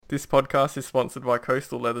This podcast is sponsored by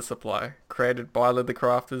Coastal Leather Supply, created by leather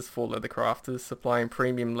crafters for leather crafters, supplying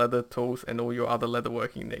premium leather, tools and all your other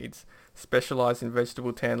leatherworking needs. Specialised in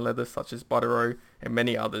vegetable tan leather such as Buttero and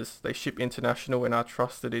many others, they ship international and are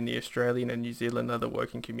trusted in the Australian and New Zealand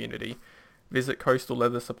leatherworking community. Visit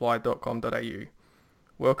coastalleathersupply.com.au.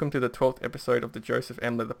 Welcome to the 12th episode of the Joseph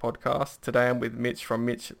M. Leather Podcast. Today I'm with Mitch from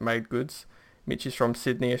Mitch Made Goods. Mitch is from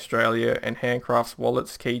Sydney, Australia, and handcrafts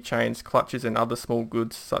wallets, keychains, clutches and other small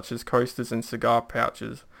goods such as coasters and cigar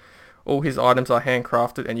pouches. All his items are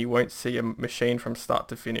handcrafted and you won't see a machine from start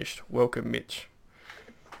to finish. Welcome, Mitch.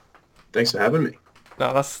 Thanks for having me.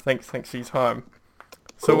 No, thanks for your time.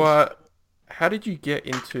 Cool. So, how did you get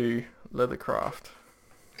into leathercraft?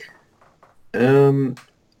 I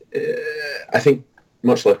think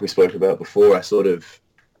much like we spoke about before,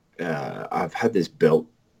 I've had this belt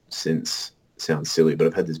since, sounds silly, but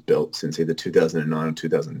I've had this belt since either 2009 or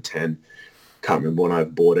 2010. Can't remember when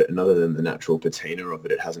I've bought it, and other than the natural patina of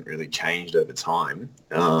it, it hasn't really changed over time.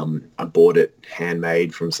 I bought it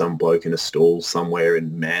handmade from some bloke in a stall somewhere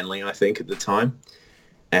in Manly, I think, at the time.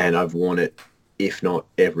 And I've worn it, if not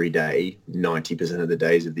every day, 90% of the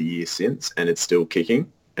days of the year since, and it's still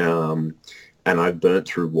kicking. And I've burnt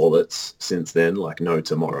through wallets since then, like no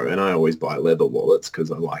tomorrow. And I always buy leather wallets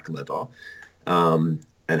because I like leather.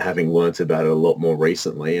 And having learnt about it a lot more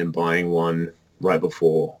recently and buying one right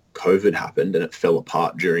before COVID happened and it fell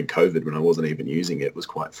apart during COVID when I wasn't even using it was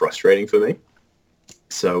quite frustrating for me.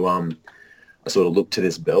 So I sort of looked to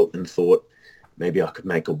this belt and thought maybe I could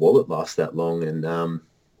make a wallet last that long and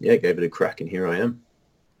gave it a crack and here I am.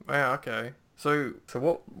 Wow, okay. So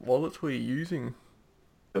what wallets were you using?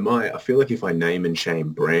 I feel like if I name and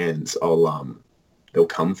shame brands, they'll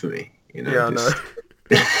come for me, you know. Yeah, I know.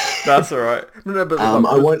 That's all right. No, but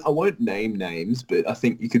I won't name names, but I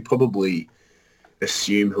think you could probably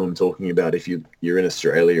assume who I'm talking about if you're in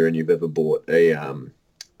Australia and you've ever bought a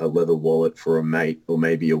leather wallet for a mate or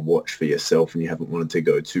maybe a watch for yourself and you haven't wanted to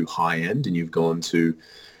go too high end and you've gone to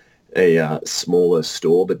a smaller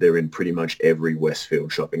store, but they're in pretty much every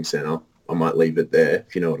Westfield shopping centre. I might leave it there.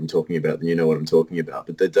 If you know what I'm talking about, then you know what I'm talking about.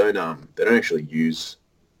 But they don't actually use.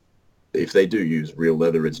 If they do use real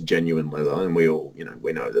leather, it's genuine leather, and we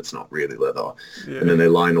know that's not really leather. Yeah. And then they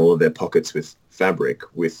line all of their pockets with fabric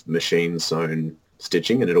with machine sewn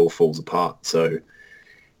stitching, and it all falls apart. So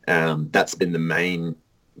that's been the main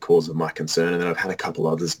cause of my concern. And then I've had a couple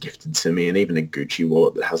others gifted to me, and even a Gucci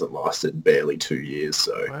wallet that hasn't lasted barely 2 years.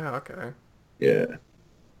 So wow, okay. Yeah.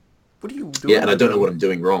 What are you doing? Yeah, and I don't know what I'm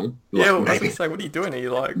doing wrong. Like, yeah, well, maybe, I was going to say, what are you doing? Are you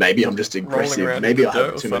like maybe I'm just aggressive. Maybe I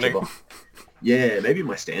have too much of a... Yeah, maybe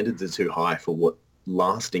my standards are too high for what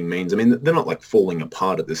lasting means. I mean, they're not like falling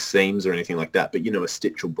apart at the seams or anything like that, but a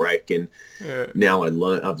stitch will break. And now I've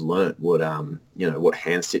learnt what what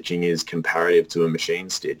hand stitching is comparative to a machine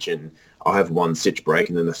stitch. And I'll have one stitch break,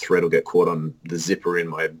 and then the thread will get caught on the zipper in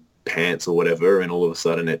my pants or whatever, and all of a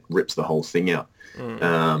sudden it rips the whole thing out.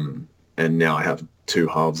 And now I have two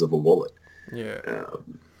halves of a wallet. Yeah.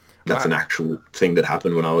 That's an actual thing that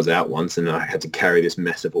happened when I was out once, and I had to carry this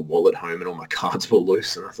mess of a wallet home and all my cards were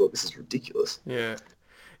loose, and I thought, this is ridiculous. Yeah.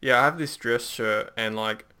 Yeah, I have this dress shirt, and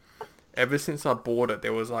like ever since I bought it,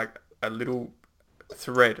 there was like a little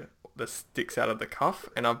thread that sticks out of the cuff,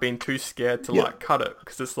 and I've been too scared to like cut it,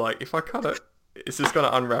 because it's like, if I cut it, it's just going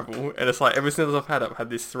to unravel, and it's like, ever since I've had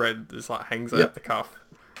this thread that just like hangs out the cuff.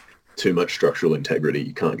 Too much structural integrity,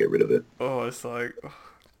 you can't get rid of it. Oh, it's like,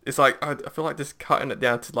 I feel like just cutting it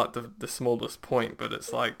down to like the smallest point, but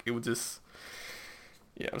it's like, it would just,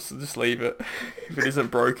 so just leave it. If it isn't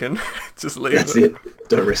broken, just leave it. That's it.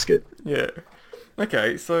 Don't risk it. Yeah.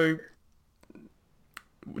 Okay, so,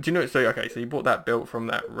 do you know, so you bought that belt from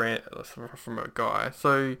from a guy,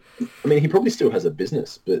 so... I mean, he probably still has a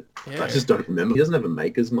business, but I just don't remember. He doesn't have a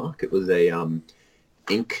maker's mark. It was a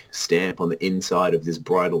ink stamp on the inside of this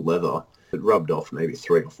bridal leather. It rubbed off maybe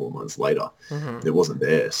 3 or 4 months later. Mm-hmm. It wasn't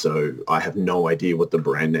there, so I have no idea what the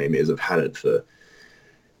brand name is. I've had it for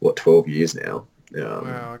 12 years now.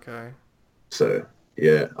 Wow, okay. So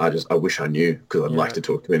yeah, I wish I knew, because I'd like to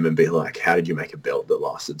talk to him and be like, how did you make a belt that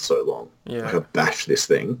lasted so long? Yeah, like, I bashed this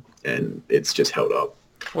thing and it's just held up.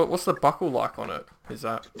 What's the buckle like on it? Is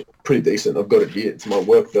that pretty decent? I've got it here. It's my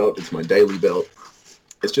work belt. It's my daily belt.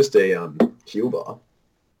 It's just a heel bar.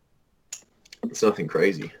 It's nothing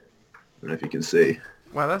crazy. I don't know if you can see.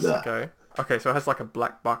 Wow, that's okay. Okay, so it has like a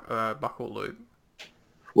black buckle loop.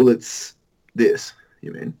 Well, it's this,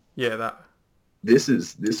 you mean? Yeah, that. This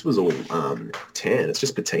was all tan. It's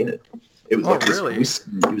just patina. It was really? It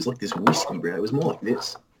was like this whiskey brown. It was more like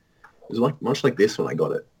this. It was like much like this when I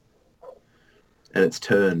got it. And it's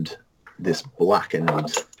turned this black and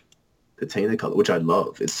patina color, which I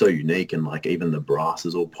love. It's so unique, and like even the brass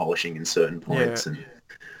is all polishing in certain Yeah. points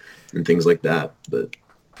and things like that. But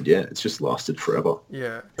yeah, it's just lasted forever.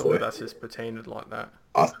 Yeah. Or So that's just patinaed like that.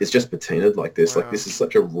 it's just patinaed like this. Like Wow. this is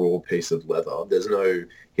such a raw piece of leather. There's no,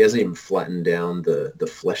 he hasn't even flattened down the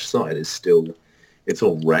flesh side. Is still, it's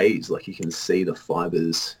all raised. Like you can see the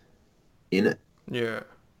fibers in it, Yeah.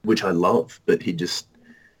 which I love. But he just,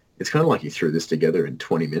 it's kind of like he threw this together in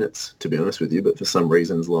 20 minutes, to be honest with you. But for some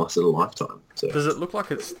reason, it's lasted a lifetime. So Does it look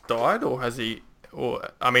like it's died, or has he, or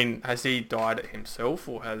I mean, has he dyed it himself,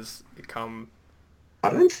 or has it come? I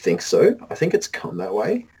don't think so. I think it's come that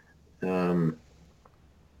way. Um,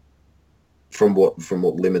 from what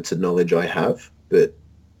limited knowledge I have, but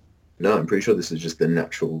no, I'm pretty sure this is just the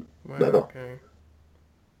natural Wow. leather. Okay.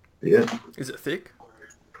 Yeah, Is it thick?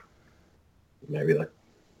 maybe like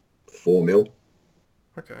 4 mil.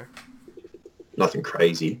 Okay. Nothing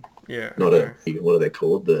crazy. Yeah. Not Okay. what are they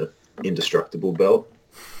called? The indestructible belt.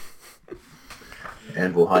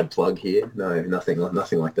 Anvil hide plug here. No, nothing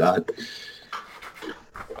like that.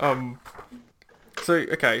 Um. So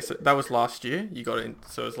okay. So that was last year. You got in.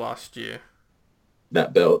 So it was last year.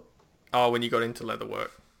 That belt. Oh, when you got into leather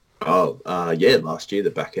work. Oh, yeah, last year,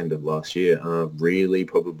 the back end of last year. Really,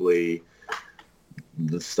 probably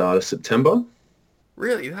the start of September.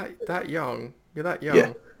 Really? That young? You're that Yeah,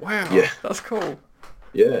 young? Wow. yeah, That's cool.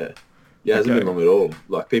 yeah. Yeah, it hasn't been Okay. long at all.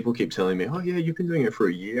 Like people keep telling me, "Oh yeah, you've been doing it for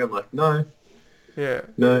a year." I'm like, "No, Yeah.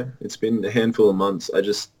 no, it's been a handful of months.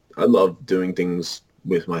 I love doing things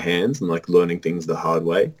with my hands and like learning things the hard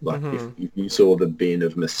way. Like Mhm. if you saw the bin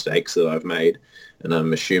of mistakes that I've made, and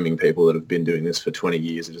I'm assuming people that have been doing this for 20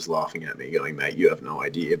 years are just laughing at me going, mate, you have no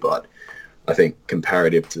idea. But I think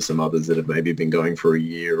comparative to some others that have maybe been going for a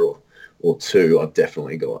year or two, I've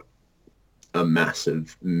definitely got a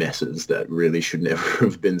massive messes that really should never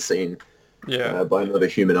have been seen Yeah. by another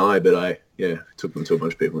human eye. But I, yeah, took them to a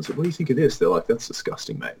bunch of people and said, what do you think of this? They're like, that's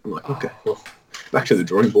disgusting, mate. I'm like, okay, Oh. well, back to the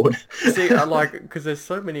drawing board. See, I like because there's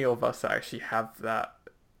so many of us that actually have that.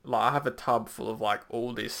 Like, I have a tub full of like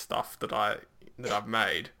all this stuff that I've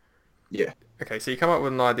made. Yeah. Okay, so you come up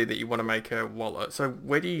with an idea that you want to make a wallet. So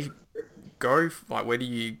where do you go? Like, where do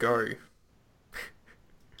you go?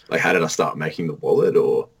 Like, how did I start making the wallet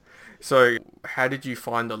or? So how did you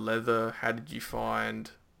find the leather? How did you find?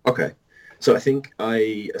 Okay. So I think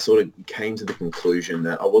I sort of came to the conclusion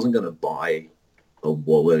that I wasn't going to buy a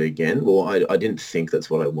wallet again. Well, I didn't think that's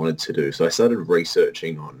what I wanted to do. So I started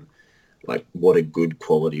researching on like what a good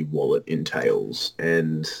quality wallet entails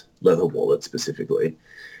and leather wallet specifically.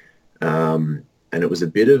 And it was a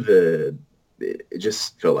bit of it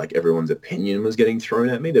just felt like everyone's opinion was getting thrown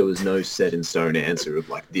at me. There was no set in stone answer of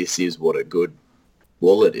like, this is what a good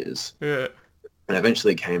wallet is. Yeah. And I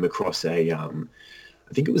eventually came across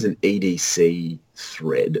I think it was an EDC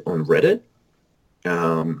thread on Reddit.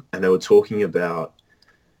 And they were talking about,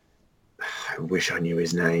 I wish I knew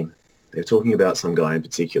his name. They were talking about some guy in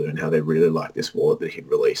particular and how they really liked this wallet that he'd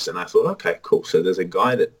released. And I thought, okay, cool. So there's a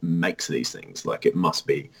guy that makes these things. Like it must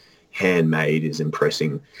be handmade, is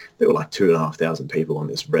impressing. There were like 2,500 people on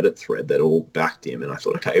this Reddit thread that all backed him. And I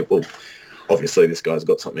thought, okay, well, obviously this guy's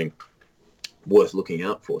got something worth looking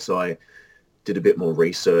out for. So I did a bit more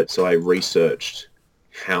research. So I researched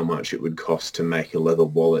how much it would cost to make a leather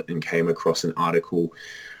wallet and came across an article.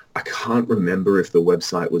 I can't remember if the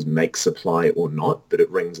website was Make Supply or not, but it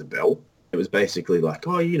rings a bell. It was basically like,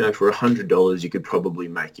 oh, you know, for $100, you could probably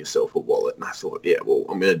make yourself a wallet. And I thought, yeah, well,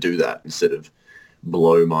 I'm going to do that instead of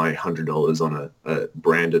blow my $100 on a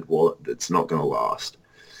branded wallet that's not going to last.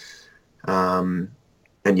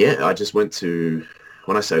 And yeah, I just went to,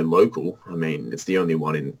 when I say local, I mean, it's the only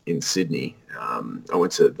one in Sydney. I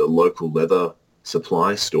went to the local leather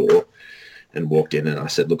supply store and walked in and I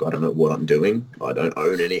said, look, I don't know what I'm doing. I don't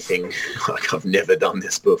own anything. Like I've never done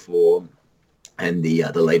this before. And the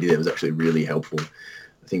lady there was actually really helpful.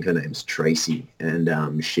 I think her name's Tracy.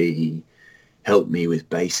 And she helped me with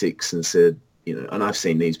basics and said, you know, and I've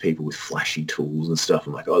seen these people with flashy tools and stuff.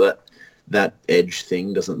 I'm like, oh, that edge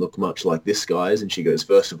thing doesn't look much like this guy's. And she goes,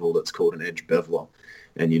 first of all, that's called an edge beveler.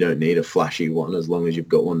 And you don't need a flashy one as long as you've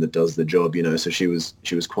got one that does the job, you know. So she was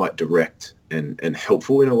quite direct and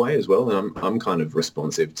helpful in a way as well. And I'm kind of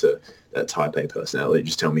responsive to that type A personality.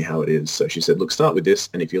 Just tell me how it is. So she said, look, start with this.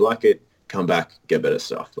 And if you like it, come back, get better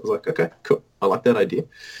stuff. I was like, okay, cool. I like that idea.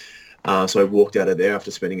 So I walked out of there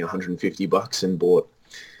after spending $150 and bought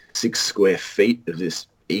 6 square feet of this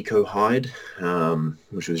eco hide,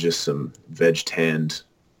 which was just some veg tanned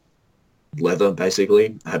leather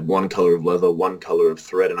basically. I had one color of leather, one color of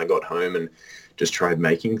thread, and I got home and just tried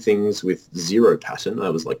making things with zero pattern. I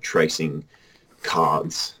was like tracing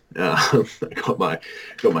cards I got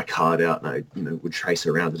my card out, and I would trace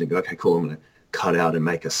around it and go, okay, cool, I'm going to cut out and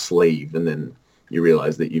make a sleeve, and then you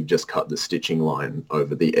realize that you've just cut the stitching line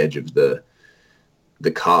over the edge of the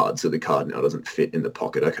card, so the card now doesn't fit in the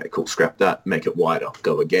pocket. Okay, cool, scrap that, make it wider,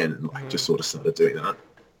 go again, and like just sort of started doing that.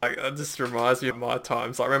 Like, that just reminds me of my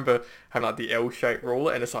times. I remember having like the L-shaped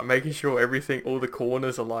ruler, and it's like making sure everything, all the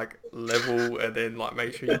corners are like level, and then like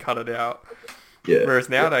make sure you cut it out. Yeah, Whereas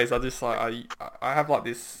yeah, nowadays, I just like I have like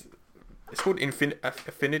this. It's called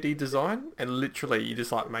affinity design, and literally you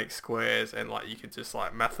just like make squares, and like you could just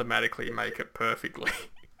like mathematically make it perfectly.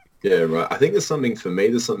 yeah, right. I think there's something for me.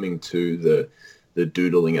 There's something to the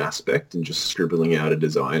doodling aspect and just scribbling out a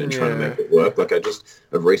design and trying to Yeah, make it work. Like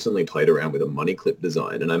I've recently played around with a money clip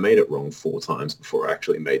design, and I made it wrong 4 times before I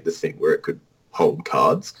actually made the thing where it could hold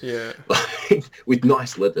cards, yeah, like with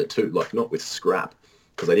nice leather too, like not with scrap,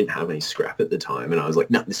 because I didn't have any scrap at the time. And I was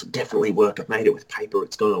like, no, this will definitely work. I've made it with paper.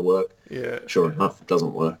 It's gonna work. yeah. Sure enough, it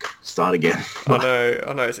doesn't work. Start again.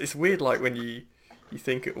 I know. It's weird, like when you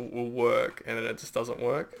think it will work, and then it just doesn't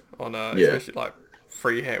work on Yeah, especially like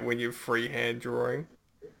freehand when you're freehand drawing.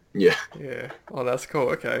 yeah. Yeah. Oh, that's cool.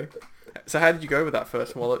 Okay. So how did you go with that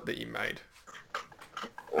first wallet that you made?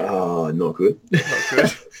 Oh, not good. Not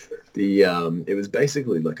good. It was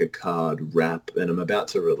basically like a card wrap, and I'm about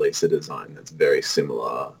to release a design that's very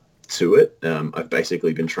similar to it. I've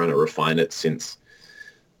basically been trying to refine it since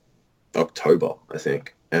October, I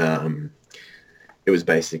think. It was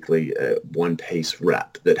basically a one-piece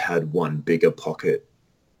wrap that had one bigger pocket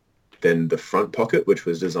than the front pocket, which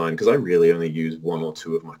was designed because I really only use one or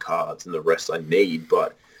two of my cards, and the rest I need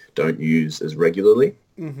but don't use as regularly.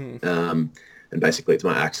 Mhm. And basically, it's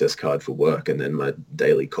my access card for work, and then my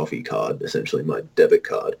daily coffee card, essentially my debit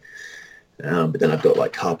card. But then I've got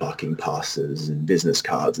like car parking passes and business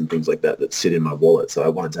cards and things like that that sit in my wallet. So I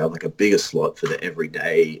wanted to have like a bigger slot for the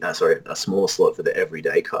everyday, a smaller slot for the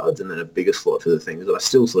everyday cards, and then a bigger slot for the things that I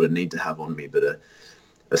still sort of need to have on me, but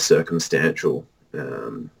a circumstantial.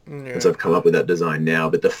 And so Yeah. I've come up with that design now.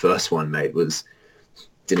 But the first one, mate,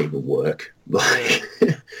 didn't even work.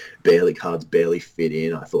 Yeah. Like cards barely fit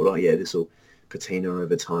in. I thought, oh yeah, this will patina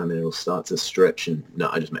over time and it'll start to stretch. And no,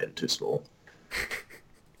 I just made it too small.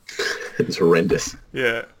 It was horrendous.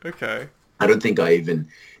 Yeah. Okay. I don't think I even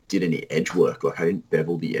did any edge work. Like I didn't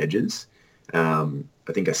bevel the edges.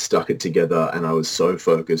 I think I stuck it together, and I was so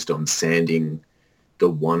focused on sanding the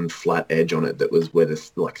one flat edge on it that was where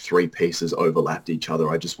the like 3 pieces overlapped each other.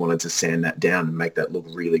 I just wanted to sand that down and make that look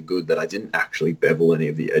really good, that I didn't actually bevel any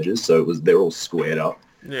of the edges. So they're all squared up.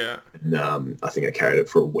 Yeah. And I think I carried it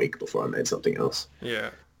for a week before I made something else. Yeah.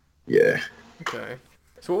 Yeah. Okay.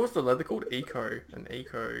 So what was the leather called? Eco.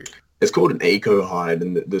 It's called an Eco Hide,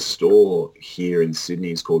 and the store here in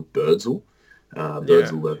Sydney is called Birdsall. Yeah.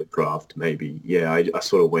 Birdsall Leathercraft, maybe. Yeah, I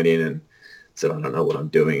sort of went in and said, I don't know what I'm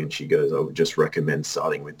doing. And she goes, I would just recommend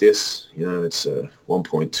starting with this. It's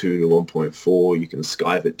 1.2 to 1.4. You can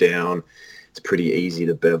skive it down. It's pretty easy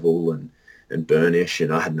to bevel and burnish.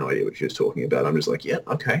 And I had no idea what she was talking about. I'm just like, yeah,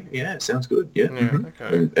 okay. Yeah, sounds good. Yeah. Yeah. hmm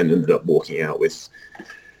Okay. And ended up walking out with,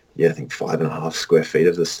 yeah, I think 5.5 square feet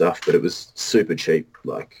of the stuff, but it was super cheap.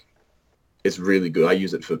 Like, it's really good. I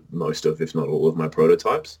use it for most of, if not all of my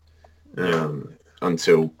prototypes, Yeah.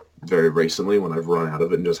 until very recently when I've run out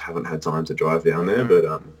of it and just haven't had time to drive down there. Okay.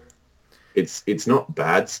 But it's not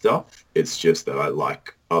bad stuff. It's just that I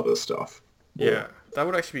like other stuff more. Yeah. That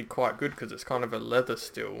would actually be quite good because it's kind of a leather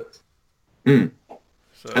still. Mm. And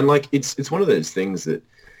So. like it's one of those things that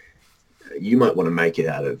you might want to make it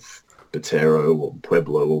out of Botero or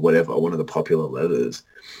Pueblo or whatever, one of the popular leathers,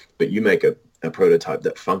 but you make a prototype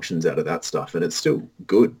that functions out of that stuff and it's still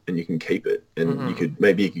good and you can keep it, and Mhm.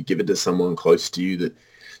 maybe you could give it to someone close to you that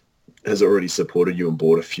has already supported you and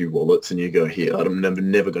bought a few wallets, and you go, here, I'm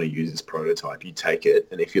never going to use this prototype. You take it,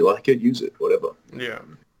 and if you like it, use it, whatever. Yeah.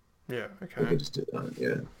 Yeah. You Okay. can just do that,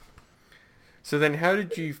 yeah. So then, how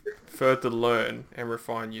did you further learn and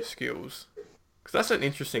refine your skills? Because that's an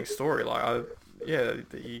interesting story. Like, yeah,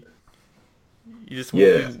 that you just walk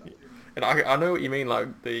Yeah, in, and I know what you mean.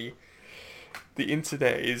 Like the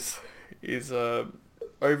internet is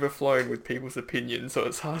overflowing with people's opinions, so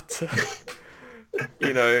it's hard to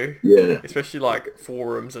yeah. especially like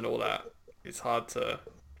forums and all that. It's hard to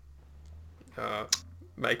uh,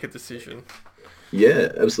 make a decision.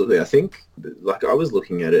 Yeah, absolutely. I think like I was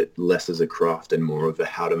looking at it less as a craft and more of a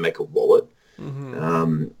how to make a wallet. Hmm.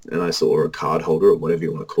 And I saw, or a card holder or whatever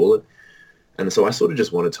you want to call it. And so I sort of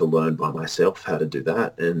just wanted to learn by myself how to do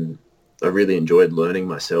that. And I really enjoyed learning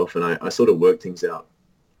myself. And I sort of worked things out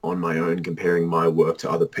on my own, comparing my work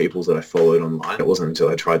to other people's that I followed online. It wasn't until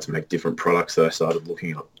I tried to make different products that I started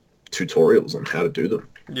looking up tutorials on how to do them.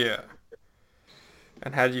 Yeah.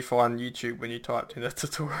 And how did you find YouTube when you typed in the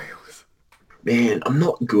tutorials? Man, I'm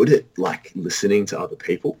not good at like listening to other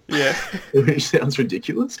people, Yeah. which sounds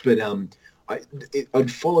ridiculous, but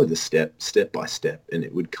I'd follow the step by step, and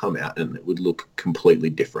it would come out and it would look completely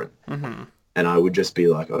different. Mm-hmm. And I would just be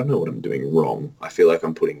like, I don't know what I'm doing wrong. I feel like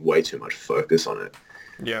I'm putting way too much focus on it.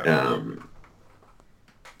 Yeah.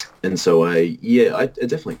 And so I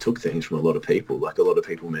definitely took things from a lot of people. Like a lot of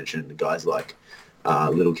people mentioned guys like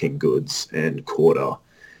Little King Goods and Quarter,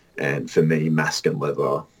 and for me, Mask and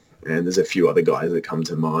Leather. And there's a few other guys that come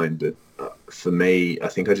to mind. But for me, I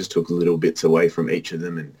think I just took little bits away from each of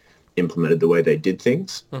them and implemented the way they did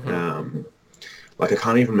things. Mm-hmm. Like I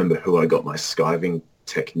can't even remember who I got my skiving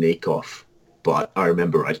technique off, but I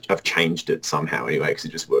remember I've changed it somehow anyway because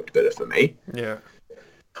it just worked better for me. Yeah.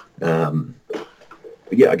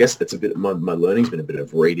 Yeah, I guess that's a bit. My learning's been a bit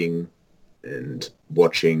of reading and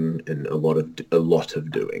watching and a lot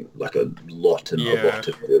of doing, like a lot of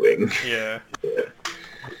doing. Yeah. Yeah.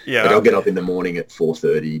 Yeah. Like I'll get up in the morning at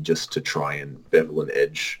 4:30 just to try and bevel an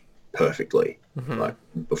edge perfectly, like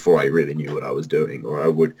before I really knew what I was doing. Or I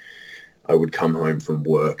would come home from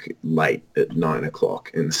work late at 9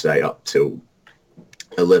 o'clock and stay up till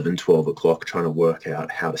 11, 12 o'clock trying to work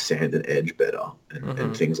out how to sand an edge better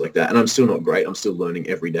and things like that. And I'm still not great. I'm still learning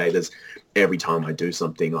every day. Every time I do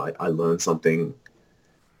something, I learn something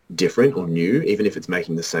different or new, even if it's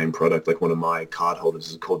making the same product. Like one of my card holders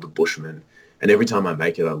is called the Bushman. And every time I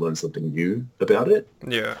make it, I learn something new about it.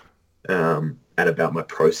 Yeah. And about my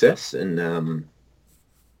process. And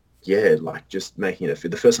yeah, like just making it.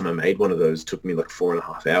 The first time I made one of those took me like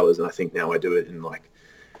 4.5 hours. And I think now I do it in like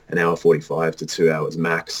an hour 45 to 2 hours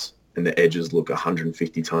max, and the edges look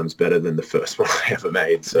 150 times better than the first one I ever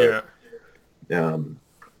made. So,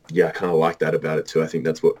 yeah, I kind of like that about it too. I think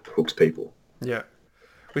that's what hooks people. Yeah.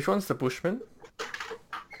 Which one's the Bushman?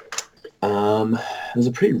 There's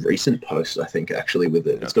a pretty recent post, I think, actually, with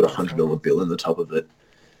it. It's got $100 bill in the top of it.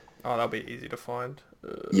 Oh, that'll be easy to find.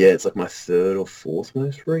 Yeah, it's like my third or fourth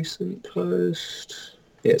most recent post.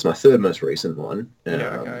 Yeah, it's my third most recent one.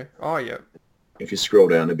 Yeah, okay. Oh, yeah. If you scroll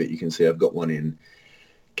down a bit, you can see I've got one in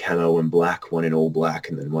camo and black, one in all black,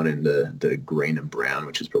 and then one in the green and brown,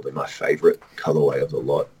 which is probably my favorite colorway of the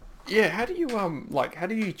lot. Yeah, how do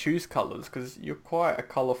you choose colors? Because you're quite a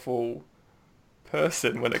colorful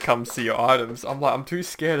person when it comes to your items. I'm too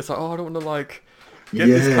scared. It's like, oh, I don't want to like get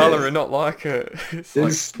this color and not like it.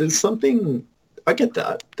 There's something, I get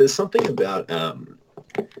that. There's something about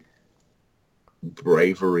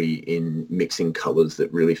bravery in mixing colors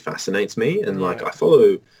that really fascinates me. And like I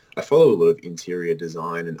follow a lot of interior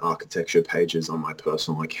design and architecture pages on my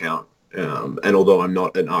personal account. And although I'm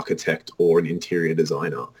not an architect or an interior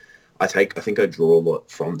designer, I think I draw a lot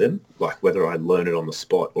from them, like whether I learn it on the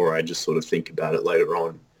spot or I just sort of think about it later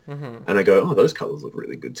on. And I go, oh, those colors look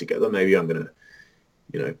really good together. Maybe I'm going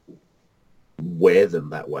to, wear them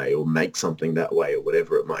that way or make something that way or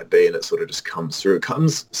whatever it might be. And it sort of just comes through. It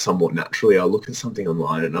comes somewhat naturally. I'll look at something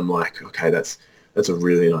online and I'm like, okay, that's a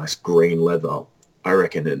really nice green leather. I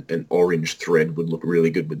reckon an orange thread would look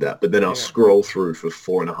really good with that. But then I'll scroll through for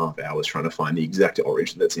 4.5 hours trying to find the exact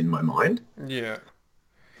orange that's in my mind. Yeah.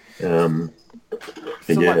 So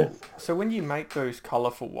when you make those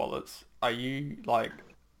colorful wallets, are you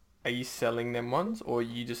selling them ones or are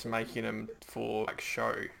you just making them for like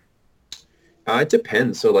show? It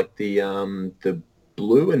depends. So like the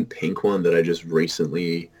blue and pink one that I just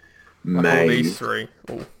recently made. These three.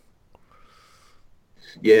 Ooh.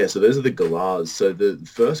 Yeah, so those are the galahs. So the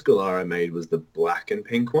first galah I made was the black and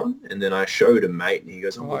pink one, and then I showed a mate, and he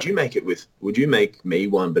goes, would you make me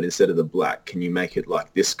one, but instead of the black, can you make it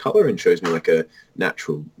like this color? And shows me like a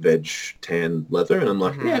natural veg tan leather, and I'm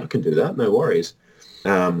like, yeah, I can do that, no worries.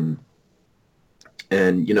 And,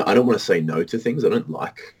 I don't want to say no to things.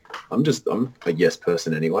 I'm a yes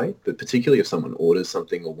person anyway, but particularly if someone orders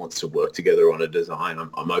something or wants to work together on a design,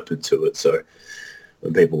 I'm open to it. So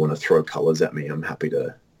when people want to throw colors at me, I'm happy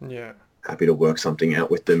to work something out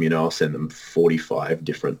with them. I'll send them 45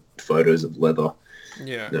 different photos of leather.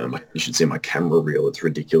 Yeah. You should see my camera reel. It's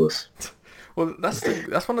ridiculous. Well, that's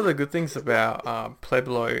one of the good things about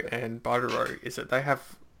Pueblo and Butero is that I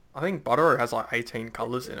think Butero has like 18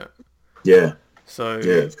 colors in it. Yeah. So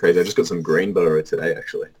yeah, it's crazy. I just got some green Butero today,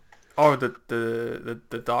 actually. Oh,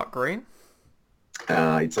 the dark green.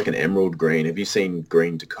 It's like an emerald green. Have you seen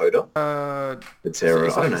Green Dakota? It's I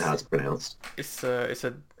don't know how it's pronounced.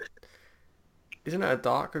 Isn't it a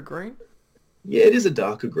darker green? Yeah, it is a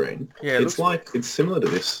darker green. Yeah, it's similar to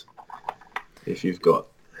this. If you've got,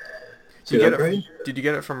 green? Did you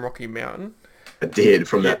get it from Rocky Mountain? I did,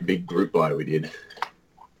 from that big group buy we did.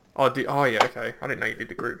 Oh yeah, okay. I didn't know you did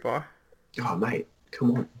the group buy. Oh, mate,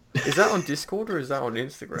 come on. Is that on Discord or is that on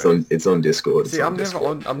It's Instagram? on. It's on Discord. It's See, on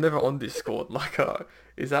Discord. I'm never on Discord. Like,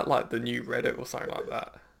 is that like the new Reddit or something like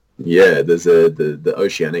that? Yeah, there's the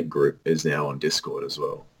Oceanic group is now on Discord as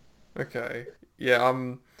well. Okay. Yeah,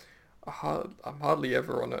 I'm hardly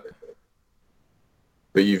ever on it.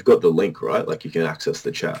 But you've got the link, right? Like you can access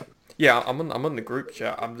the chat. Yeah, I'm on the group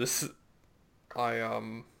chat. I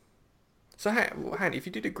So Han, if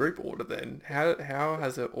you did a group order, then how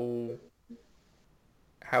has it all?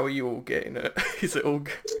 How are you all getting it? Is it all?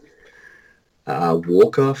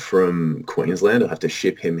 Walker from Queensland, I'll have to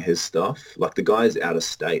ship him his stuff. Like the guys out of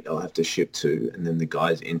state, I'll have to ship to, and then the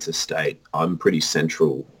guys interstate. I'm pretty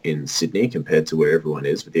central in Sydney compared to where everyone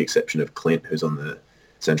is, with the exception of Clint, who's on the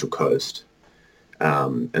Central Coast.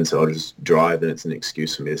 And so I'll just drive, and it's an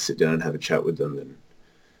excuse for me to sit down and have a chat with them and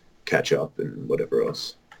catch up and whatever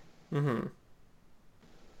else. Mm-hmm.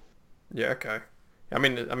 Yeah. Okay. I'm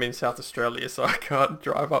in South Australia, so I can't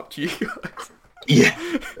drive up to you guys. Yeah,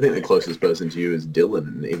 I think the closest person to you is Dylan,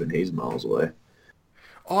 and even he's miles away.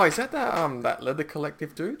 Oh, is that that Leather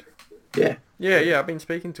Collective dude? Yeah, Yeah, yeah. I've been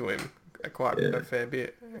speaking to him quite yeah, a fair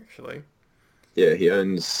bit actually. yeah. He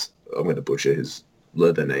owns. I'm going to butcher his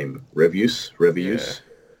leather name. Yeah, Revius,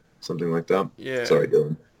 something like that. yeah. Sorry,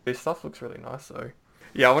 Dylan. His stuff looks really nice though.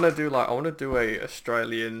 Yeah, I want to do a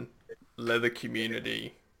Australian leather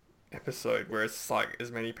community episode where it's like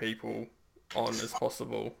as many people on as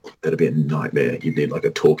possible. That'd be a nightmare. You'd need like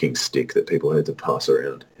a talking stick that people had to pass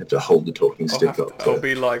around. You have to hold the talking stick up. I'll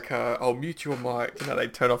be like, I'll mute your mic. You know, they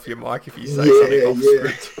turn off your mic if you say something Yeah, off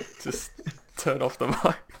yeah, script. Just turn off the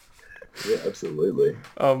mic. yeah, absolutely.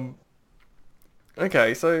 Um.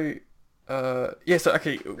 Okay, so. Yeah. So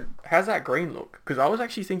okay, how's that green look? Because I was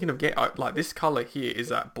actually thinking of like this color here is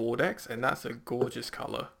that Bordex, and that's a gorgeous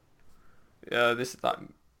color. This is like.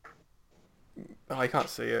 Oh, I can't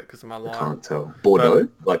see it because of my I light. can't tell. But Bordeaux,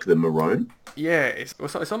 like the maroon. yeah, it's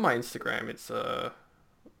on my Instagram. It's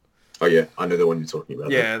Oh yeah, I know the one you're talking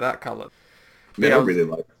about. Then. yeah, that color. Man, Yeah, I was,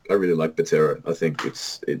 I really like Botero. I think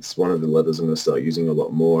it's one of the leathers I'm going to start using a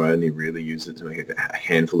lot more. I only really use it to make a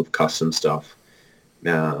handful of custom stuff.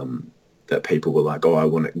 That people were like, oh, I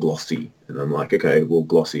want it glossy. And I'm like, okay, well,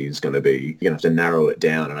 glossy is going to be, you're going to have to narrow it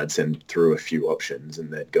down. And I'd send through a few options and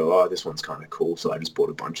they'd go, oh, this one's kind of cool. So I just bought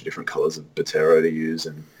a bunch of different colors of Botero to use.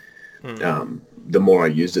 And hmm, the more I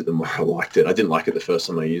used it, the more I liked it. I didn't like it the first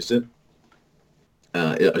time I used it.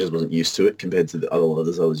 I just wasn't used to it compared to the other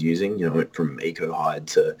leathers I was using. You know, I went from Eco Hide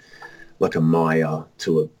to like a Maya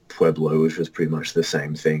to a Pueblo, which was pretty much the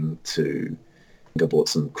same thing, to I bought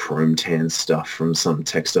some chrome tan stuff from some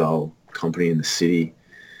textile company in the city.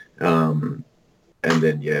 And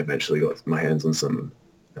then, yeah, eventually got my hands on some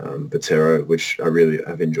Botero, which I really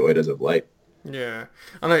have enjoyed as of late. yeah.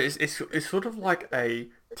 I know it's sort of like a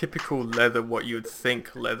typical leather, what you would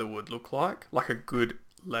think leather would look like a good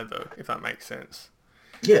leather, if that makes sense.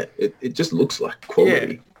 Yeah, it just looks like Yeah,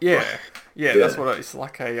 quality. yeah, Like, yeah. That's yeah. what it's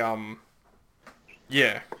like a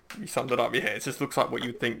Yeah, you summed it up. Yeah, it just looks like what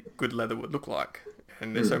you'd think good leather would look like,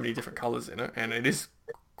 and there's so Mm, many different colors in it, and it is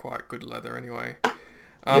quite good leather anyway.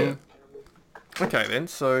 yeah. Um, okay then.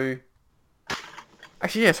 So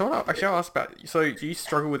actually, yeah. So I'll ask about. So do you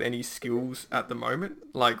struggle with any skills at the moment?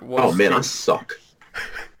 Like what Oh man, I skill? suck.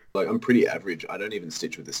 Like I'm pretty average. I don't even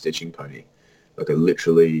stitch with a stitching pony. Like I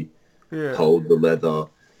literally Yeah. hold the leather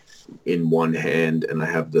in one hand and I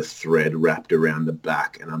have the thread wrapped around the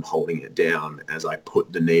back and I'm holding it down as I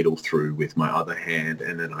put the needle through with my other hand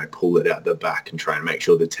and then I pull it out the back and try and make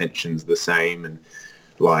sure the tension's the same and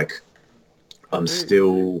like I'm Dude,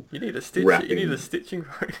 still you need a stitch. You need a wrapping. stitching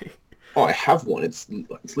pony. Oh, I have one. It's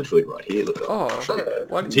literally right here. Look, I'll Oh, show you.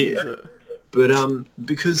 why It's didn't you use here. it? But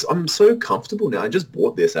because I'm so comfortable now, I just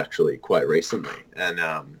bought this actually quite recently, and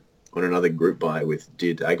on another group buy with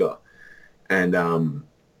Dear Dagger, and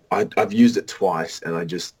I've used it twice, and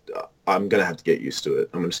I'm gonna have to get used to it.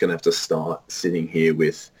 I'm just gonna have to start sitting here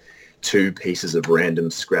with two pieces of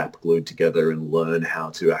random scrap glued together and learn how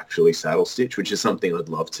to actually saddle stitch, which is something I'd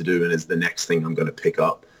love to do, and is the next thing I'm going to pick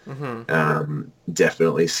up. Mhm.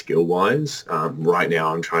 Definitely skill wise. Right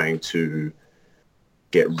now, I'm trying to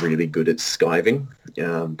get really good at skiving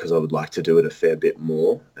because I would like to do it a fair bit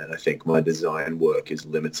more. And I think my design work is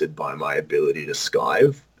limited by my ability to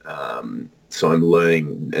skive. So I'm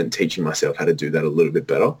learning and teaching myself how to do that a little bit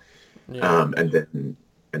better. Yeah.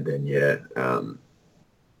 And then yeah,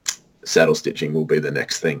 saddle stitching will be the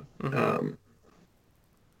next thing. Mhm.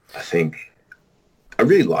 I think I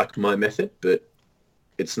really liked my method, but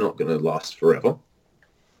it's not going to last forever.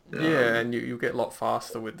 Yeah, Um, and you'll get a lot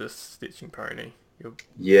faster with this stitching pony.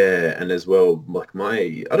 Yeah, and as well, like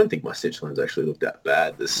I don't think my stitch lines actually look that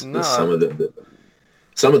bad. There's some No. of them that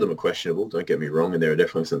some of them are questionable. Don't get me wrong, and there are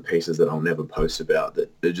definitely some pieces that I'll never post about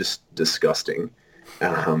that are just disgusting.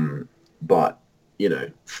 But you know,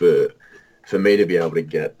 for me to be able to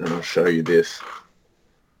get, and I'll show you this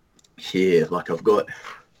here. Like I've got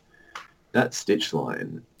that stitch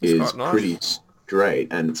line It's is quite pretty nice. straight,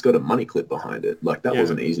 and it's got a money clip behind it. Like that Yeah.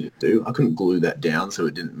 wasn't easy to do. I couldn't glue that down so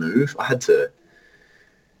it didn't move. I had to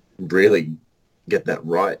really get that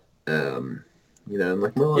right. And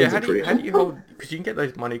like my Yeah, lines are pretty. how do you hold? Because you can get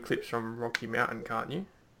those money clips from Rocky Mountain, can't you?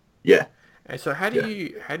 Yeah, And so yeah. how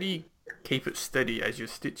do you keep it steady as you're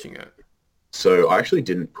stitching it? So I actually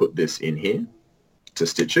didn't put this in here to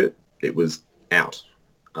stitch it. It was out.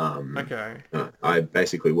 Okay. I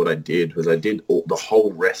basically what I did was I did the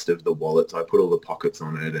whole rest of the wallet. So I put all the pockets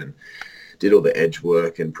on it and did all the edge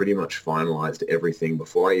work and pretty much finalized everything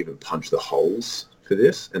before I even punched the holes for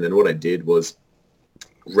this. And then what I did was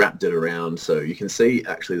wrapped it around so you can see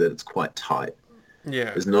actually that it's quite tight. Yeah.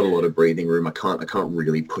 There's not a lot of breathing room. I can't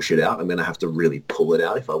really push it out. I'm going to have to really pull it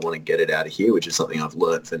out if I want to get it out of here, which is something I've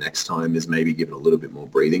learned for next time is maybe give it a little bit more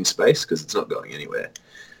breathing space because it's not going anywhere.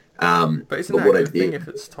 But isn't But that a what I good thing did, if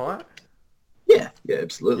it's tight? yeah, yeah,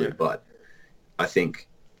 absolutely. Yeah. But I think,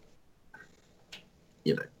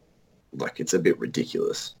 you know, like it's a bit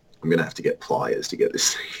ridiculous. I'm going to have to get pliers to get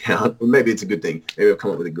this thing out. Well, maybe it's a good thing. Maybe I've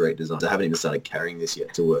come up with a great design. I haven't even started carrying this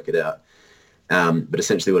yet to work it out. But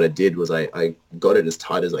essentially what I did was I got it as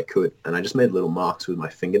tight as I could and I just made little marks with my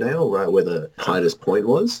fingernail right where the tightest point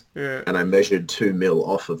was. Yeah. And I measured 2 mil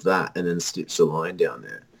off of that and then stitched a line down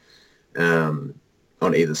there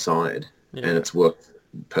on either side. And Yeah. it's worked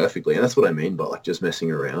perfectly. And that's what I mean by like just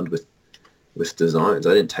messing around with designs.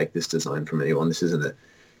 I didn't take this design from anyone. This isn't a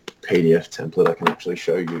PDF template. I can actually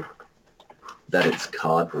show you that it's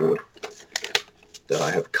cardboard that I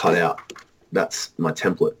have cut out. That's my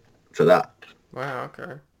template for that. Wow.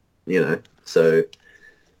 Okay. So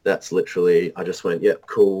that's literally, I just went, yep,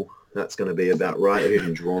 cool, that's going to be about right. I've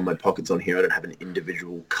even drawn my pockets on here. I don't have an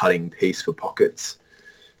individual cutting piece for pockets.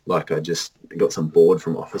 Like I just got some board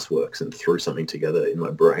from Officeworks and threw something together in my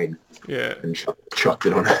brain Yeah. and chucked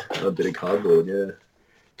it on a bit of cardboard, yeah.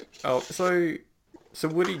 Oh, so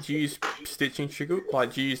what did you use stitching trigger?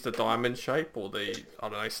 Like, do you use the diamond shape or the, I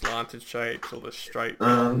don't know, slanted shapes or the straight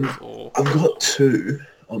ones or? I've got two.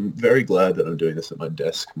 I'm very glad that I'm doing this at my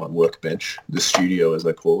desk, my workbench, the studio as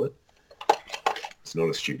I call it. It's not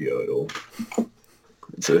a studio at all.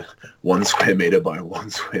 It's a 1 square meter by 1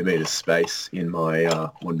 square meter space in my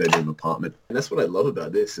one bedroom apartment. And that's what I love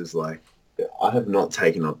about this is like, I have not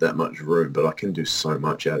taken up that much room, but I can do so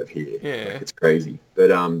much out of here. Yeah. Like it's crazy. But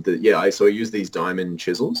so I use these diamond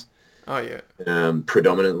chisels Oh yeah.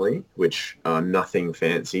 predominantly, which are nothing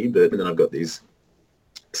fancy. But then I've got these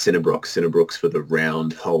Cinnabrooks for the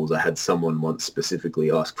round holes. I had someone once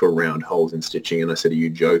specifically ask for round holes in stitching, and I said, "Are you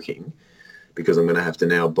joking?" Because I'm going to have to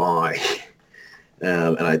now buy.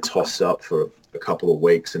 And I tossed up for a couple of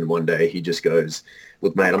weeks, and one day he just goes,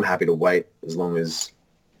 "Look, mate, I'm happy to wait as long as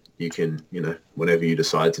you can, whenever you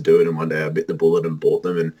decide to do it." And one day I bit the bullet and bought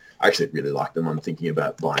them, and I actually really like them. I'm thinking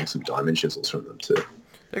about buying some diamond chisels from them too.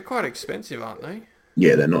 They're quite expensive, aren't they?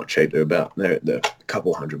 Yeah, they're not cheap. They're a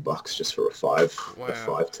couple $100 just for a Wow.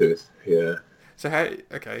 five tooth. Yeah. So how?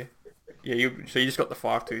 Okay. Yeah. So you just got the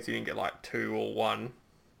 5 tooth. You didn't get like two or one.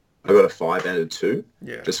 I got a 5 and a 2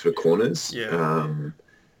 Yeah. just for corners. Yeah.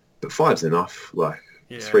 But five's enough. Like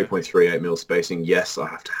Yeah. 3.38 mil spacing. Yes, I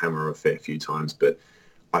have to hammer a fair few times, but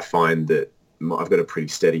I find that I've got a pretty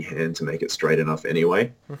steady hand to make it straight enough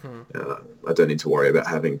anyway. I don't need to worry about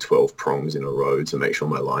having 12 prongs in a row to make sure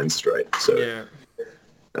my line's straight. So Yeah.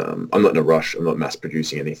 I'm not in a rush. I'm not mass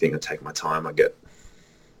producing anything. I take my time. I get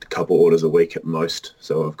a couple orders a week at most.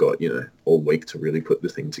 So I've got, all week to really put the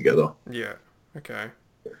thing together. Yeah. Okay.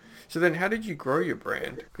 So then how did you grow your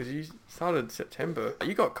brand? Because you started September.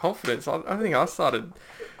 You got confidence. I think I started...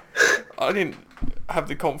 I didn't have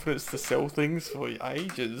the confidence to sell things for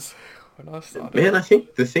ages when I started. Man, I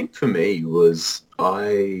think the thing for me was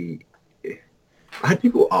I had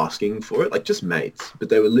people asking for it, like just mates, but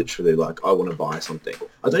they were literally like, I want to buy something.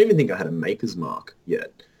 I don't even think I had a maker's mark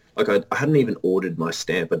yet. Like I hadn't even ordered my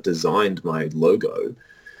stamp. I designed my logo,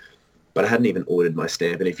 but I hadn't even ordered my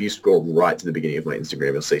stamp. And if you scroll right to the beginning of my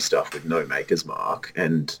Instagram, you'll see stuff with no maker's mark.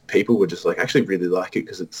 And people were just like, I actually really like it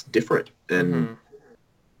because it's different. And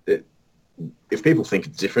if people think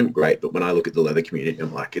it's different, great. But when I look at the leather community,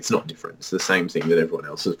 I'm like, it's not different. It's the same thing that everyone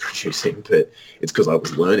else is producing, but it's because I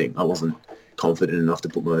was learning. I wasn't confident enough to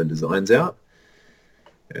put my own designs out.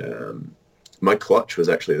 My clutch was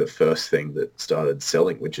actually the first thing that started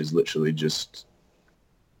selling, which is literally just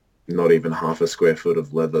not even half a square foot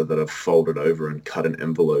of leather that I've folded over and cut an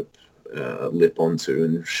envelope lip onto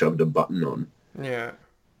and shoved a button on. Yeah.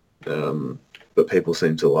 But people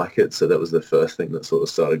seem to like it, so that was the first thing that sort of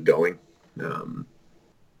started going.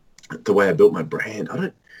 The way I built my brand, I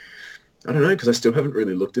don't know, because I still haven't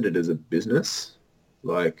really looked at it as a business.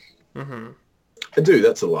 Like, I do,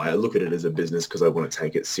 that's a lie. I look at it as a business because I want to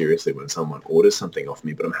take it seriously when someone orders something off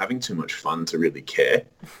me, but I'm having too much fun to really care.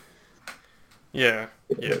 Yeah.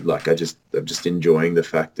 Yeah. Like, I'm just enjoying the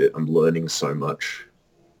fact that I'm learning so much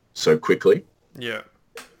so quickly. Yeah.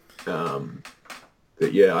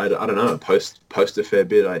 But yeah, I don't know. I post a fair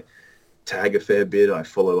bit. I tag a fair bit. I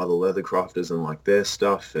follow other leather crafters and like their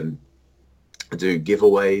stuff, and I do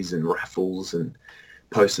giveaways and raffles and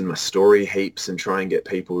post in my story heaps and try and get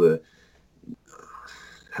people to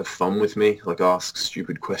have fun with me, like ask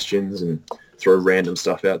stupid questions and throw random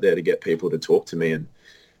stuff out there to get people to talk to me. And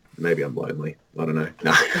maybe I'm lonely. I don't know.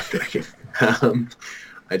 No,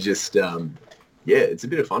 I just, yeah, it's a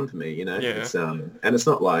bit of fun for me, you know. Yeah. It's, and it's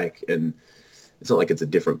not like, it's a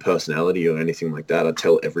different personality or anything like that. I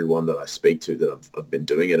tell everyone that I speak to that I've been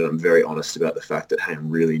doing it, and I'm very honest about the fact that, hey, I'm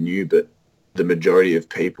really new, but the majority of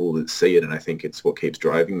people that see it, and I think it's what keeps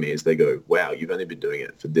driving me, is they go, wow, you've only been doing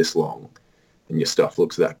it for this long and your stuff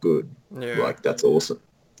looks that good. Yeah. Like, that's awesome.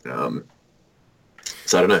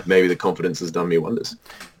 So I don't know, maybe the confidence has done me wonders.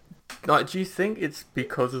 Like, do you think it's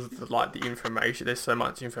because of the information? There's so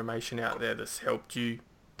much information out there that's helped you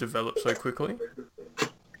develop so quickly.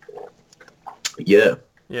 Yeah,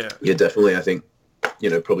 Yeah. definitely. I think,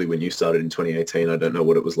 probably when you started in 2018, I don't know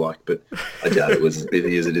what it was like, but I doubt it was as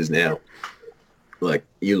busy as it is now. Like,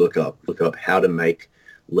 you look up how to make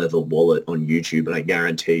leather wallet on YouTube, and I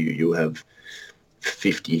guarantee you'll have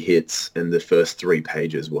 50 hits, and the first 3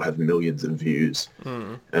 pages will have millions of views.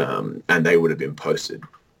 And they would have been posted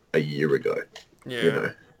a year ago.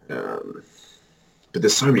 Yeah. But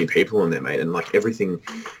there's so many people on there, mate, and like everything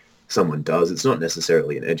someone does, it's not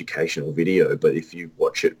necessarily an educational video, but if you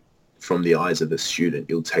watch it from the eyes of a student,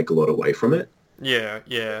 you'll take a lot away from it. Yeah.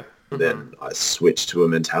 Yeah. Then I switched to a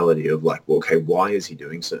mentality of like, well, okay, why is he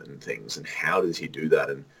doing certain things, and how does he do that,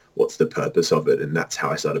 and what's the purpose of it? And that's how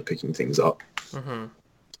I started picking things up. But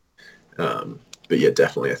yeah,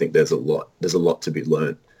 definitely, I think there's a lot to be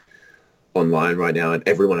learned online right now, and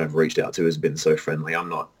everyone I've reached out to has been so friendly. I'm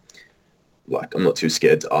not too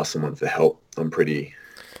scared to ask someone for help. I'm pretty,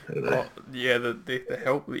 I don't know. Oh, yeah, the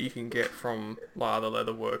help that you can get from other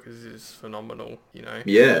leather workers is phenomenal, you know?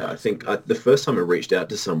 Yeah, I think the first time I reached out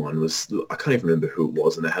to someone was, I can't even remember who it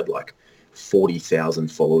was, and they had like 40,000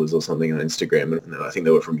 followers or something on Instagram, and I think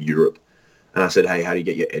they were from Europe. And I said, hey, how do you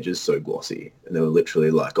get your edges so glossy? And they were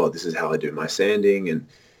literally like, oh, this is how I do my sanding, and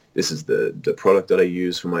this is the product that I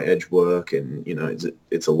use for my edge work, and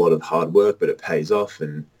it's a lot of hard work, but it pays off,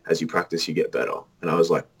 and as you practice, you get better. And I was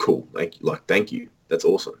like, cool, thank you. That's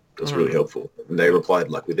awesome. That's really helpful. And they replied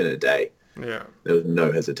like within a day. Yeah. There was no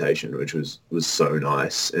hesitation, which was so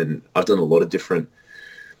nice. And I've done a lot of different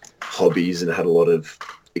hobbies and had a lot of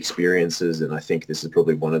experiences, and I think this is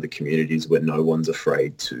probably one of the communities where no one's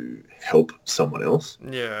afraid to help someone else.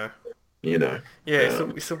 Yeah. Yeah,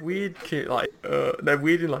 it's a weird, they're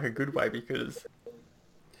weird in like a good way, because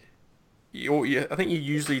I think you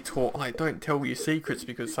usually taught, like, don't tell your secrets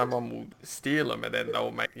because someone will steal them, and then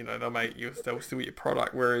they'll steal your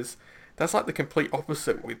product. Whereas that's like the complete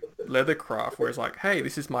opposite with leathercraft, where it's like, hey,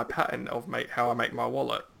 this is my pattern of how I make my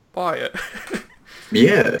wallet. Buy it.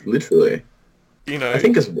 Yeah, literally. I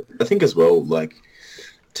think as well, like,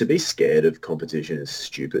 to be scared of competition is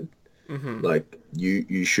stupid. Like,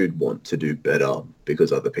 you should want to do better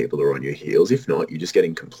because other people are on your heels. If not, you're just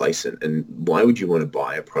getting complacent. And why would you want to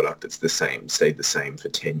buy a product that's stayed the same for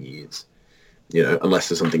 10 years? Unless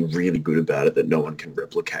there's something really good about it that no one can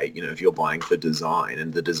replicate. If you're buying for design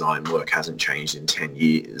and the design work hasn't changed in 10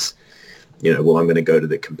 years, well, I'm going to go to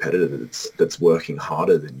the competitor that's working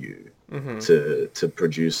harder than you to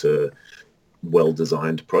produce a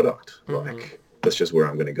well-designed product. Like, that's just where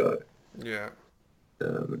I'm going to go. Yeah.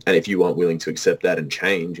 And if you aren't willing to accept that and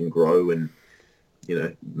change and grow and,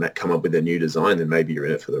 come up with a new design, then maybe you're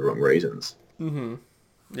in it for the wrong reasons.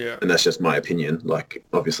 Yeah. And that's just my opinion. Like,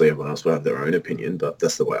 obviously everyone else will have their own opinion, but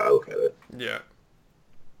that's the way I look at it. Yeah.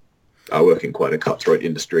 I work in quite a cutthroat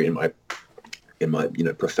industry in my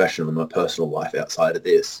professional and my personal life outside of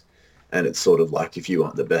this. And it's sort of like, if you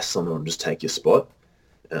aren't the best, someone will just take your spot.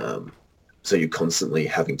 So you're constantly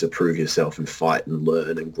having to prove yourself and fight and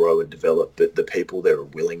learn and grow and develop. But the people there are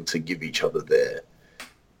willing to give each other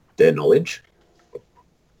their knowledge.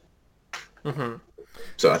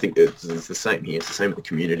 So I think it's the same here. It's the same with the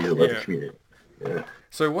community, the leather community. Yeah.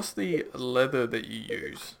 So what's the leather that you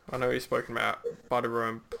use? I know you've spoken about Buttero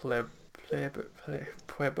and Pueblo. It's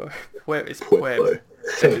Pueb. Pueblo.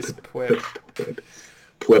 It is Pueb.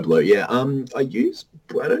 Pueblo, yeah. I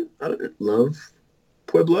don't love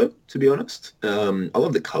Pueblo, to be honest. I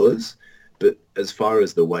love the colors, but as far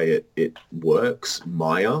as the way it works,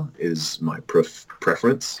 Maya is my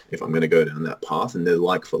preference if I'm going to go down that path, and they're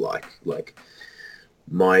like for like. Like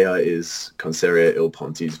Maya is Conceria Il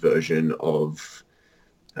Ponte's version of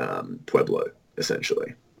Pueblo,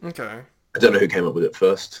 essentially. Okay. I don't know who came up with it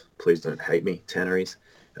first. Please don't hate me, tanneries.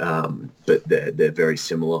 But they're very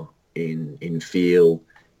similar in feel,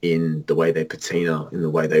 in the way they patina, in the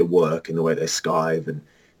way they work, in the way they skive and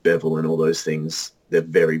bevel and all those things. They're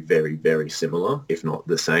very, very, very similar, if not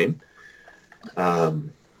the same.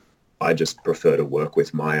 I just prefer to work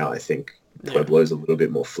with Maya. I think Yeah. Pueblo's a little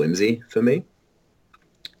bit more flimsy for me.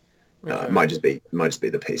 Okay. Might just be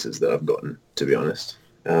the pieces that I've gotten, to be honest.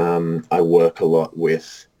 I work a lot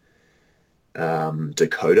with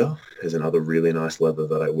Dakota is another really nice leather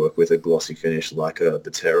that I work with, a glossy finish like a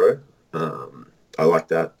Botero. I like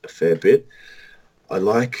that a fair bit. I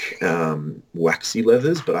like waxy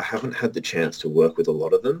leathers, but I haven't had the chance to work with a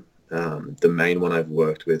lot of them. The main one I've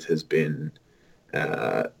worked with has been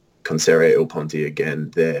uh, Conceria Il Ponte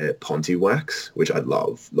again, their Ponte wax, which I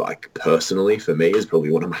love. Like personally, for me, is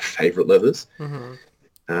probably one of my favorite leathers.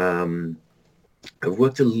 Mm-hmm. Um, I've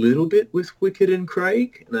worked a little bit with Wicked and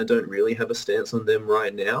Craig, and I don't really have a stance on them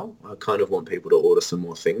right now. I kind of want people to order some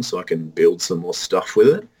more things so I can build some more stuff with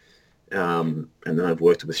it. And then I've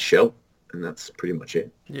worked with Shell, and that's pretty much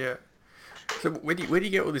it. Yeah. So where do you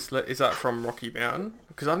get all this? Is that from Rocky Mountain?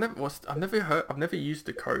 Because I've never used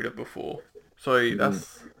Dakota before. So Mm,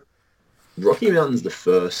 that's Rocky Mountain's the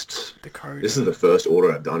first. This is Dakota. the first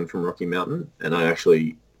order I've done from Rocky Mountain, and I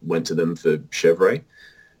actually went to them for Chevrolet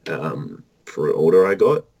for an order I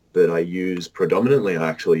got. But I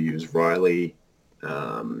actually use Riley,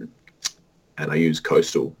 um, and I use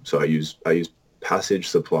Coastal. So I use Passage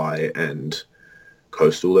Supply and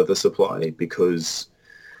Coastal Leather Supply because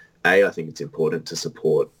I think it's important to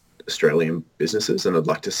support Australian businesses, and I'd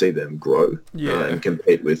like to see them grow Yeah. and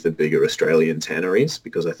compete with the bigger Australian tanneries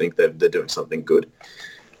because I think they're doing something good.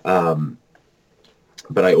 Um,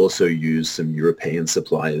 but I also use some European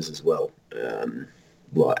suppliers as well,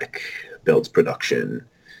 like Belts Production,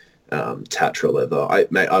 Tatra Leather.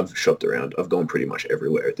 I've shopped around. I've gone pretty much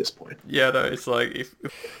everywhere at this point. Yeah. No, it's like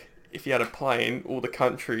if you had a plane, all the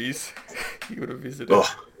countries you would have visited. Oh,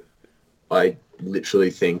 I literally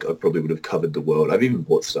think I probably would have covered the world. I've even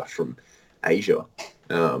bought stuff from Asia,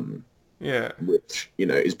 um, Yeah. which,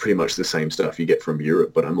 is pretty much the same stuff you get from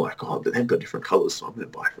Europe. But I'm like, oh, but they've got different colors, so I'm going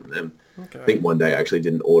to buy from them. I Okay. think one day I actually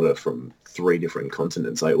didn't order from 3 different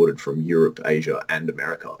continents. I ordered from Europe, Asia, and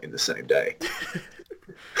America in the same day.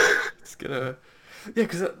 It's gonna. Yeah,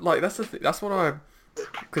 because like that's the thing. That's what I.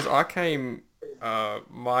 Because I came.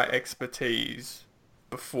 My expertise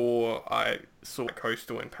before I saw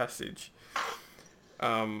Coastal and Passage.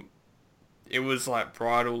 Um, it was like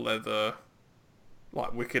bridal leather,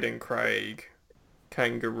 like Wicked and Craig,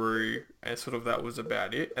 Kangaroo, and sort of that was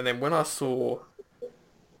about it. And then when I saw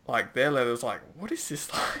like their leather, I was like, what is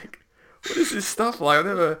this like? What is this stuff like? I've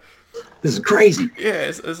never. This is crazy. Yeah,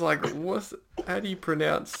 it's like what's how do you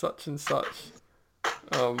pronounce such and such?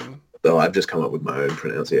 Um. Oh, I've just come up with my own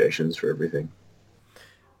pronunciations for everything.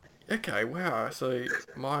 Okay. Wow. So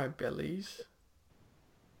my bellies.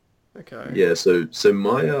 Okay. Yeah, so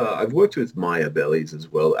Maya, I've worked with Maya bellies as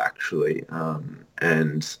well, actually,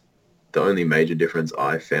 and the only major difference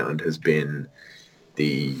I found has been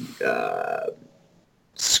the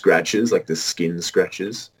scratches, like the skin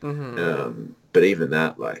scratches. Mhm. But even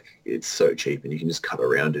that, like, it's so cheap, and you can just cut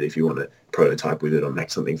around it if you want to prototype with it or make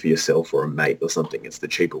something for yourself or a mate or something. It's the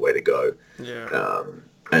cheaper way to go, Yeah.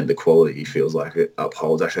 and the quality feels like it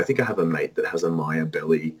upholds. Actually, I think I have a mate that has a Maya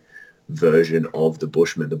belly version of the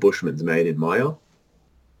Bushman. The Bushman's made in Maya,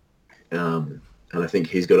 and I think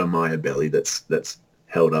he's got a Maya belly that's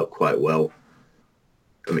held up quite well.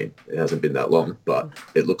 I mean, it hasn't been that long, but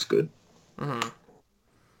it looks good. Mhm.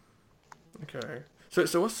 Okay.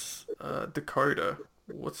 So what's Dakota?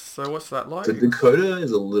 What's that So like? Dakota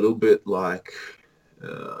is a little bit like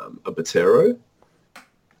a Botero.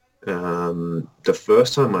 The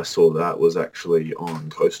first time I saw that was actually on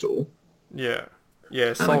Coastal, Yeah.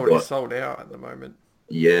 Yeah, and I it's got sold out at the moment.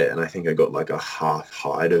 yeah, and I think I got like a half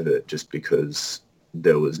hide of it just because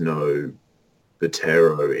there was no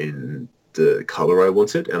Botero in the color I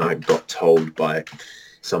wanted, and I got told by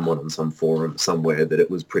someone on some forum somewhere that it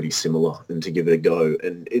was pretty similar and to give it a go,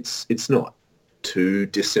 and it's not too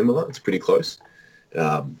dissimilar. It's pretty close.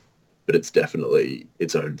 Um, but it's definitely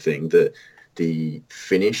its own thing. The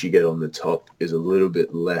finish you get on the top is a little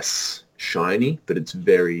bit less shiny, but it's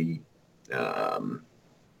very, how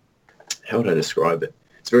would I describe it?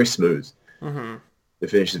 It's very smooth. Mm-hmm. The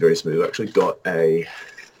finish is very smooth. I've actually got keep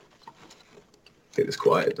this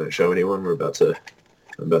quiet, don't show anyone. I'm about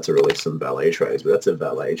to release some valet trays, but that's a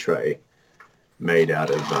valet tray made out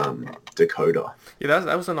of Dakota. Yeah,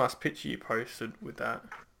 that was a nice picture you posted with that.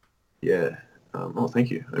 Yeah. Oh, thank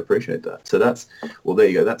you. I appreciate that. So there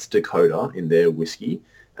you go. That's Dakota in their whiskey,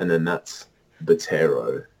 and then that's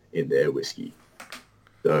Botero in their whiskey.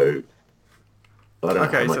 So I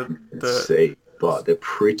don't know how much you can see, but they're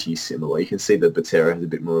pretty similar. You can see that Botero has a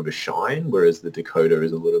bit more of a shine, whereas the Dakota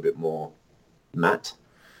is a little bit more matte.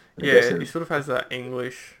 Yeah, it sort of has that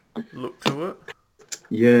English look to it.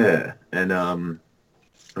 Yeah, and I mean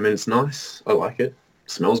it's nice. I like it.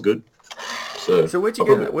 Smells good. So where'd you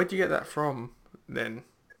get that? Where'd you get that from then?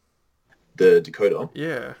 The Dakota?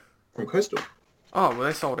 Yeah. From Coastal. Oh, well,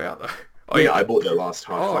 they sold out though. Oh, yeah, I bought their last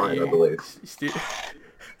high five, I believe.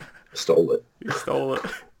 Stole it. You stole it.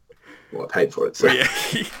 Well, I paid for it. So. Well, yeah,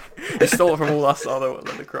 you stole it from all us other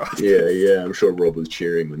leather craft. Yeah. I'm sure Rob was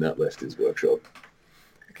cheering when that left his workshop.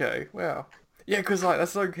 Okay, wow. Yeah, because like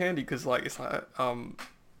that's so handy. Because like it's like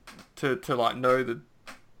to like know the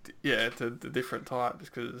different types.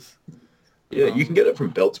 Because yeah, you can get it from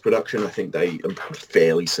Belts Production. I think I'm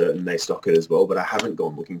fairly certain they stock it as well. But I haven't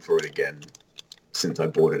gone looking for it again since I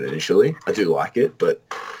bought it initially. I do like it, but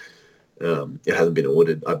it hasn't been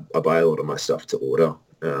ordered. I buy a lot of my stuff to order,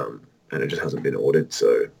 and it just hasn't been ordered.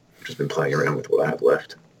 So I've just been playing around with what I have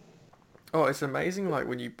left. Oh, it's amazing! Like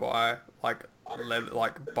when you buy like leather,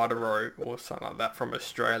 like Buttero or something like that from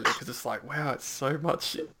Australia, because it's like, wow, it's so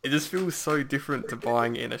much. It just feels so different to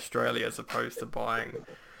buying in Australia as opposed to buying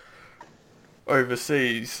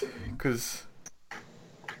overseas. Because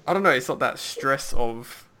I don't know, it's not that stress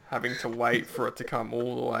of having to wait for it to come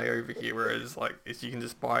all the way over here, whereas like you can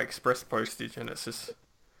just buy express postage and it's just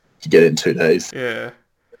you get it in 2 days. Yeah.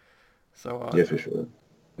 So yeah, for sure.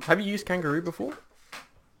 Have you used Kangaroo before?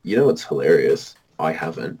 You know what's hilarious? I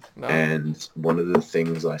haven't. No. And one of the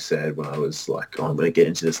things I said when I was like, oh, I'm going to get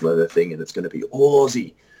into this leather thing and it's going to be all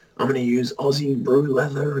Aussie. I'm going to use Aussie brew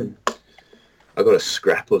leather. And I got a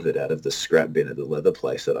scrap of it out of the scrap bin at the leather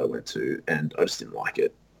place that I went to, and I just didn't like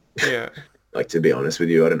it. Yeah. Like, to be honest with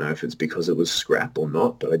you, I don't know if it's because it was scrap or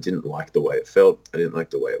not, but I didn't like the way it felt. I didn't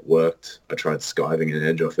like the way it worked. I tried skiving an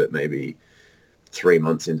edge off it maybe 3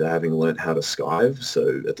 months into having learnt how to skive.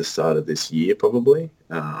 So at the start of this year, probably.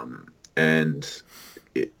 And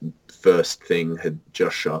first thing had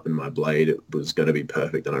just sharpened my blade. It was going to be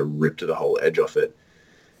perfect, and I ripped the whole edge off it.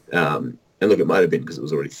 And look, it might have been because it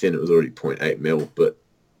was already thin. It was already 0.8 mil, but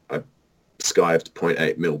I skived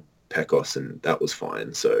 0.8 mil Pecos, and that was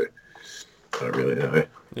fine. So I don't really know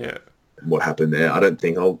what happened there. I don't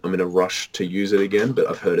think I'm in a rush to use it again, but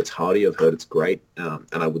I've heard it's hardy. I've heard it's great. And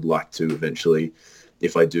I would like to eventually,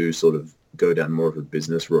 if I do sort of go down more of a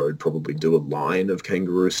business road, probably do a line of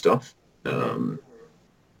Kangaroo stuff.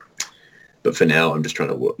 But for now, I'm just trying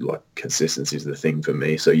to work, like, consistency is the thing for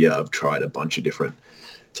me. So yeah, I've tried a bunch of different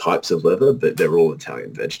types of leather, but they're all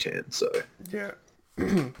Italian veg tan. So yeah,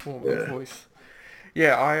 voice.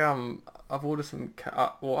 Yeah, I've ordered some.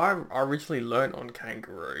 I originally learnt on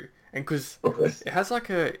Kangaroo, and because it has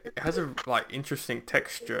a like interesting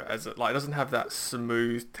texture, as it like doesn't have that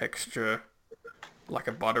smooth texture like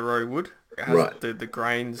a Buttero would. It has the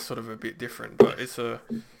grain's sort of a bit different, but it's a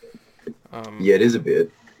yeah, it is a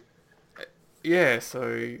bit. Yeah,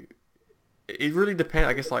 so it really depends.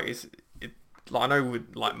 I guess like like, I know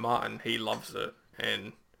with like Martin, he loves it,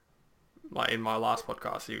 and like in my last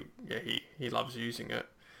podcast, he loves using it.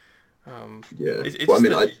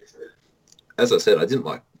 As I said, I didn't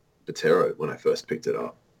like Botero when I first picked it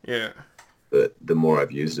up. Yeah. But the more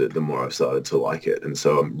I've used it, the more I've started to like it, and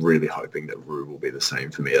so I'm really hoping that Rue will be the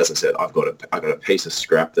same for me. As I said, I got a piece of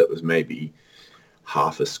scrap that was maybe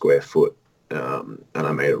half a square foot, and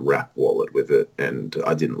I made a wrap wallet with it, and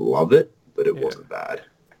I didn't love it, but it wasn't bad.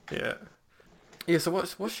 Yeah. Yeah. So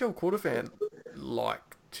what's your quarter fan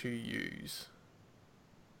like to use?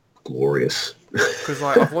 Glorious. Because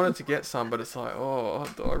like I've wanted to get some, but it's like, oh,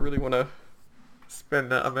 do I really want to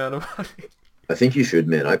spend that amount of money? I think you should,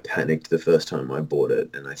 man. I panicked the first time I bought it,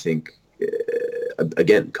 and I think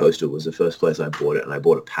again, Coastal was the first place I bought it, and I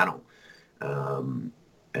bought a panel,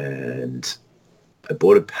 and I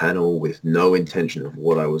bought a panel with no intention of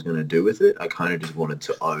what I was going to do with it. I kind of just wanted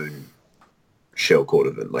to own shell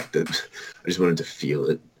cordovan, I just wanted to feel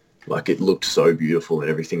it. Like, it looked so beautiful, and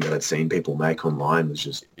everything that I'd seen people make online was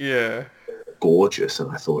just gorgeous, and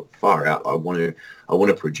I thought, far out, I want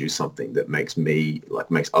to produce something that makes me, like,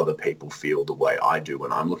 makes other people feel the way I do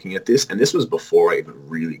when I'm looking at this. And this was before I even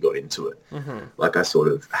really got into it. Mm-hmm. Like, I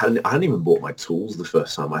hadn't even bought my tools the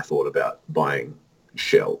first time I thought about buying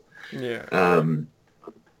shell. Yeah.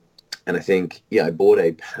 And I think, yeah, I bought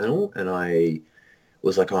a panel, and I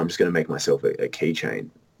was like, oh, I'm just going to make myself a keychain.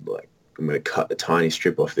 Like, I'm going to cut a tiny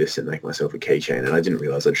strip off this and make myself a keychain. And I didn't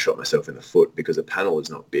realize I'd shot myself in the foot because the panel is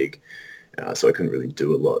not big. So I couldn't really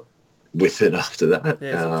do a lot with it after that.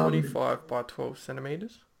 Yeah, it's 25 by 12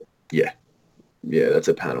 centimeters. Yeah. Yeah, that's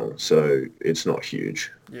a panel. So it's not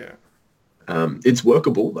huge. Yeah. It's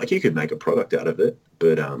workable. Like, you could make a product out of it.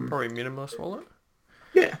 But Probably minimalist wallet.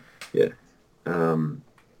 yeah.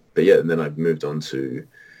 But yeah, and then I moved on to,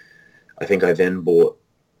 I think I then bought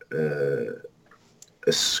a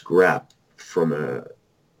scrap from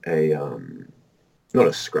not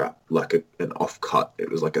a scrap, like an offcut. It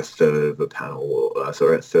was like a third of a panel, a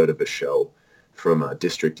third of a shell from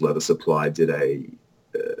District Leather Supply. They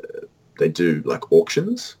do like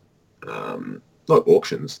auctions, not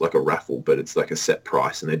auctions, like a raffle, but it's like a set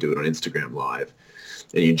price, and they do it on Instagram Live.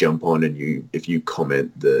 And you jump on, and if you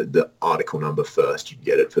comment the article number first, you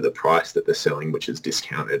get it for the price that they're selling, which is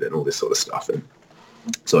discounted and all this sort of stuff. And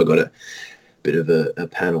so I got a bit of a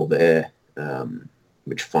panel there,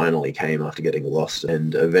 which finally came after getting lost,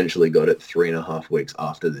 and eventually got it 3.5 weeks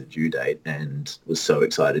after the due date, and was so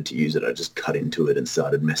excited to use it. I just cut into it and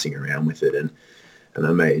started messing around with it. And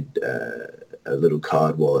I made a little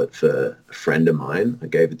card wallet for a friend of mine. I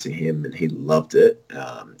gave it to him, and he loved it.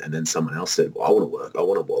 And then someone else said, well, I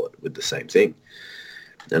want a wallet with the same thing.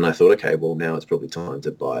 And I thought, okay, well, now it's probably time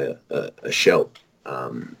to buy a shell.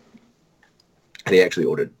 And he actually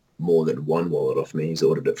ordered more than one wallet off me. He's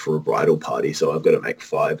ordered it for a bridal party. So I've got to make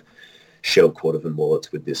 5 shell Cordovan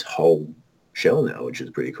wallets with this whole shell now, which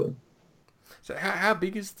is pretty cool. So how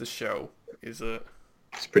big is the shell? Is it?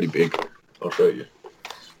 It's pretty big. I'll show you.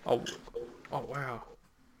 Oh wow.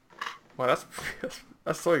 Wow,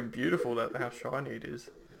 that's so beautiful how shiny it is.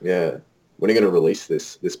 Yeah. When are you going to release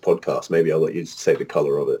this podcast? Maybe I'll let you say the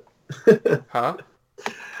color of it. Huh?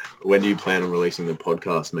 When do you plan on releasing the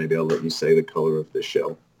podcast? Maybe I'll let you say the color of the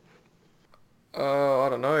shell. I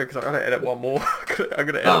don't know, because I gotta edit one more. I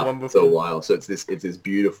gotta edit one before. It's a while. So it's this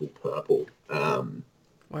beautiful purple. Wow,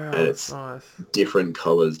 and that's it's nice. different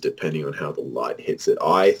colors depending on how the light hits it.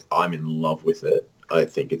 I'm in love with it. I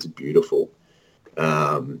think it's beautiful.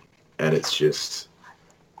 And it's just,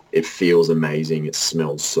 it feels amazing. It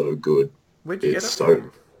smells so good. Where'd you get it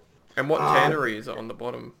from? And what tannery is it on the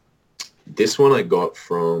bottom? This one I got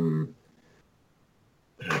from,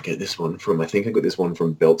 where did I get this one from? I think I got this one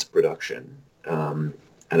from Belts Production. And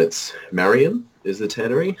it's Marion is the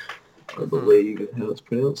tannery. I believe how it's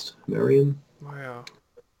pronounced. Marion. Wow.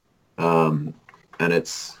 And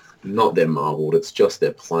it's not their marbled, it's just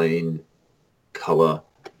their plain color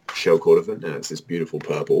shell Cordovan, and it's this beautiful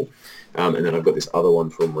purple. And then I've got this other one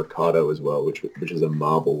from Ricardo as well, which is a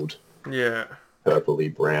marbled,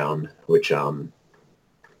 purpley brown, which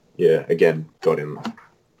again got in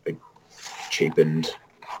a cheapened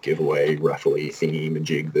giveaway raffle-y thingy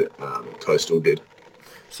majig that Coastal did.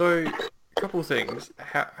 So, a couple of things.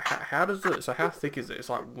 How does it? So how thick is it? It's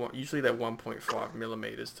like usually they're 1.5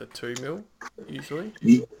 millimeters to 2 mil. Usually.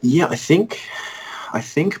 Yeah, I think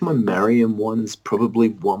my Marion one's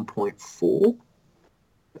probably 1.4.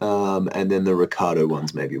 And then the Ricardo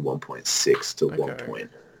one's maybe 1.6 to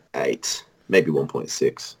 1.8, maybe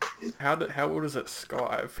 1.6. How does it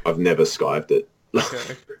skive? I've never skived it.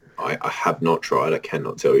 Okay. I have not tried. I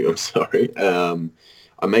cannot tell you. I'm sorry.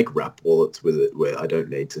 I make wrap wallets with it where I don't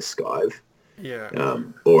need to skive. Yeah.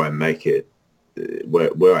 Or I make it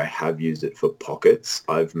where I have used it for pockets.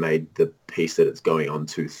 I've made the piece that it's going on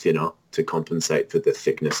to thinner to compensate for the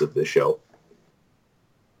thickness of the shell.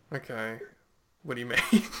 Okay. What do you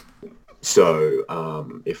mean?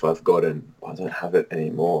 So if I've got I don't have it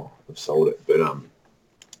anymore. I've sold it. But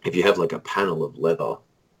if you have like a panel of leather,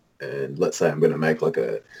 and let's say I'm going to make like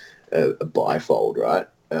a bifold, right?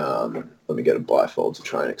 Let me get a bifold to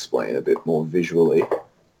try and explain a bit more visually.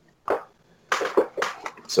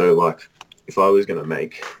 So like if I was going to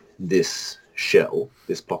make this shell,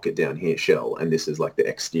 this pocket down here shell, and this is like the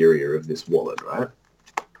exterior of this wallet, right?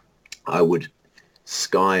 I would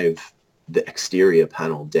skive the exterior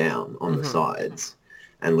panel down on the sides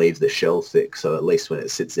and leave the shell thick. So at least when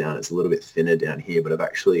it sits down, it's a little bit thinner down here, but I've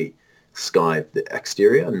actually skived the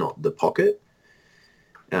exterior, not the pocket.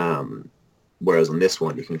 Whereas on this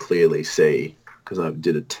one, you can clearly see, because I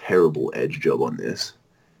did a terrible edge job on this,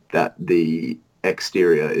 that the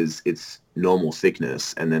exterior is its normal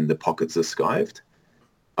thickness and then the pockets are skived.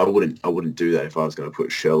 I wouldn't do that if I was going to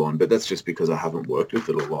put shell on, but that's just because I haven't worked with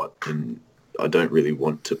it a lot, and I don't really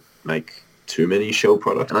want to make too many shell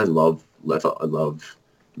products. And I love leather. I love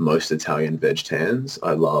most Italian veg tans.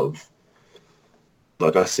 I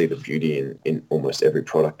see the beauty in almost every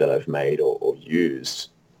product that I've made or used.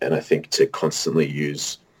 And I think to constantly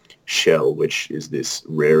use shell, which is this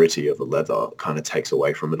rarity of a leather, kind of takes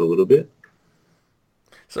away from it a little bit.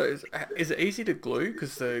 So is it easy to glue?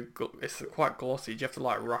 Because it's quite glossy. Do you have to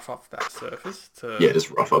like rough up that surface Yeah, to?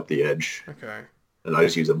 just rough up the edge. Okay. And I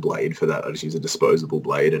just use a blade for that. I just use a disposable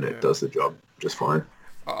blade and it Yeah. does the job just fine.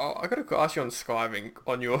 I got to ask you on skiving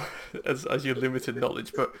on your as your limited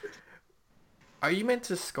knowledge, but are you meant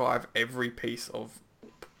to skive every piece of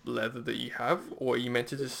leather that you have, or are you meant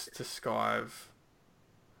to just to skive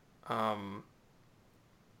um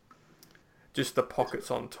just the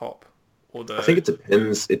pockets on top, or I think the it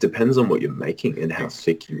depends. It depends on what you're making and how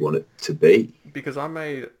thick you want it to be. because I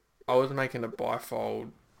was making a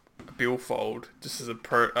bifold, a billfold, just as a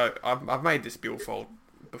pro. I've made this billfold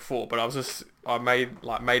before, but I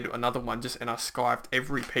made another one just and I skived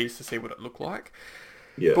every piece to see what it looked like.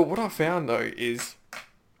 Yeah. But what I found though is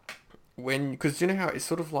because you know how it's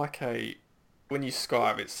sort of like a when you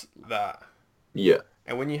skive it's that, Yeah.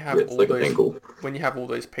 and Yeah, it's like an angle. when you have all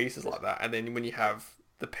those pieces like that, and then when you have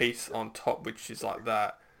the piece on top which is like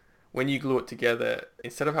that, when you glue it together,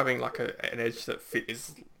 instead of having like an edge that fit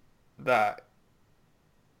is that,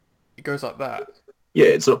 it goes like that. Yeah,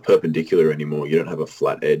 it's not perpendicular anymore. You don't have a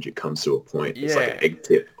flat edge. It comes to a point. It's like an Yeah, egg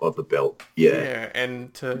tip of a belt. Yeah. yeah,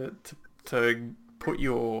 and to put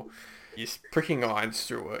your pricking irons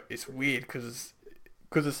through it, it's weird because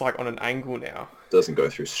it's like on an angle now. Doesn't go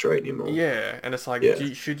through straight anymore. Yeah, and it's like, Yeah.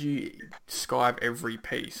 should you skive every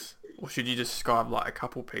piece, or should you just skive like a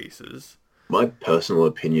couple pieces? My personal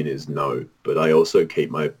opinion is no, but I also keep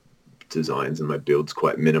my designs and my builds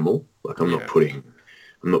quite minimal. Like Yeah,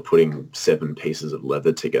 I'm not putting 7 pieces of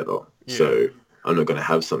leather together. yeah, So I'm not going to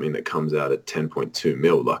have something that comes out at 10.2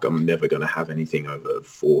 mil. Like I'm never going to have anything over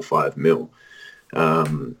 4 or 5 mil.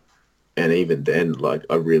 Um, and even then, like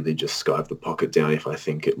I really just skive the pocket down if I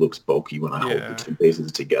think it looks bulky when I hold the yeah, 2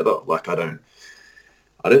 pieces together. Like I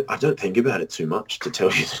don't think about it too much, to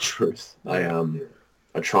tell you the truth. yeah,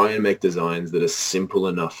 I try and make designs that are simple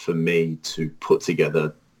enough for me to put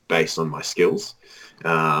together based on my skills.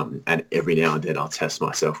 And every now and then I'll test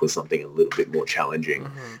myself with something a little bit more challenging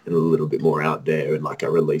hmm. and a little bit more out there. And like I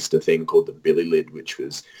released a thing called the Billy Lid, which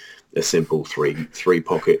was a simple three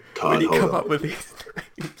pocket Where card do you come holder. up with these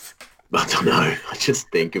names? I don't know. I just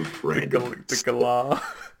think of random The stuff. galah.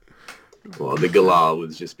 Well, the galah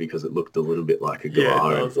was just because it looked a little bit like a Yeah, it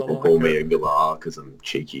galah, and does. I people like call me it. a galah because I'm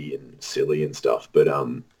cheeky and silly and stuff. But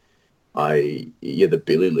the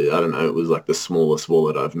Billy Lid, I don't know, it was like the smallest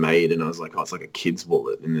wallet I've made, and I was like, oh, it's like a kid's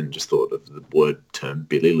wallet, and then just thought of the word term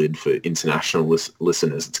Billy Lid for international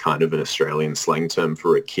listeners. It's kind of an Australian slang term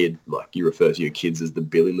for a kid, like you refer to your kids as the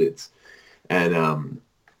Billy Lids, and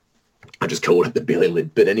I just called it the Billy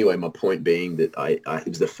Lid. But anyway, my point being that it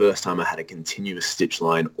was the first time I had a continuous stitch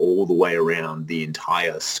line all the way around the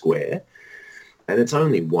entire square, and it's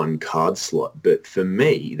only one card slot. But for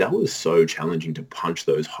me, that was so challenging to punch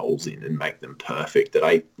those holes in and make them perfect that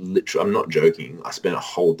I'm not joking, I spent a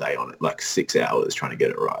whole day on it, like 6 hours trying to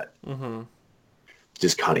get it right. Hmm.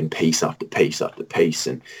 Just cutting piece after piece after piece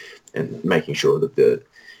and making sure that the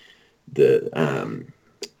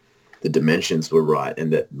the dimensions were right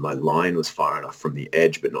and that my line was far enough from the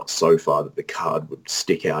edge but not so far that the card would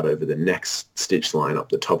stick out over the next stitch line up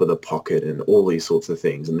the top of the pocket and all these sorts of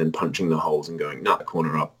things, and then punching the holes and going, nah,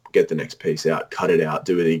 corner up, get the next piece out, cut it out,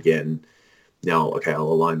 do it again. Now, okay, I'll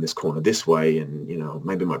align this corner this way, and,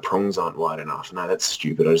 maybe my prongs aren't wide enough. No, that's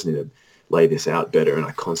stupid. I just need to lay this out better. And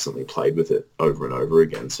I constantly played with it over and over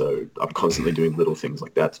again. So I'm constantly doing little things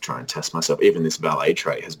like that to try and test myself. Even this valet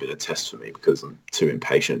tray has been a test for me because I'm too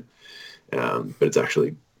impatient. But it's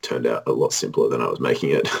actually turned out a lot simpler than I was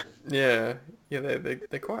making it. Yeah, yeah,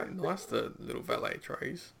 they're quite nice, the little valet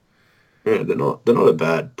trays. Yeah, they're not a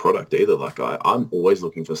bad product either. Like I'm always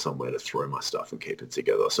looking for somewhere to throw my stuff and keep it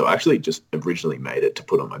together. So I actually just originally made it to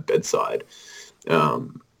put on my bedside,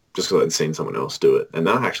 just because I'd seen someone else do it. And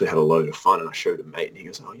then I actually had a load of fun, and I showed a mate, and he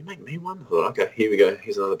goes, "Oh, you make me one?" I thought, okay, here we go.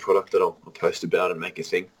 Here's another product that I'll post about and make a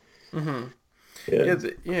thing. Hmm. Yeah.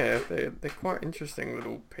 Yeah, they're quite interesting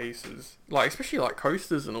little pieces. Like especially like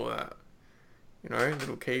coasters and all that. You know,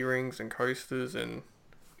 little key rings and coasters and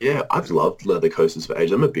Yeah, I've loved leather coasters for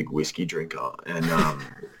ages. I'm a big whiskey drinker, and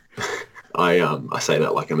I say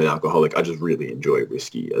that like I'm an alcoholic. I just really enjoy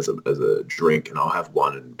whiskey as a drink, and I'll have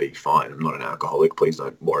one and be fine. I'm not an alcoholic. Please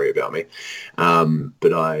don't worry about me.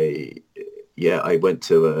 But yeah, I went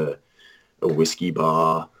to a whiskey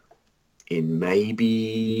bar in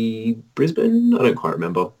maybe Brisbane. I don't quite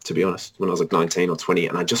remember, to be honest, when I was like 19 or 20.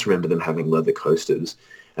 And I just remember them having leather coasters.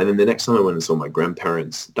 And then the next time I went and saw my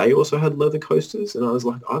grandparents, they also had leather coasters. And I was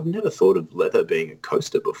like, I've never thought of leather being a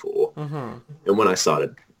coaster before. Mm-hmm. And when I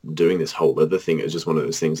started doing this whole leather thing, it was just one of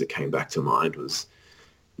those things that came back to mind was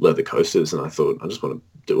leather coasters. And I thought, I just want to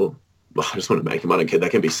do them. I just want to make them. I don't care. They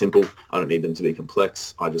can be simple. I don't need them to be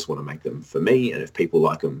complex. I just want to make them for me. And if people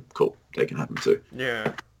like them, cool, they can have them too.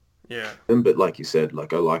 Yeah. Yeah. But like you said,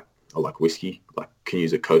 like I like whiskey. Like can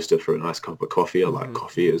use a coaster for a nice cup of coffee. I like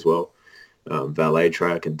coffee as well. Valet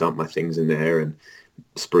tray. I can dump my things in there and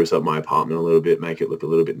spruce up my apartment a little bit, make it look a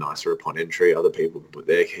little bit nicer upon entry. Other people can put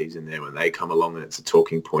their keys in there when they come along, and it's a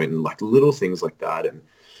talking point, and like little things like that. And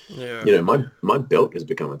Yeah. you know, my belt has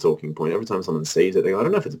become a talking point. Every time someone sees it, they go, I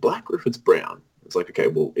don't know if it's black or if it's brown. It's like, okay,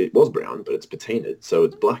 well, it was brown, but it's patinaed, so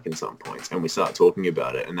it's black in some points. And we start talking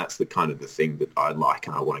about it, and that's the kind of the thing that I like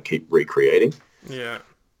and I want to keep recreating. Yeah.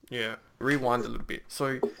 Yeah. Rewind a little bit.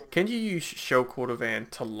 So, can you use shell cordovan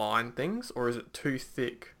to line things, or is it too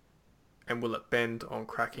thick, and will it bend on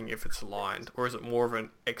cracking if it's lined, or is it more of an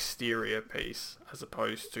exterior piece as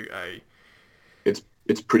opposed to a?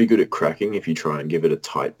 It's pretty good at cracking if you try and give it a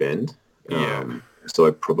tight bend. Yeah. So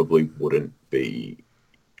I probably wouldn't be.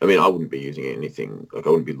 I mean, I wouldn't be using anything, like I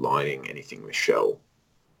wouldn't be lining anything with shell.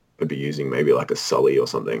 I'd be using maybe like a Sully or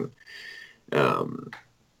something.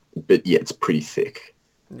 But yeah, it's pretty thick.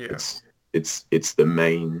 Yeah. It's the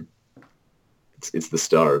main, it's the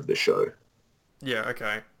star of the show. Yeah.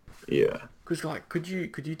 Okay. Yeah. Because like, could you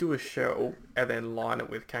do a shell and then line it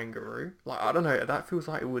with kangaroo? Like, I don't know. That feels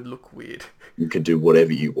like it would look weird. You can do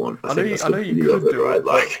whatever you want. I know you could do it.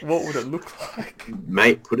 Like, what would it look like?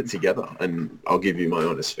 Mate, put it together and I'll give you my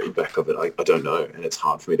honest feedback of it. I don't know, and it's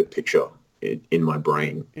hard for me to picture it in my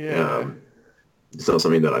brain. Yeah. It's not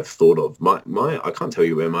something that I've thought of. My I can't tell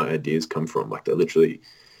you where my ideas come from. Like they're literally,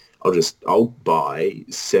 I'll buy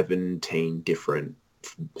 17 different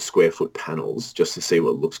square foot panels just to see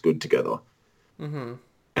what looks good together. Mm-hmm.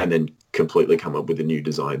 And then completely come up with a new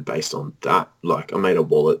design based on that. Like I made a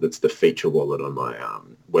wallet that's the feature wallet on my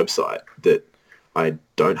website that I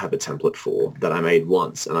don't have a template for, that I made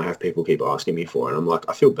once, and I have people keep asking me for it. And I'm like,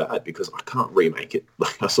 I feel bad because I can't remake it.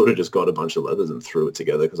 Like I sort of just got a bunch of leathers and threw it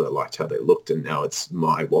together because I liked how they looked, and now it's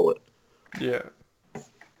my wallet. Yeah.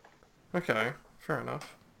 Okay. Fair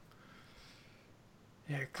enough.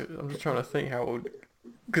 Yeah, 'cause I'm just trying to think how it would.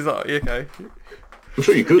 Because okay. I'm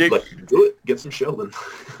sure you could, Yeah. like, do it, get some shell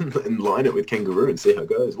and line it with kangaroo and see how it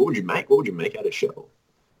goes. What would you make? What would you make out of shell?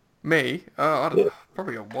 Me? I don't know. Yeah.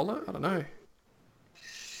 Probably a wallet. I don't know.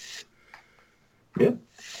 Yeah,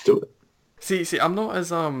 do it. See, I'm not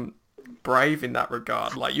as brave in that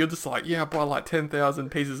regard. Like you're just like, yeah, I buy like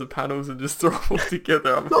 10,000 pieces of panels and just throw them all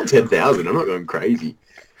together. I'm Not 10,000. I'm not going crazy.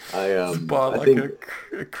 buy I like think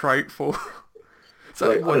a crate full. So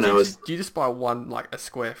like, I what, don't know. do you just buy one like a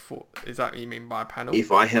square foot? Is that what you mean by a panel?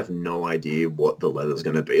 If I have no idea what the leather's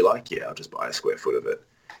going to be like, yeah, I'll just buy a square foot of it.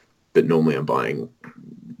 But normally I'm buying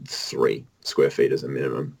 3 square feet as a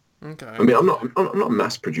minimum. Okay. I mean, I'm not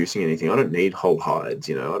mass producing anything. I don't need whole hides,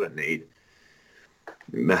 you know. I don't need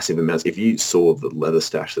massive amounts. If you saw the leather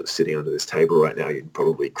stash that's sitting under this table right now, you'd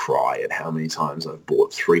probably cry at how many times I've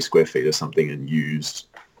bought 3 square feet of something and used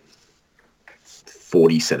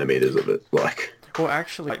 40 centimeters of it. Like, Well,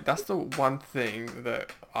 actually, like, that's the one thing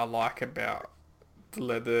that I like about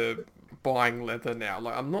leather, buying leather now.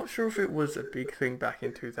 Like, I'm not sure if it was a big thing back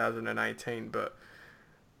in 2018, but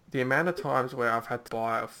the amount of times where I've had to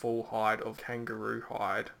buy a full hide of kangaroo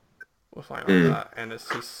hide or something like that, and it's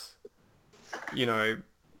just, you know,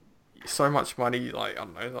 so much money. Like, I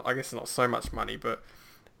don't know, I guess it's not so much money, but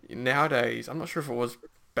nowadays, I'm not sure if it was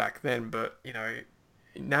back then, but, you know,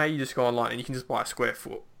 now you just go online and you can just buy a square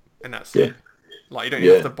foot, and that's yeah. it. Like, you don't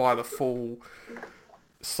have to buy the full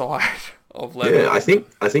side of leather. Yeah, I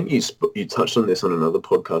think you touched on this on another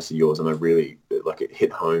podcast of yours, and I really, like, it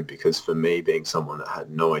hit home because for me, being someone that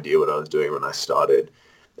had no idea what I was doing when I started,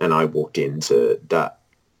 and I walked into that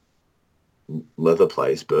leather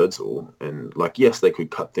place, Birdsall, and like, yes, they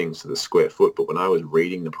could cut things to the square foot, but when I was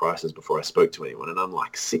reading the prices before I spoke to anyone, and I'm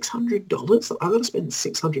like, $600? I got to spend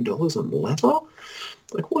 $600 on leather?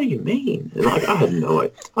 Like, what do you mean? And like, I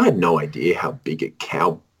had no idea how big a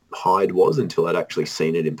cow hide was until I'd actually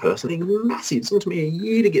seen it in person. It's massive. It took me a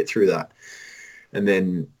year to get through that. And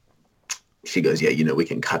then she goes, yeah, you know, we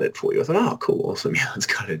can cut it for you. I thought, oh, cool, awesome. Yeah, let's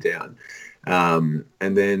cut it down. And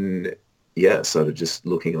then, yeah, started just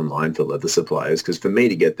looking online for leather suppliers because for me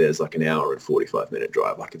to get there is like an hour and 45-minute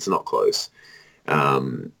drive. Like, it's not close.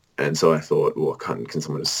 And And so I thought, well, can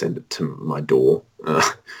someone just send it to my door?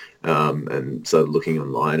 And started looking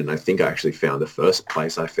online, and I think I actually found the first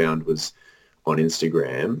place I found was on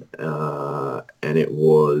Instagram, and it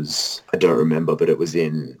was, I don't remember, but it was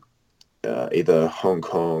in either Hong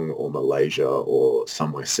Kong or Malaysia or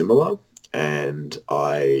somewhere similar. And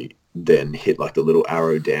I then hit like the little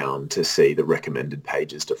arrow down to see the recommended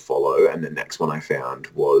pages to follow. And the next one I found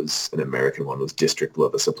was an American one, was District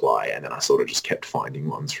Leather Supply. And then I sort of just kept finding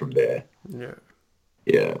ones from there. Yeah.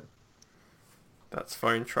 Yeah. That's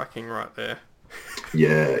phone tracking right there.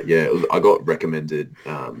 Yeah, yeah. I got recommended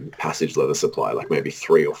Passage Leather Supply, like maybe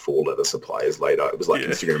 3 or 4 leather suppliers later. It was like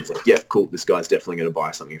Instagram was like, yeah, cool, this guy's definitely going to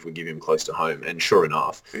buy something if we give him close to home. And sure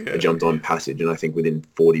enough, I jumped on Passage, and I think within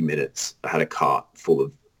 40 minutes, I had a cart full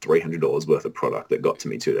of $300 worth of product that got to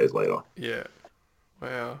me 2 days later. Yeah.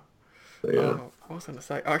 Wow. So, yeah. What was I going to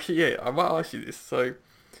say? Actually, yeah, I might ask you this. So,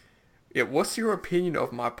 yeah, what's your opinion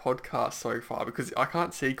of my podcast so far? Because I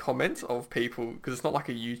can't see comments of people, because it's not like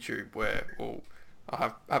a YouTube where, well,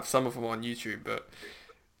 I have some of them on YouTube, but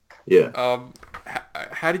yeah.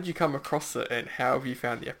 How did you come across it, and how have you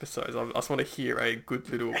found the episodes? I just want to hear a good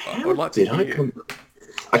little. I would like to hear.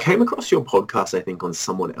 I came across your podcast, I think, on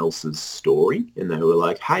someone else's story, and they were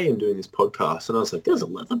like, "Hey, I'm doing this podcast," and I was like, "There's a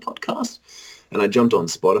leather podcast," and I jumped on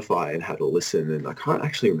Spotify and had a listen, and I can't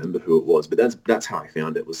actually remember who it was, but that's how I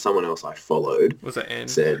found it. It was someone else I followed. Was it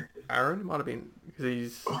Aaron? It might have been, because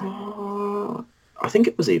he's. I think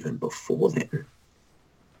it was even before then.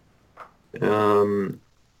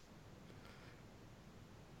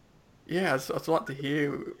 Yeah, I'd like to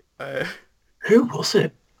hear. Who was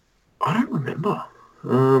it? I don't remember.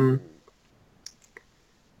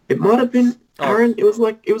 It might have been Aaron. It was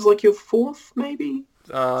like your fourth, maybe.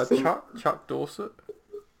 Chuck Dorset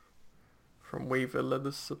from Weaver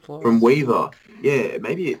Leather Supply. From Weaver, yeah,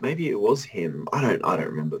 maybe it was him. I don't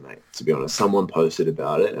remember, mate. To be honest, someone posted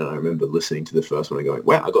about it, and I remember listening to the first one and going,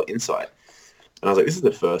 "Wow, I got insight." And I was like, this is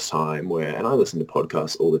the first time where, and I listen to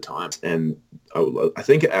podcasts all the time, and I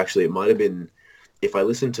think it might have been, if I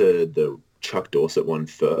listened to the Chuck Dorset one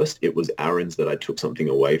first, it was Aaron's that I took something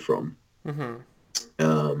away from.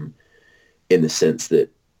 Mm-hmm. In the sense that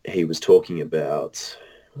he was talking about,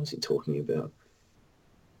 what was he talking about?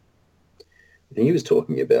 I think he was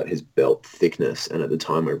talking about his belt thickness, and at the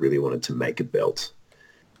time I really wanted to make a belt.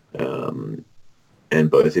 And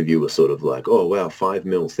both of you were sort of like, oh, wow, 5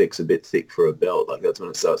 mil thick's a bit thick for a belt. Like, that's when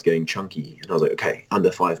it starts getting chunky. And I was like, okay, under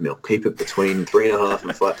 5 mil. Keep it between 3.5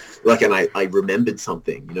 and 5. Like, and I remembered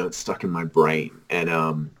something, it stuck in my brain. And,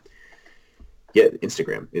 yeah,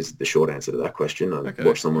 Instagram is the short answer to that question. I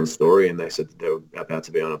watched someone's story, and they said that they were about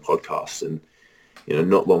to be on a podcast. And,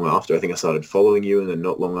 not long after, I think I started following you, and then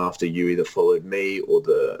not long after, you either followed me or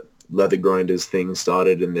the Leather Grinders thing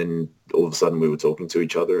started, and then all of a sudden we were talking to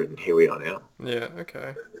each other, and here we are now. Yeah,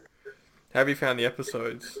 okay. How have you found the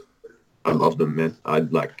episodes? I love them, man.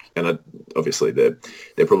 Obviously they're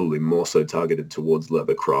probably more so targeted towards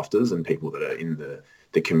leather crafters and people that are in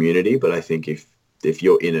the community, but I think if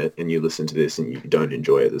you're in it and you listen to this and you don't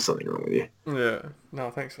enjoy it, there's something wrong with you. Yeah. No,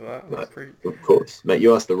 thanks for that. Of course. Mate,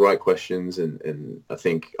 you asked the right questions, and I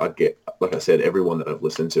think I get, like I said, everyone that I've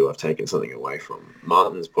listened to, I've taken something away from.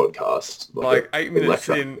 Martin's podcast. Like 8 minutes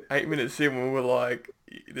in, we were like,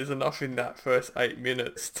 there's enough in that first 8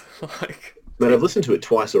 minutes to like... Mate, I've listened to it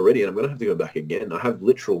twice already, and I'm going to have to go back again. I have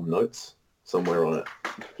literal notes somewhere on it.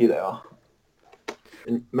 Here they are.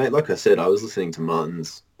 And mate, like I said, I was listening to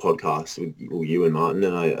Martin's podcast with you and Martin,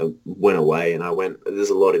 and I went away, and there's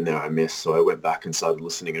a lot in there I missed, so I went back and started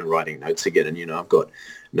listening and writing notes again, and I've got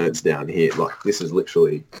notes down here. Like, this is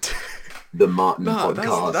literally the Martin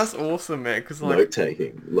podcast. That's awesome, man, because like...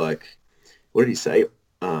 Note-taking. Like, what did he say?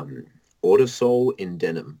 Autosole in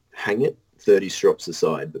denim. Hang it 30 strops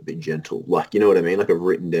aside, but be gentle. Like, you know what I mean? Like, I've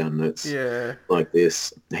written down notes like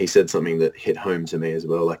this. He said something that hit home to me as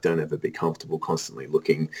well, like, don't ever be comfortable constantly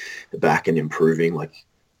looking back and improving, like,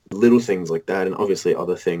 little things like that. And obviously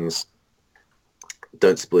other things,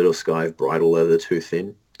 don't split or skive bridle leather too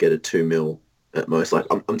thin. Get a 2 mil at most. Like,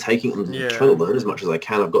 I'm trying to learn as much as I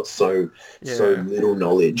can. I've got so little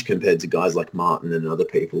knowledge compared to guys like Martin and other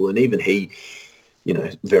people. And even he,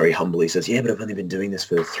 very humbly says, yeah, but I've only been doing this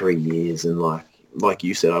for 3 years. And like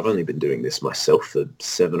you said, I've only been doing this myself for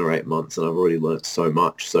 7 or 8 months, and I've already learnt so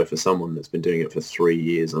much. So for someone that's been doing it for 3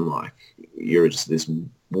 years, I'm like, you're just this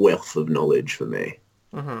wealth of knowledge for me.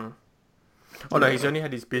 Mm-hmm. Oh, no, he's only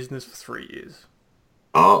had his business for 3 years.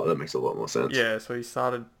 Oh, that makes a lot more sense. Yeah, so he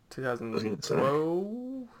started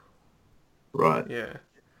 2012. Right. Yeah.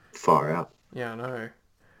 Far out. Yeah, I know.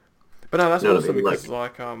 But no, that's awesome because,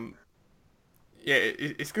 like, yeah,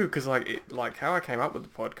 it's good because like how I came up with the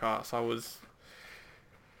podcast,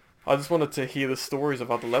 I just wanted to hear the stories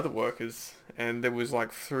of other leather workers, and there was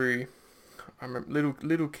like through I remember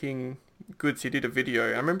Little King Goods. He did a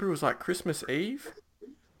video. I remember it was like Christmas Eve.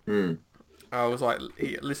 Mm. I was like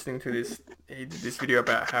listening to this. He did this video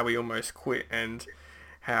about how he almost quit and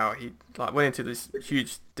how he like went into this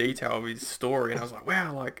huge detail of his story, and I was like,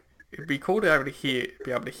 wow, like it'd be cool to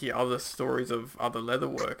be able to hear other stories of other leather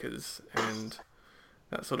workers, and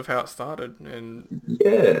that's sort of how it started. And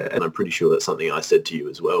Yeah, and I'm pretty sure that's something I said to you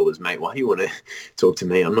as well was, mate, why do you want to talk to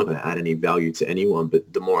me? I'm not going to add any value to anyone.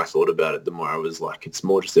 But the more I thought about it, the more I was like, it's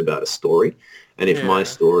more just about a story. And if my yeah,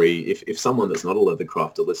 story, if someone that's not a leather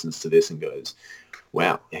crafter listens to this and goes,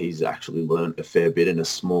 wow, he's actually learned a fair bit in a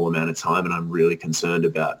small amount of time, and I'm really concerned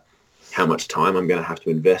about how much time I'm going to have to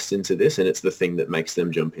invest into this, and it's the thing that makes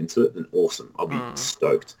them jump into it, then awesome. I'll be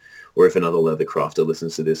stoked. Or if another leather crafter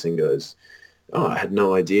listens to this and goes, oh, I had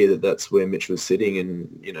no idea that that's where Mitch was sitting,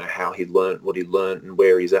 and how he learnt what he learnt and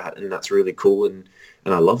where he's at, and that's really cool, and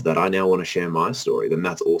I love that. I now want to share my story. Then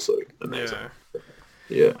that's also amazing. yeah,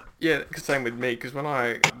 Yeah, yeah. Same with me because when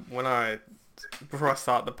I before I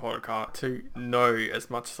start the podcast, to know as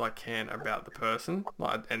much as I can about the person,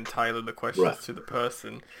 like, and tailor the questions right. to the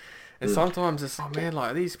person. And sometimes it's, oh man,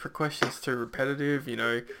 like, are these questions too repetitive,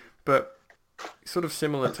 But sort of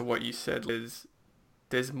similar to what you said is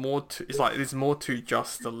there's more to, it's like there's more to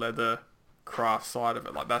just the leather craft side of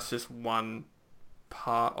it. Like that's just one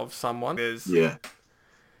part of someone. Yeah,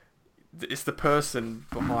 It's the person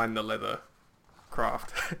behind the leather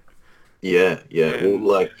craft. yeah, yeah. Well, and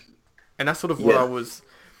like, and that's sort of what I yeah, was,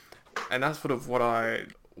 and that's sort of what I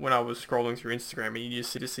when I was scrolling through Instagram, and you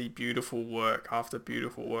just see beautiful work after,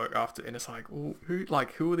 and it's like, well, who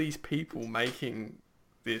are these people making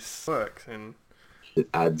this work? And it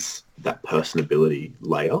adds that personability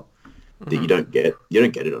layer that you don't get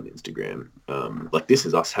it on Instagram. Like this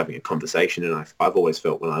is us having a conversation, and I've always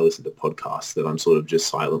felt when I listen to podcasts that I'm sort of just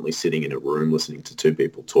silently sitting in a room listening to two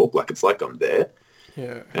people talk. Like it's like I'm there.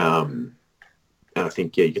 yeah, And I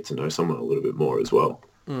think, yeah, you get to know someone a little bit more as well.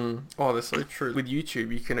 oh, that's so true. With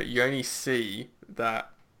YouTube, you only see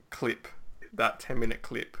that clip, that 10-minute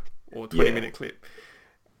clip or 20 Yeah, minute clip,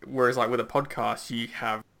 whereas like with a podcast, you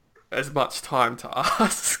have as much time to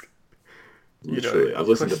ask, literally. I've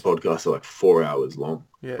listened to question. podcasts that are like 4 hours long.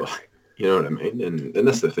 Yeah. Like, you know what I mean? And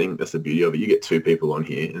that's the thing. That's the beauty of it. You get two people on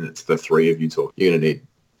here and it's the three of you talk. You're going to need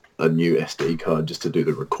a new SD card just to do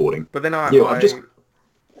the recording. But then Yeah, I've just,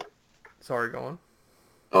 sorry, go on.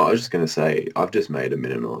 oh, I was just going to say, I've just made a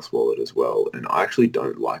minimalist wallet as well. And I actually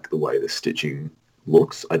don't like the way the stitching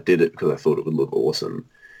looks. I did it because I thought it would look awesome.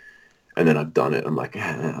 And then I've done it. I'm like,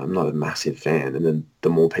 I'm not a massive fan. And then the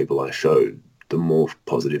more people I show, the more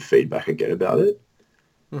positive feedback I get about it.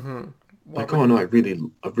 What Like, would, oh no, I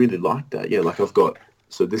really like that. Yeah, like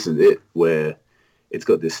so this is it where it's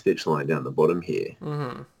got this stitch line down the bottom here,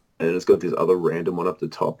 and it's got this other random one up the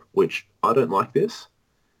top, which I don't like this,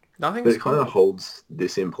 I think but it's it kind of cool. holds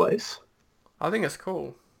this in place I think it's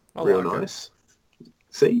cool. I real like it. nice.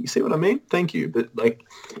 See, you see what I mean? Thank you. But like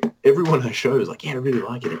everyone I show is like, yeah, I really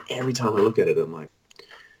like it. And every time I look at it, I'm like,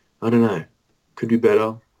 I don't know, could be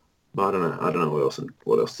better. But I don't know. I don't know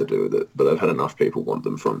what else to do with it. But I've had enough people want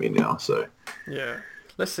them from me now. So Yeah.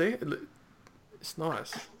 Let's see. It's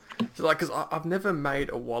nice. So like, cause I've never made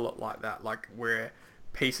a wallet like that, like where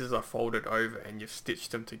pieces are folded over and you've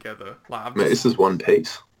stitched them together. Like I've mate, just, this is one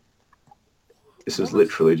piece. This is what is,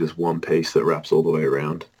 literally just one piece that wraps all the way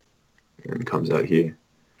around and comes out here.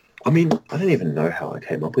 I mean, I don't even know how I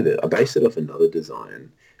came up with it. I based it off another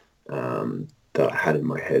design that I had in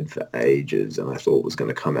my head for ages, and I thought was going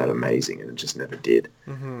to come out amazing, and it just never did.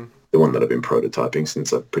 The one that I've been prototyping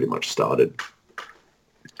since I pretty much started.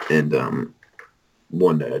 And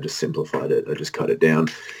one day I just simplified it. I just cut it down.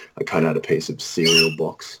 I cut out a piece of cereal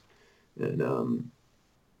box and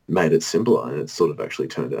made it simpler, and it's sort of actually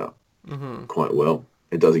turned out quite well.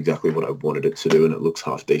 It does exactly what I wanted it to do, and it looks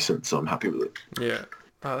half decent, so I'm happy with it. yeah.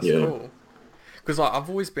 Oh, that's Yeah. cool. Because like I've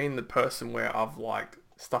always been the person where I've liked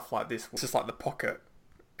stuff like this. It's just like the pocket,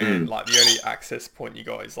 and like the only access point you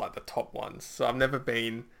got is like the top ones. So I've never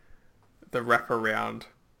been the wraparound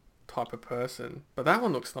type of person. But that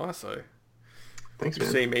one looks nice though. Thanks, You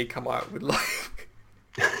man. see me come out with like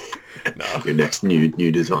no. Your next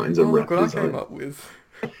new designs are Oh look wrap what I came design. up with.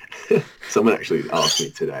 Someone actually asked me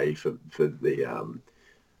today for the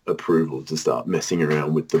approval to start messing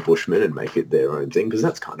around with the Bushman and make it their own thing, because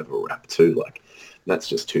that's kind of a wrap too. Like, that's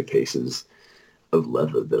just two pieces of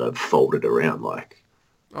leather that I've folded around. Like,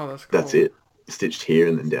 Oh, that's that's cool. it. stitched here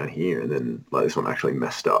and then down here, and then like this one actually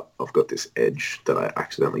messed up. I've got this edge that I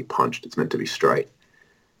accidentally punched. It's meant to be straight.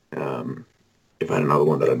 If I had another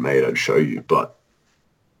one that I'd made, I'd show you, but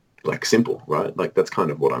like simple, right? Like that's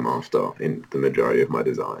kind of what I'm after in the majority of my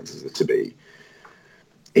designs, is it to be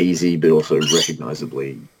easy but also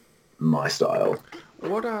recognizably my style.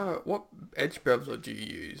 What edge beveler do you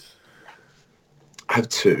use? I have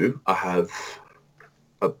two. I have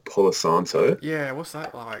a Palo Santo, Yeah, what's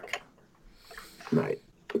that like? mate.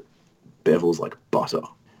 Bevels like butter.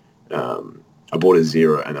 I bought a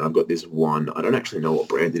zero, and then I've got this one. I don't actually know what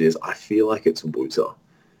brand it is. I feel like it's Wuta.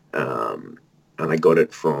 And I got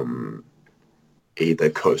it from either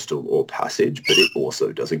Coastal or Passage, but it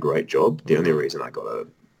also does a great job. The only reason I got a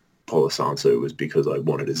Palo Santo was because I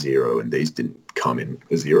wanted a zero, and these didn't come in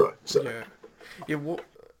a zero. So Yeah. Yeah, what?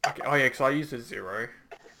 Okay, oh yeah, because I use a zero.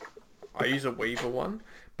 I use a Weaver one,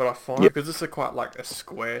 but I find yeah, because it's a quite like a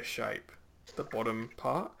square shape, the bottom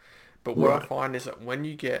part. But what I right. find is that when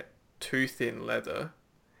you get too thin leather,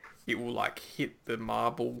 it will like hit the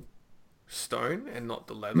marble stone and not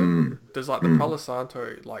the leather. Mm, Does like the mm. Palo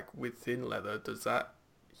Santo like with thin leather, does that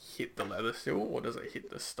hit the leather still, or does it hit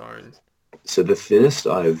the stone? So the thinnest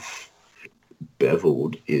I've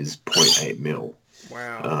beveled is zero point 0.8 mil.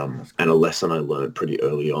 Wow, that's And a good. lesson I learned pretty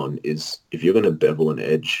early on is if you're going to bevel an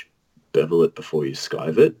edge, bevel it before you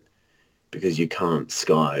skive it, because you can't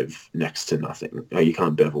skive next to nothing. You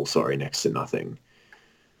can't bevel, sorry, next to nothing.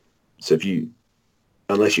 So if you,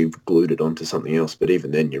 unless you've glued it onto something else, but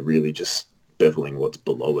even then you're really just beveling what's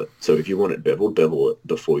below it. So if you want it beveled, bevel it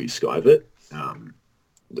before you skive it.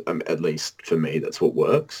 At least for me, that's what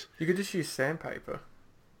works. You could just use sandpaper.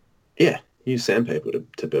 Yeah, use sandpaper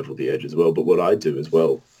to bevel the edge as well. But what I do as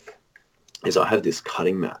well is I have this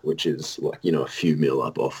cutting mat, which is like, a few mil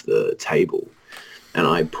up off the table. And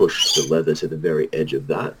I push the leather to the very edge of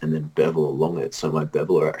that and then bevel along it. So my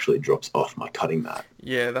beveler actually drops off my cutting mat.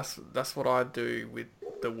 Yeah, that's what I do with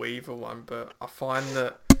the Weaver one, but I find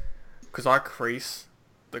that because I crease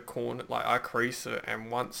the corner, like I crease it,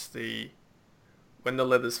 and when the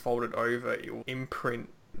leather's folded over, it will imprint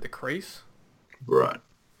the crease. Right.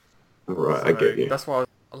 Right. I get So you. that's why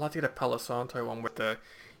I like to get a Palo Santo one where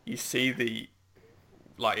you see the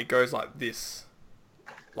like it goes like this,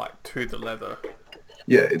 like to the leather.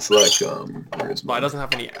 Yeah, it's like, where is Like mine?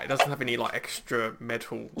 it doesn't have any like extra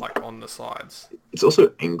metal like on the sides. It's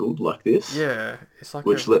also angled like this, Yeah, it's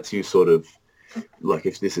like a which lets you sort of, like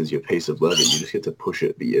if this is your piece of leather, you just get to push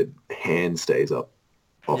it, but your hand stays up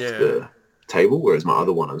off yeah, the table, whereas my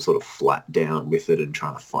other one, I'm sort of flat down with it and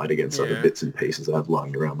trying to fight against other yeah, bits and pieces I have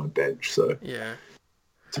lying around my bench. So yeah.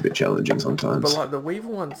 it's a bit challenging But sometimes. like the Weaver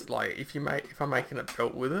ones, like if I'm making a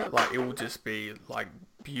belt with it, like it will just be like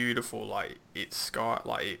beautiful. Like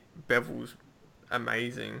like it bevels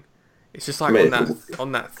amazing. It's just I like mean,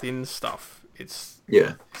 on that thin stuff.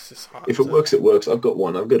 yeah, It's just hard if it to. works, it works. I've got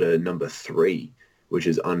one. I've got a number three, which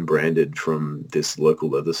is unbranded from this local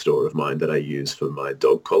leather store of mine that I use for my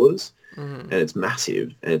dog collars. Mm, And it's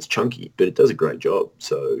massive and it's chunky, but it does a great job.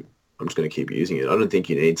 So I'm just going to keep using it. I don't think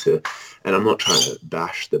you need to, and I'm not trying to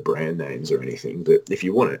bash the brand names or anything, but if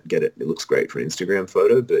you want it, get it. It looks great for an Instagram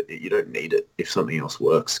photo, but you don't need it. If something else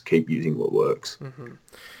works, keep using what works. mm-hmm.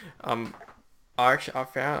 Um, I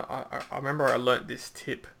found I remember I learnt this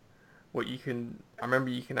tip. What you can I remember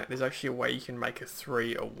you can there's actually a way you can make a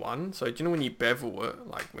three a one. So do you know when you bevel it,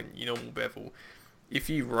 like when you normal bevel, if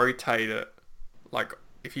you rotate it like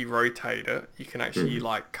if you rotate it, you can actually Mm,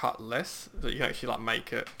 like cut less. So you can actually like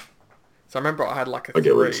make it. So I remember I had like a I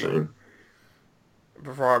get what you're three saying.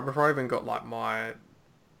 before I even got like my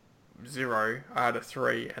zero. I had a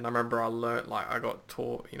three, and I remember I learnt like I got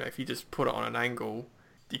taught. If you just put it on an angle,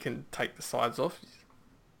 you can take the sides off.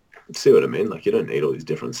 See what I mean? Like you don't need all these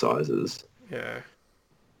different sizes. Yeah,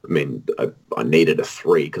 I mean, I needed a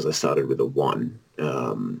three because I started with a one.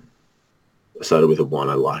 I started with a one.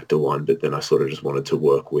 I liked a one, but then I sort of just wanted to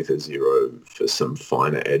work with a zero for some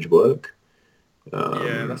finer edge work.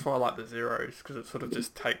 yeah. That's Um, why I like the zeros because it sort of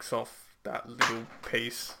just takes off that little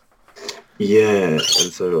piece. Yeah,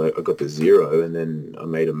 and so I got the zero, and then I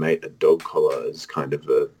made a mate a dog collar as kind of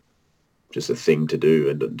just a thing to do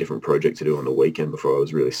and a different project to do on the weekend before I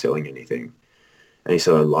was really selling anything. And he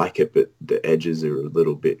said, I like it, but the edges are a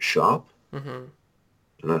little bit sharp. Mhm.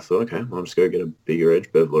 And I thought, okay, well, I'll just go get a bigger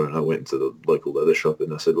edge beveler. And I went into the local leather shop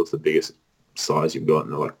and I said, what's the biggest size you've got?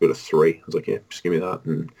 And they're like, got a three. I was like, yeah, just give me that.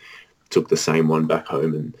 And took the same one back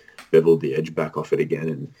home and beveled the edge back off it again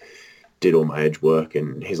and did all my edge work.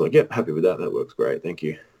 And he's like, yep, happy with that. That works great. Thank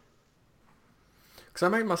you. Because I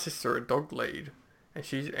made my sister a dog lead, And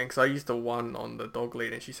because I used the 1 on the dog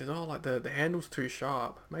lead, and she says, "Oh, like the handle's too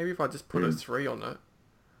sharp. Maybe if I just put a Mm. 3 on it,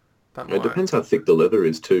 that It might." depends how thick the leather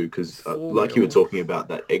is too, It's because 4 like you were mil. talking about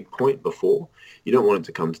that egg point before, you don't want it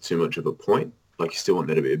to come to too much of a point. Like you still want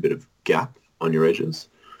there to be a bit of gap on your edges.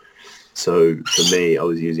 So for me, I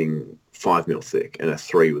was using 5 mil thick, and a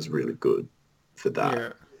 3 was really good for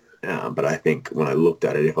that. Yeah. But I think when I looked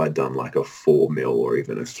at it, if I'd done like a 4 mil or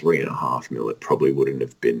even a 3.5 mil, it probably wouldn't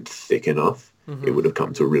have been thick enough. It Mhm. would have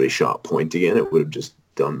come to a really sharp point again. It would have just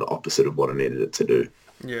done the opposite of what I needed it to do.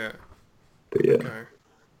 Yeah. But yeah. Okay.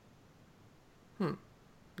 Hmm.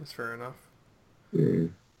 That's fair enough.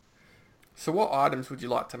 Mm. So, what items would you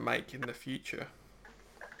like to make in the future?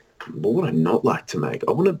 What would I not like to make?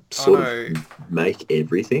 I want to I sort of know. make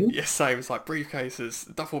everything. Yeah, same. It's like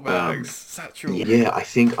briefcases, duffel bags, Um, satchel. yeah, I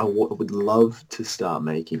think would love to start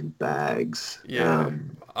making bags. Yeah.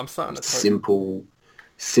 I'm starting to tote.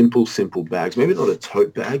 Simple, simple bags. Maybe not a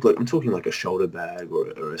tote bag. Like I'm talking like a shoulder bag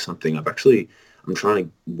or something. I'm trying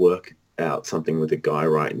to work out something with a guy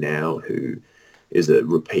right now who is a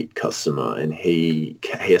repeat customer, and he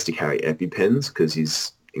has to carry EpiPens because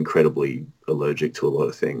he's incredibly allergic to a lot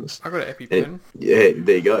of things. I got an And EpiPen. yeah,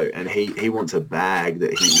 there you go. And he wants a bag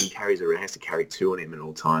that he carries around. He has to carry two on him at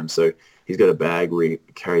all times. So he's got a bag where he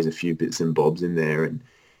carries a few bits and bobs in there, and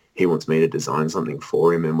he wants me to design something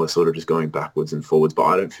for him, and we're sort of just going backwards and forwards. But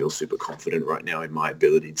I don't feel super confident right now in my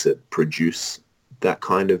ability to produce that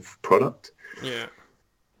kind of product. Yeah.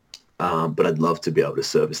 But I'd love to be able to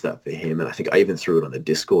service that for him. And I think I even threw it on the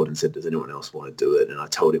Discord and said, does anyone else want to do it? And I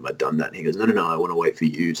told him I'd done that. And he goes, no, I want to wait for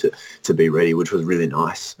you to be ready, which was really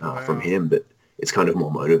nice from Wow. him. But it's kind of more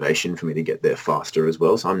motivation for me to get there faster as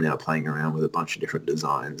well. So I'm now playing around with a bunch of different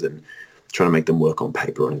designs and trying to make them work on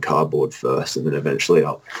paper and cardboard first. And then eventually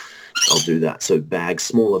I'll do that. So bags,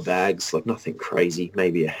 smaller bags, like nothing crazy,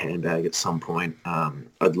 maybe a handbag at some point.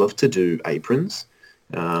 I'd love to do aprons.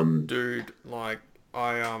 Um, Dude, like,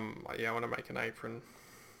 yeah, I want to make an apron.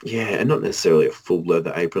 Yeah, and not necessarily a full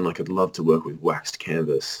leather apron. Like I'd love to work with waxed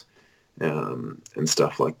canvas and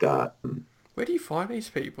stuff like that. Where do you find these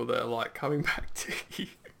people that are, like, coming back to you?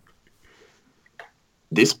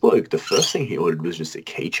 This bloke, the first thing he ordered was just a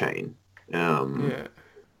keychain, um, Yeah.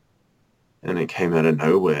 and it came out of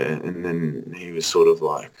nowhere. And then he was sort of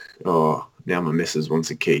like, "Oh, now my missus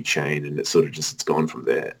wants a keychain," and it's gone from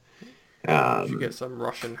there. You should get Um, some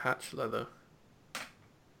Russian hatch leather.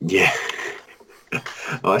 yeah,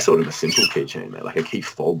 I sold him a simple keychain, mate, like a key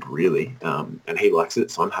fob, really, and he likes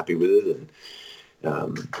it, so I'm happy with it.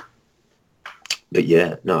 And but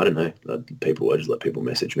yeah, no, I don't know. I just let people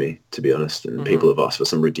message me, to be honest, and people Mm-hmm. have asked for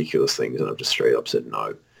some ridiculous things, and I've just straight up said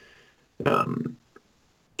no. Um,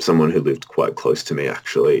 Someone who lived quite close to me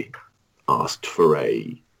actually asked for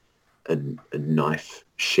a, a knife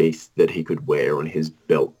sheath that he could wear on his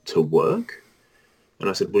belt to work, and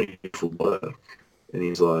I said, "What do you do for work?" And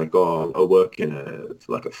he's like, "Oh, I work in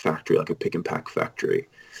a factory, like a pick and pack factory."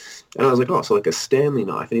 And I was like, "Oh, so like a Stanley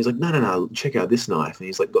knife?" And he's like, "No, check out this knife." And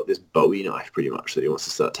he's like got this Bowie knife pretty much that he wants to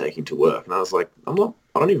start taking to work. And I was like, I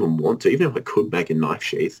don't even want to, even if I could make a knife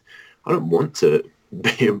sheath, I don't want to be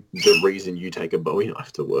the reason you take a Bowie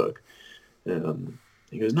knife to work.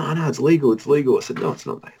 He goes, no, it's legal, it's legal. I said, no, it's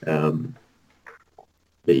not.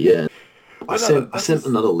 But yeah, I But no, sent I that's sent just...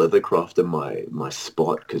 another leather crafter my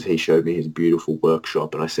spot because he showed me his beautiful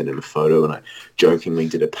workshop, and I sent him a photo, and I jokingly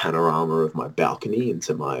did a panorama of my balcony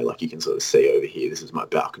into my, like, you can sort of see over here. This is my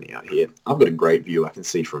balcony out here. I've got a great view. I can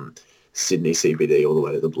see from Sydney CBD all the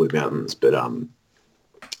way to the Blue Mountains. But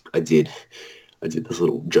I did I did this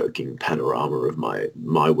little joking panorama of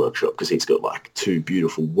my workshop because he's got like two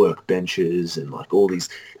beautiful workbenches and like all these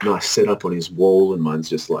nice setup on his wall, and mine's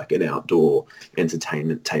just like an outdoor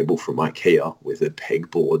entertainment table from IKEA with a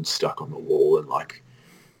pegboard stuck on the wall. And like,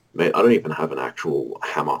 mate, I don't even have an actual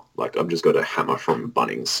hammer. Like, I've just got a hammer from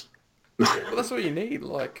Bunnings. Well, that's what you need.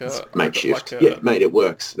 Like, It's I got like makeshift. Yeah, a... mate, it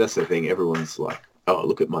works. That's the thing. Everyone's like, oh,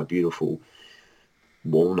 look at my beautiful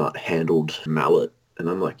walnut handled mallet. And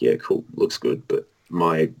I'm like, yeah, cool. Looks good. But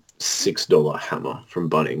my $6 hammer from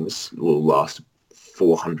Bunnings will last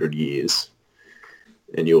 400 years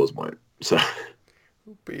and yours won't. So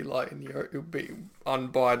It'll be like in the... It'll be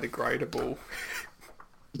unbiodegradable.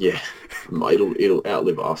 yeah, it'll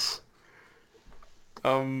outlive us.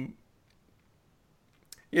 Um,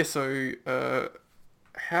 yeah, so,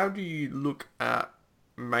 how do you look at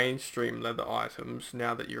mainstream leather items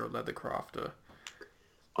now that you're a leather crafter?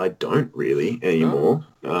 I don't really No? anymore.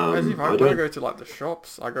 As if I when I don't. go to like the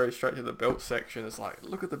shops, I go straight to the belt section. It's like,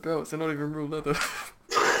 look at the belts, they're not even real leather.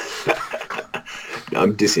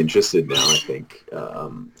 I'm disinterested now, I think.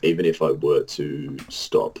 Even if I were to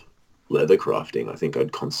stop leather crafting, I think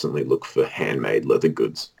I'd constantly look for handmade leather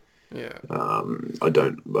goods. Yeah. I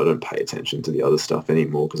don't pay attention to the other stuff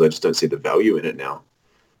anymore because I just don't see the value in it now.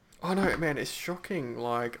 Oh no, man, it's shocking.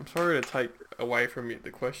 Like, I'm sorry to take away from you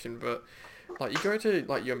the question, but like, you go to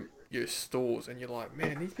like your stores and you're like,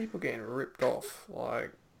 man, these people getting ripped off.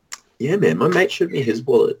 Like, Yeah, man, my mate showed me his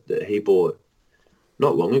wallet that he bought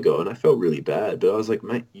not long ago, and I felt really bad. But I was like,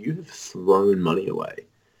 mate, you have thrown money away.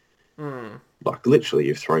 mm, Like literally,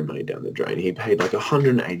 you've thrown money down the drain. He paid like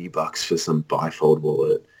 $180 for some bifold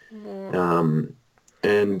wallet, well, um,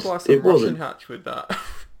 you can and buy some it Russian wasn't. hatch with that.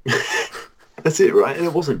 That's it, right? And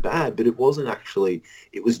it wasn't bad, but it wasn't actually.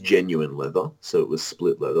 It was genuine leather, so it was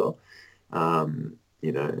split leather.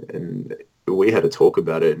 And we had a talk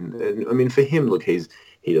about it, and I mean, for him, look, he's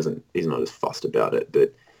not as fussed about it,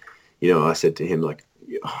 but I said to him like,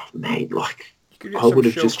 oh, mate, like You could get I some would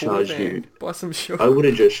have shell just corn, charged you. man. Buy some shell I would corn.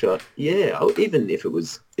 have just shot. Yeah, even if it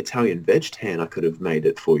was Italian veg tan, I could have made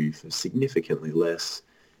it for you for significantly less,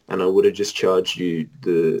 and I would have just charged you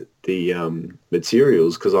the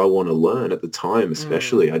materials because I want to learn at the time,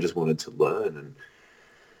 Mm, especially. I just wanted to learn, and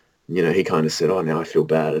he kind of said, "Oh, now I feel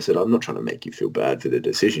bad." I said, "I'm not trying to make you feel bad for the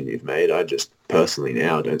decision you've made. I just personally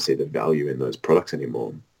now don't see the value in those products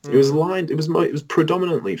anymore." It was mm. lined. It was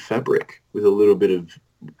predominantly fabric with a little bit of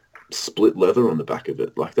split leather on the back of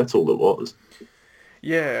it. Like that's all it was.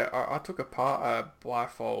 Yeah, I took apart a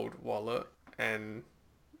bifold wallet and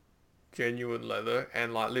genuine leather,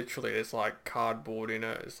 and like literally, there's like cardboard in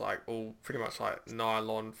it. It's like all pretty much like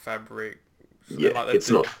nylon fabric, and Yeah, like it's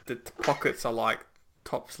not. the pockets are like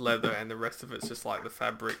tops leather, and the rest of it's just like the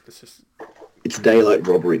fabric. It's just It's daylight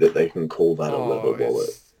robbery that they can call that a leather oh, wallet.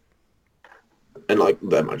 it's And like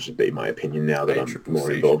that might just be my opinion now that A I'm triple more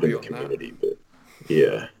C should involved in be the on that. community. But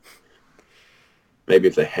yeah, maybe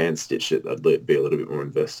if they hand stitched it, I'd be a little bit more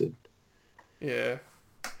invested. Yeah,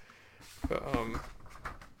 but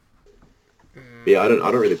But yeah, mm, I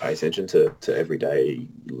don't really pay attention to everyday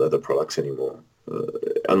leather products anymore,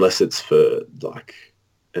 unless it's for like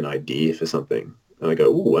an idea for something. And I go,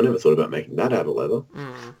 oh, I never thought about making that out of leather.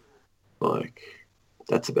 mm, Like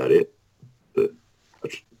that's about it. But I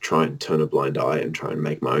try and turn a blind eye and try and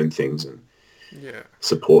make my own things and yeah,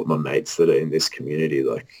 support my mates that are in this community.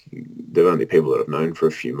 Like they're only people that I've known for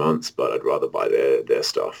a few months, but I'd rather buy their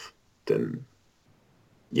stuff than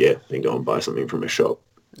go and buy something from a shop.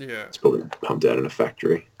 yeah, It's probably pumped out in a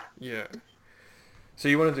factory. yeah. So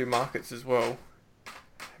you want to do markets as well?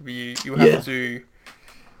 You have Yeah, to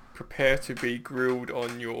prepare to be grilled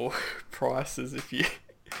on your prices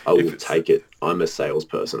I if will it's take it. I'm a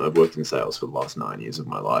salesperson. I've worked in sales for the last 9 years of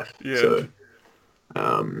my life. yeah, So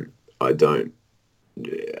I don't,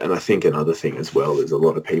 and I think another thing as well is a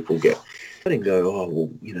lot of people get and go, oh, well,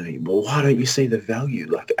 well, why don't you see the value?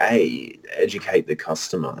 Like, educate the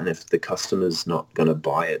customer. And if the customer's not going to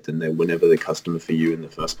buy it, then they were never the customer for you in the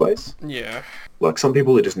first place. yeah, Like, some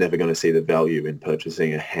people are just never going to see the value in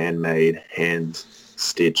purchasing a handmade,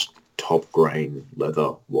 hand-stitched, top-grain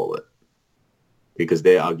leather wallet. Because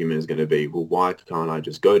their argument is going to be, well, why can't I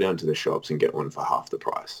just go down to the shops and get one for half the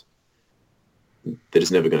price? They're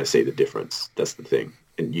just never going to see the difference. That's the thing.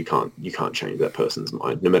 And you can't change that person's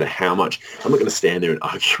mind, no matter how much. I'm not going to stand there and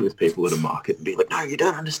argue with people at a market and be like, no, you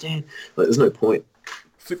don't understand. Like, there's no point.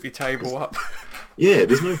 flip your table up. Yeah,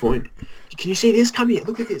 there's no point. Can you see this? Come here.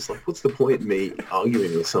 Look at this. Like, what's the point in me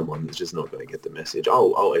arguing with someone that's just not going to get the message?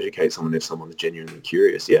 I'll educate someone if someone's genuinely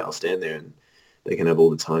curious. Yeah, I'll stand there and they can have all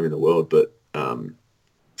the time in the world. But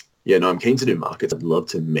yeah, no, I'm keen to do markets. I'd love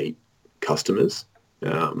to meet customers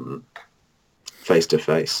face to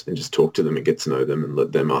face and just talk to them and get to know them and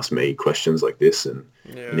let them ask me questions like this and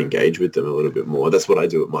Yeah. engage with them a little bit more. That's what I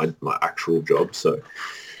do at my actual job. So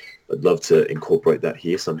I'd love to incorporate that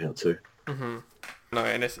here somehow too. Mhm. No,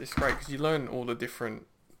 and it's great because you learn all the different.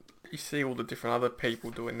 You see all the different other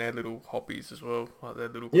people doing their little hobbies as well, like their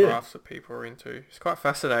little Yeah, crafts that people are into. It's quite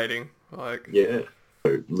fascinating. Like, yeah.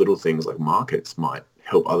 So little things like markets might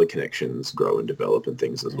help other connections grow and develop and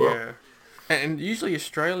things as well. yeah, and usually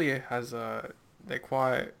Australia has they're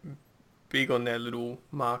quite big on their little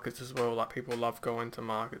markets as well. Like people love going to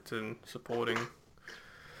markets and supporting.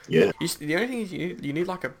 Yeah, The only thing is you need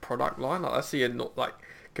like a product line. Like I see it not like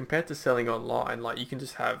compared to selling online, like you can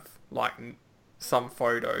just have like some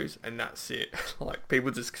photos and that's it. Like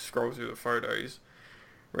people just scroll through the photos.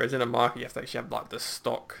 Whereas in a market you have to actually have like the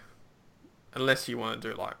stock, unless you want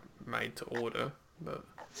to do like made to order. But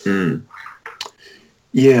mm.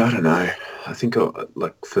 Yeah. I don't know. I think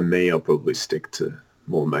like for me, I'll probably stick to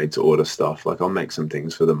more made to order stuff. Like I'll make some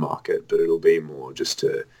things for the market, but it'll be more just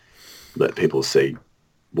to let people see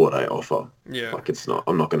what I offer. Yeah. Like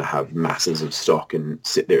I'm not going to have masses of stock and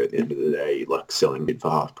sit there at the end of the day, like selling it for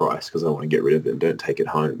half price because I want to get rid of it and don't take it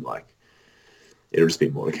home. Like it'll just be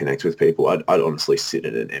more to connect with people. I'd honestly sit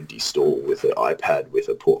in an empty stall with an iPad with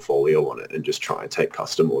a portfolio on it and just try and take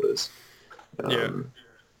custom orders. Yeah.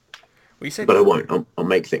 Well, you said, But I won't. I'll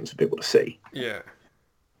make things for people to see. yeah.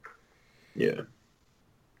 Yeah.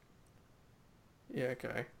 Yeah,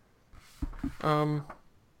 okay.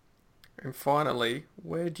 And finally,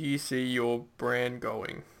 where do you see your brand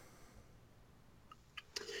going?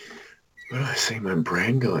 Where do I see my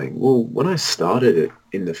brand going? Well, when I started it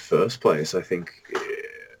in the first place, I think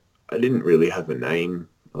I didn't really have a name.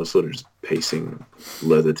 I was sort of just piecing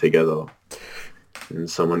leather together. And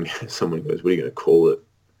someone goes, "What are you going to call it?"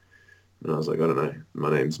 And I was like, "I don't know. My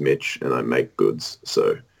name's Mitch, and I make goods,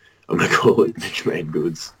 so I'm going to call it Mitch Made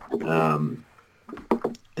Goods."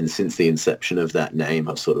 And since the inception of that name,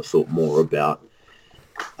 I've sort of thought more about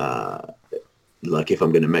like if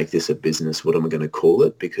I'm going to make this a business, what am I going to call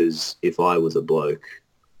it? Because if I was a bloke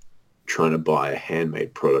trying to buy a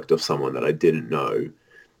handmade product of someone that I didn't know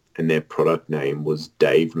and their product name was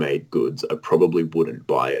Dave Made Goods, I probably wouldn't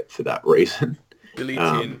buy it for that reason. Billy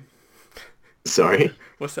Tin. Sorry?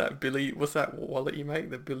 What's that what's that wallet you make?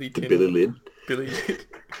 The Billy The Tin? Billy Lid. Billy Lid.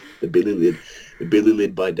 The Billy Lid. The Billy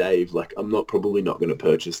Lid by Dave. Like, I'm probably not going to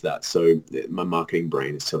purchase that. So my marketing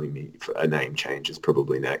brain is telling me a name change is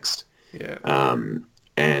probably next. Yeah.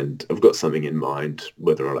 And I've got something in mind.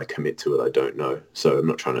 Whether or not I commit to it, I don't know. So I'm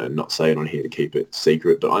not trying to not say it on here to keep it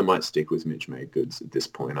secret, but I might stick with Mitch Made Goods at this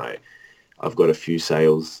point. I've got a few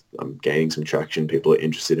sales. I'm gaining some traction. People are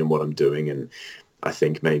interested in what I'm doing. And I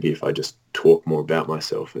think maybe if I just talk more about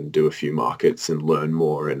myself and do a few markets and learn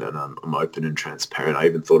more and I'm open and transparent. I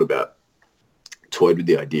even toyed with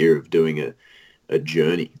the idea of doing a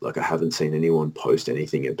journey. Like I haven't seen anyone post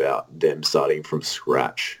anything about them starting from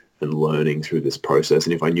scratch and learning through this process.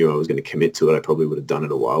 And if I knew I was going to commit to it, I probably would have done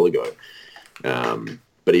it a while ago.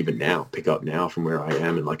 But even now, pick up now from where I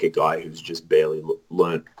am and like a guy who's just barely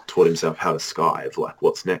taught himself how to skive, like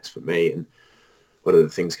what's next for me and what other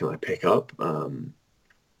things can I pick up?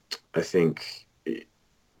 I think,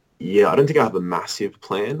 I don't think I have a massive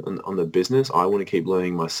plan on the business. I want to keep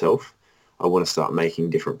learning myself. I want to start making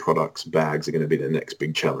different products. Bags are going to be the next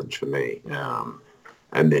big challenge for me.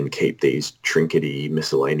 And then keep these trinkety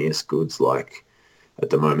miscellaneous goods like at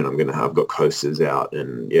the moment I've got coasters out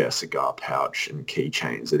and cigar pouch and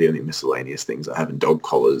keychains are the only miscellaneous things I have in dog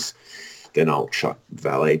collars. Then I'll chuck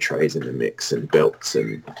valet trays in the mix and belts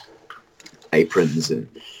and aprons and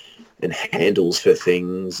handles for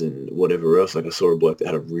things and whatever else. Like I saw a bloke that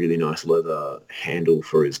had a really nice leather handle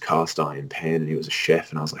for his cast iron pan and he was a chef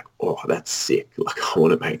and I was like, oh, that's sick. Like I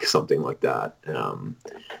want to make something like that.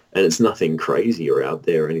 And it's nothing crazy or out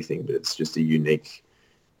there or anything, but it's just a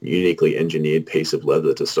uniquely engineered piece of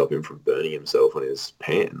leather to stop him from burning himself on his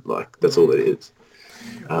pan. Like that's all it is.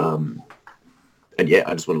 And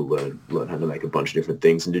I just want to learn how to make a bunch of different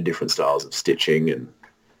things and do different styles of stitching and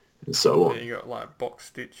so on. Yeah, you got like box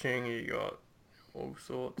stitching, you got all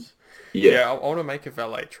sorts. Yeah. I want to make a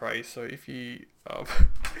valet tray. So if you,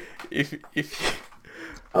 if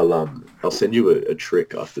I'll send you a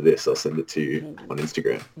trick after this. I'll send it to you on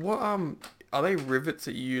Instagram. what are they rivets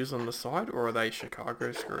that you use on the side or are they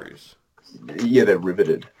Chicago screws? Yeah, they're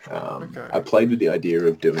riveted. Okay. I played with the idea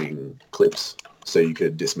of doing clips so you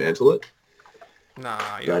could dismantle it.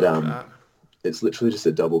 Nah, you But don't do that. it's literally just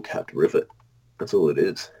a double capped rivet. That's all it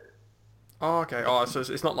is. Oh, okay. Oh, so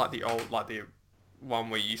it's not like the one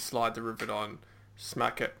where you slide the rivet on,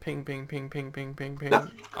 smack it, ping, ping, ping, ping, ping, ping, ping. No.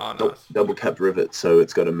 Oh, Nope, nice. double capped rivet. So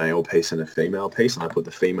it's got a male piece and a female piece, and I put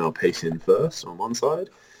the female piece in first on one side,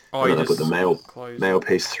 Oh, and you then I put the just male close male it.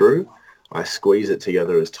 piece through. I squeeze it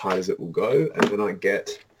together as tight as it will go, and then I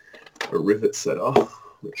get a rivet setter,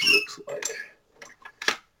 which looks like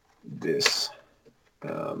this,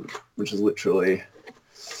 which is literally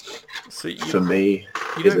So for me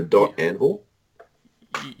you is a don't dot anvil.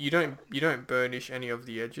 you don't burnish any of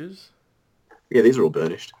the edges. Yeah, these are all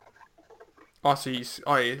burnished. Oh,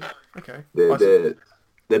 oh yeah, okay. They're I see. they're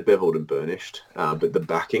they're beveled and burnished, but the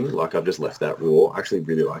backing, like I've just left that raw. I actually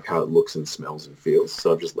really like how it looks and smells and feels,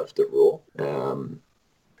 so I've just left it raw. And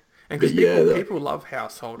But because yeah, people love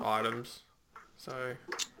household items, so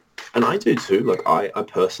and I do too. Like I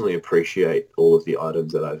personally appreciate all of the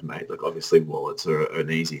items that I've made. Like obviously wallets are an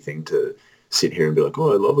easy thing to sit here and be like,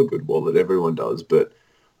 oh, I love a good wallet. Everyone does, but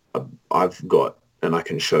I've got, and I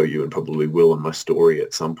can show you and probably will on my story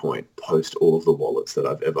at some point, post all of the wallets that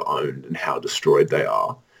I've ever owned and how destroyed they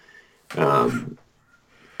are.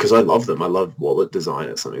 Because I love them. I love wallet design.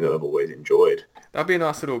 It's something that I've always enjoyed. that'd be a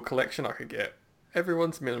nice little collection I could get.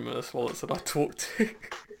 Everyone's minimalist wallets that I talk to.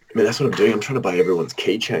 I mean, that's what I'm doing. I'm trying to buy everyone's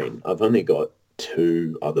keychain. I've only got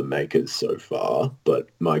two other makers so far, but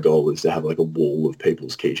my goal is to have like a wall of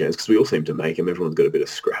people's keychains because we all seem to make them. Everyone's got a bit of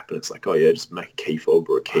scrap, and it's like, oh yeah, just make a key fob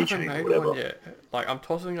or a I haven't keychain or made one whatever. yet. Like, I'm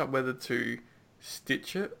tossing up whether to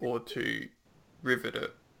stitch it or to rivet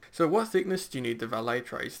it. So what thickness do you need the valet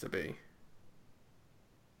trays to be?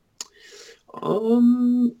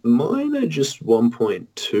 Mine are just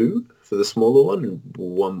 1.2 for the smaller one, and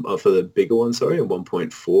one for the bigger one, sorry, and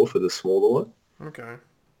 1.4 for the smaller one. Okay.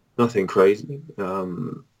 Nothing crazy.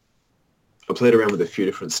 I played around with a few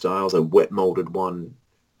different styles. A wet molded one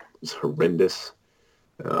was horrendous.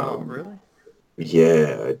 Oh, Um, really?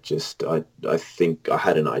 yeah, I think I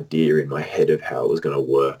had an idea in my head of how it was going to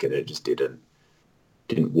work, and it just didn't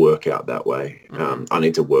work out that way. Mm-hmm. I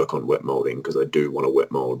need to work on wet molding because I do want to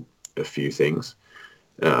wet mold a few things,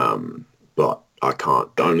 but I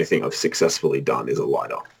can't. The only thing I've successfully done is a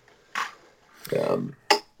lighter, um,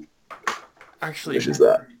 Actually, which is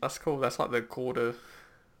that. that's cool. That's like the quarter.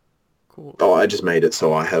 Oh, I just made it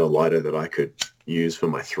so I had a lighter that I could use for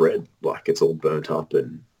my thread. Like it's all burnt up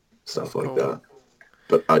and That's stuff like cool. that.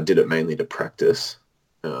 But I did it mainly to practice.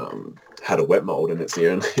 Had a wet mold, and it's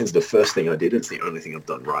the first thing I did. It's the only thing I've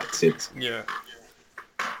done right since. Yeah.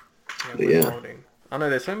 Yeah, But wet yeah, molding. I know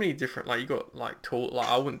there's so many different, like, you got, like, tool, like,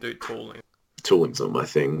 I wouldn't do tooling. tooling's not my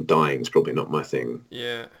thing. Dyeing's probably not my thing.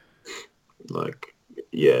 Yeah. Like,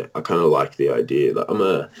 yeah, I kind of like the idea. Like,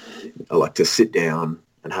 I like to sit down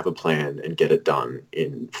and have a plan and get it done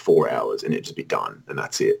in 4 hours, and it just be done, and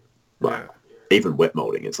that's it. Like, Yeah. even wet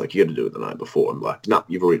molding, it's like you got to do it the night before. I'm like, nah,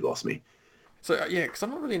 you've already lost me. So, yeah, because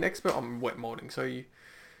I'm not really an expert on wet molding, so you...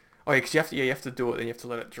 Oh, yeah, because you have to do it, then you have to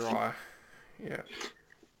let it dry. Yeah.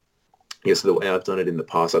 Yeah, so the way I've done it in the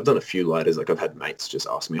past, I've done a few lighters. Like I've had mates just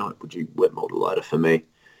ask me, "Oh, would you wet mold a lighter for me?"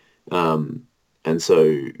 And so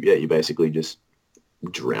yeah, you basically just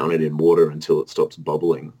drown it in water until it stops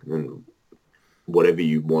bubbling, and whatever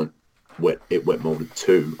you want wet molded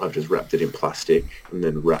to, I've just wrapped it in plastic and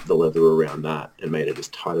then wrapped the leather around that and made it as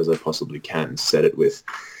tight as I possibly can. Set it with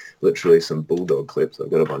literally some bulldog clips.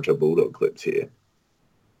 I've got a bunch of bulldog clips here.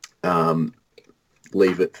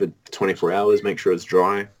 Leave it for 24 hours, make sure it's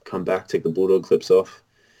dry, come back, take the bulldog clips off,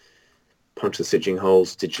 punch the stitching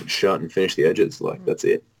holes, stitch it shut, and finish the edges. Like, that's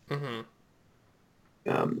it. Mm-hmm.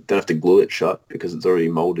 Don't have to glue it shut because it's already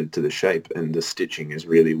molded to the shape, and the stitching is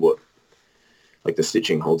really what, like, the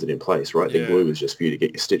stitching holds it in place, right? The Yeah. glue is just for you to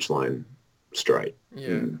get your stitch line straight Yeah.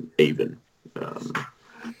 and even. Um,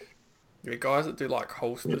 Yeah, guys that do, like, yeah,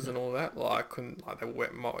 holsters and all that, like, I couldn't, like, they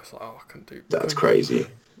wet mold. It's like, oh, I that's couldn't do it. crazy.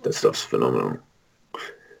 That stuff's phenomenal.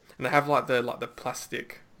 And they have, like, the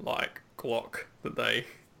plastic, like, Glock that they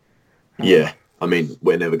have. Yeah, I mean,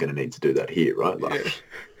 we're never going to need to do that here, right? Yeah. Like,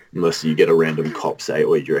 unless you get a random cop say,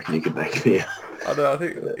 "Oh, do you reckon you could make me?" I know, I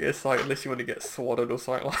think it's like, unless you want to get swatted or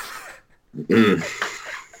something like that.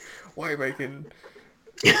 Mm. Why are you making,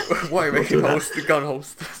 why are you Not making doing that. gun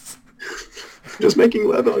holsters? Just making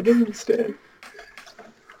leather. I don't understand.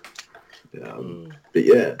 But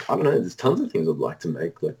yeah, I don't know. There's tons of things I'd like to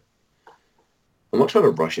make. Like, I'm not trying to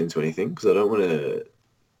rush into anything because I don't want to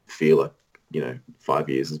feel like 5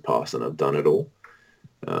 years has passed and I've done it all.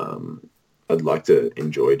 I'd like to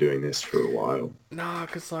enjoy doing this for a while. Nah,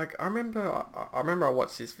 cause like I remember I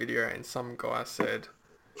watched this video and some guy said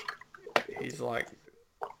he's like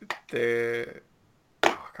there. I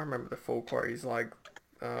can't remember the full quote. He's like,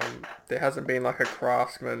 there hasn't been like a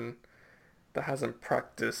craftsman that hasn't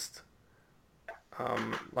practiced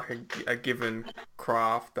like a given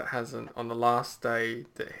craft that hasn't on the last day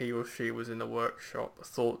that he or she was in the workshop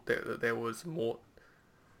thought that there was more.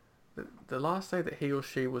 The last day that he or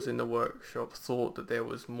she was in the workshop thought that there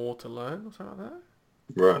was more to learn or something like that.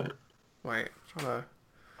 Right. Wait, I'm trying to.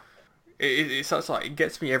 It's like it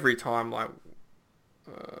gets me every time. Like,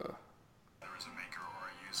 There is a maker or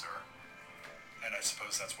a user, and I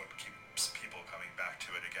suppose that's what keeps people coming back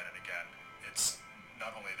to it again and again. It's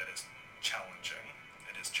not only that it's challenging,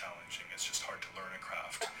 it is challenging, it's just hard to learn a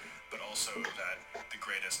craft, but also that the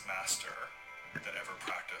greatest master that ever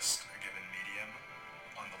practiced a given medium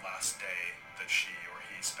on the last day that she or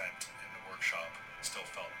he spent in the workshop still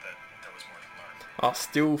felt that there was more to learn. I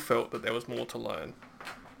still felt that there was more to learn.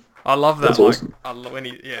 I love that. That's Like, awesome. I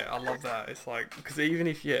love that. It's like because even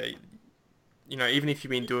if even if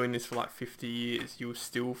you've been doing this for like 50 years, you'll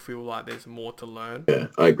still feel like there's more to learn. Yeah,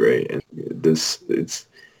 I agree. And it's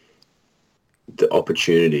the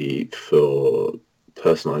opportunity for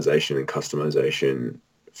personalization and customization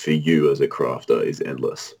for you as a crafter is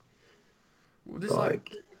endless. Just like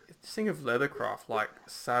Like, just think of leathercraft, like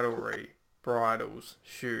saddlery, bridles,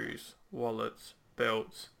 shoes, wallets,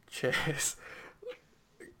 belts, chairs,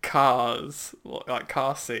 cars, like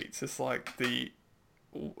car seats. It's like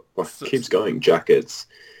Well, it keeps going. Jackets,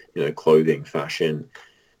 clothing, fashion,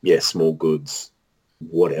 small goods,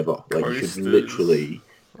 whatever. Like you could literally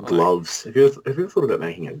gloves. Have you ever thought about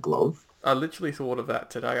making a glove? I literally thought of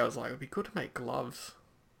that today. I was like, it'd be good to make gloves.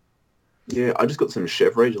 Yeah, I just got some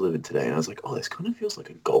Chevrolet delivered today, and I was like, oh, this kind of feels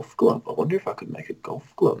like a golf glove. I wonder if I could make a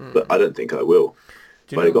golf glove, but I don't think I will.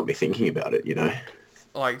 But it got me thinking about it,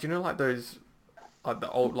 Like, do you know, like those, like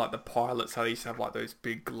the old, like the pilots, how they used to have like those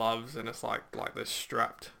big gloves, and it's like they're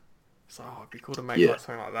strapped. It's like, oh, it'd be cool to make like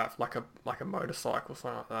something like that, like a motorcycle,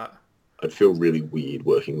 something like that. I'd feel really weird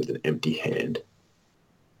working with an empty hand.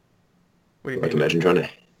 What do you like mean?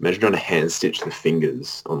 Imagine trying to hand stitch the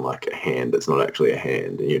fingers on like a hand that's not actually a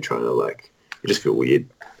hand, and you're trying to you just feel weird.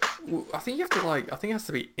 Well, I think you have to I think it has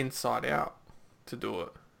to be inside out to do it.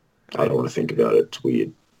 I don't want to think about it. It's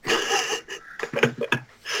weird.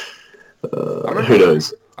 Who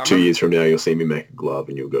knows? 2 years from now, you'll see me make a glove,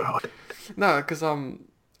 and you'll go, oh. No, because I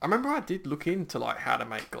remember I did look into like how to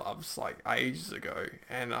make gloves like ages ago,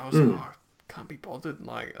 and I was like, oh, I can't be bothered.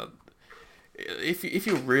 Like, if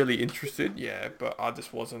you're really interested, yeah, but I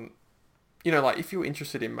just wasn't. Like if you're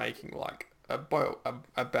interested in making like a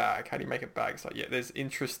bag, how do you make a bag? It's like, yeah, there's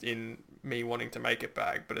interest in me wanting to make a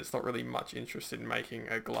bag, but it's not really much interest in making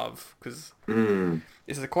a glove because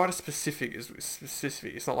it's quite a specific.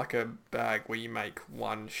 It's not like a bag where you make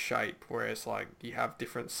one shape, whereas like you have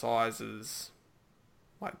different sizes,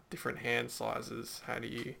 like different hand sizes. How do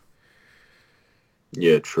you?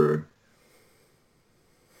 Yeah, true.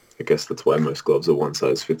 I guess that's why most gloves are one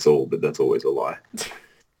size fits all, but that's always a lie.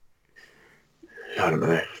 I don't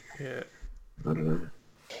know. Yeah. I don't know.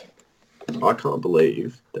 I can't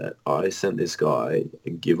believe that I sent this guy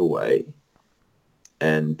a giveaway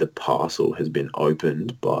and the parcel has been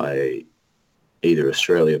opened by either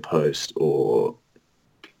Australia Post or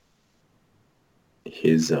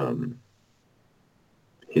his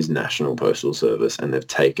National Postal Service, and they've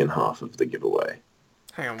taken half of the giveaway.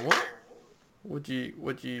 Hang on, what? Would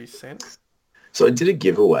you send? So I did a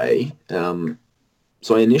giveaway. So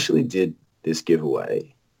I initially did this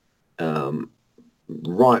giveaway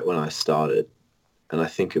right when I started, and I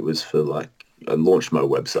think it was for I launched my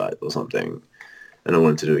website or something, and I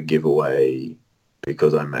wanted to do a giveaway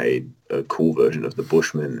because I made a cool version of the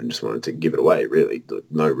Bushman and just wanted to give it away, really,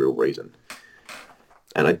 no real reason.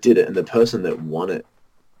 And I did it, and the person that won it,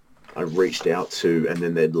 I reached out to, and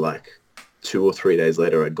then they'd 2 or 3 days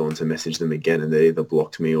later, I'd gone to message them again, and they either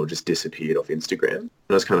blocked me or just disappeared off Instagram. And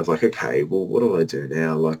I was kind of like, okay, well, what do I do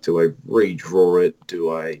now? Do I redraw it?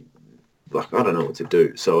 Do I, I don't know what to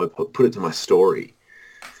do. So I put it to my story,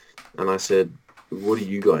 and I said, what do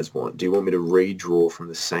you guys want? Do you want me to redraw from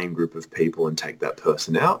the same group of people and take that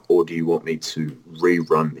person out? Or do you want me to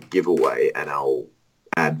rerun the giveaway and I'll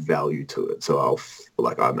add value to it? So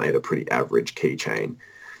I made a pretty average keychain,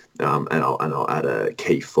 and I'll add a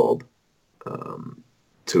key fob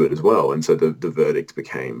to it as well. And so the verdict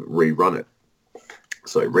became rerun it.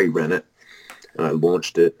 So I reran it and I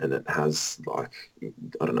launched it, and it has I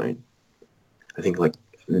don't know, I think a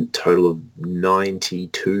total of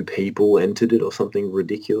 92 people entered it or something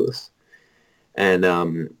ridiculous. And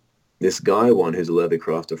this guy won, who's a leather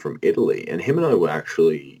crafter from Italy, and him and I were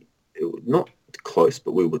actually not close,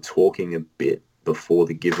 but we were talking a bit before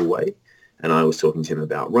the giveaway. And I was talking to him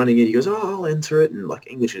about running it. He goes, oh, I'll enter it. And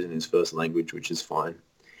English isn't his first language, which is fine.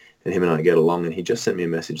 And him and I get along. And he just sent me a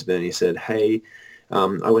message then. He said, hey,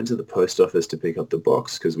 I went to the post office to pick up the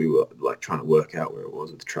box because we were trying to work out where it was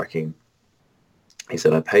with the tracking. He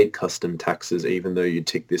said, I paid custom taxes even though you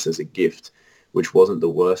ticked this as a gift, which wasn't the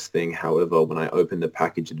worst thing. However, when I opened the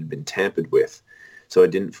package, it had been tampered with. So I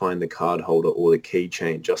didn't find the card holder or the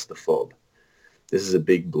keychain, just the fob. This is a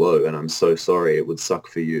big blow, and I'm so sorry. It would suck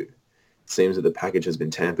for you. Seems that the package has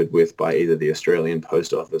been tampered with by either the Australian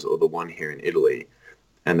Post Office or the one here in Italy,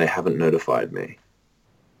 and they haven't notified me.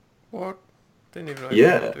 What? Didn't even know you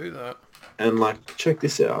could do that. And check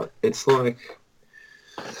this out. It's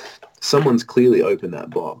someone's clearly opened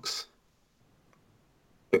that box.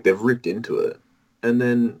 They've ripped into it, and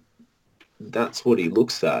then that's what he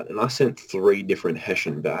looks at. And I sent 3 different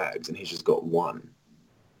Hessian bags, and he's just got 1.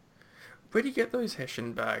 Where do you get those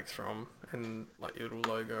Hessian bags from? And your little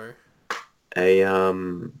logo?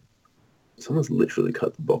 Someone's literally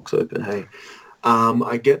cut the box open. Hey,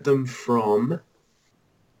 I get them from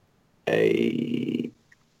a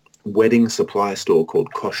wedding supply store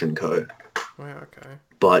called Kosh & Co. Oh, yeah, okay.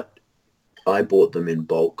 But I bought them in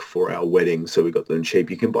bulk for our wedding, so we got them cheap.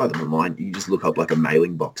 You can buy them online. You just look up a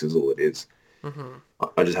mailing box is all it is.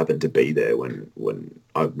 I just happened to be there when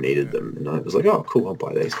I've needed them, and I was like, oh, cool, I'll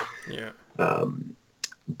buy these. Yeah.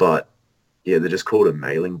 But yeah, they're just called a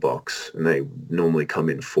mailing box, and they normally come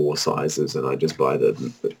in 4 sizes, and I just buy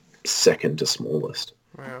the second to smallest.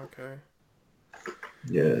 Wow. Okay.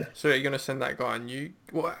 Yeah. So you're gonna send that guy a new?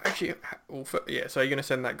 Well, actually, yeah. So you're gonna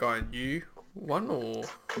send that guy a new one, or?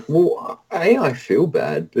 Well, I feel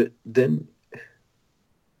bad, but then,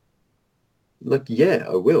 like, yeah,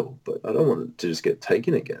 I will, but I don't want it to just get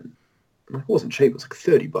taken again. Like, it wasn't cheap. It was like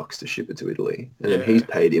 $30 to ship it to Italy, and then he's Yeah.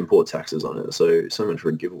 paid import taxes on it. So much for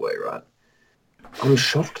a giveaway, right? I'm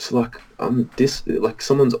shocked. Like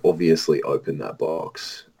someone's obviously opened that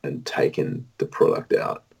box and taken the product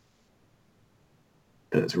out,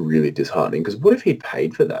 and it's really disheartening. Because what if he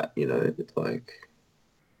paid for that? You know, it's like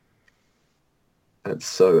that's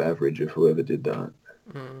so average of whoever did that.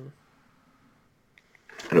 Mm.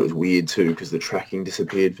 And it was weird too because the tracking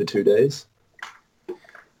disappeared for 2 days.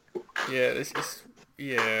 Yeah. This is.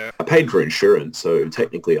 Yeah. I paid for insurance, so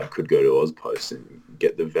technically I could go to Ozpost and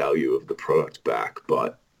get the value of the product back,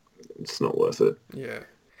 but it's not worth it. Yeah.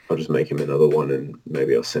 I'll just make him another one and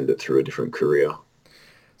maybe I'll send it through a different courier.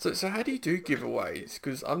 So how do you do giveaways?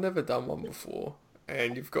 Because I've never done one before,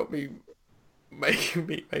 and you've got me making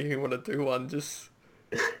me want to do one. Just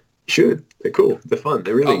Should. They're cool. They're fun.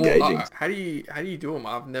 They're really engaging. how do you do them?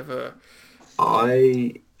 I've never.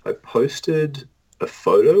 I posted a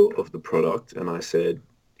photo of the product and I said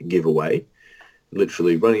giveaway.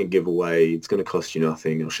 Literally running a giveaway. It's going to cost you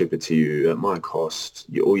nothing. I'll ship it to you at my cost.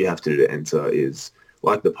 All you have to do to enter is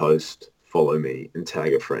like the post, follow me, and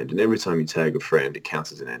tag a friend. And every time you tag a friend, it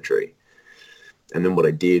counts as an entry. And then what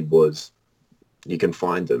I did was, you can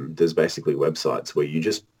find them. There's basically websites where you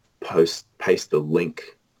just paste the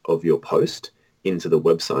link of your post into the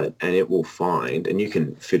website, and it will find, and you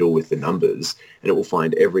can fiddle with the numbers, and it will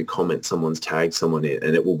find every comment someone's tagged someone in,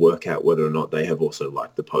 and it will work out whether or not they have also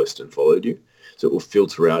liked the post and followed you. So it will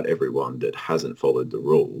filter out everyone that hasn't followed the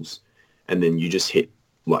rules, and then you just hit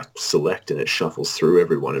like select, and it shuffles through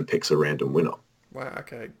everyone and picks a random winner. Wow.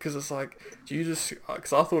 Okay. Because it's like, do you just?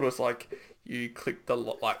 Because I thought it was like you click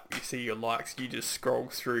like you see your likes, you just scroll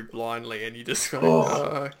through blindly, and you just go,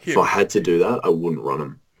 Oh, if him. I had to do that, I wouldn't run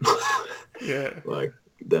them. Yeah. Like,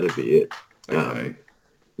 that'd be it. Okay.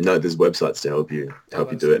 No, there's websites to help you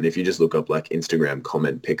that's do it. And if you just look up like Instagram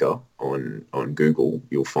comment picker on Google,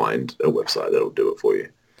 you'll find a website that'll do it for you.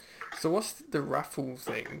 So what's the raffle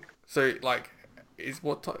thing? So like, is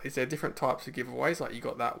there different types of giveaways? Like you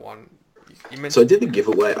got that one. You mentioned. So I did the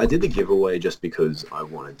giveaway. I did the giveaway just because I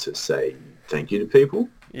wanted to say thank you to people.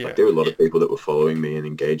 Yeah. Like there were a lot of people that were following me and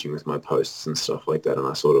engaging with my posts and stuff like that. And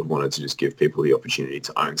I sort of wanted to just give people the opportunity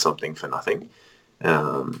to own something for nothing.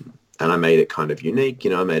 And I made it kind of unique.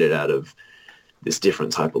 You know, I made it out of this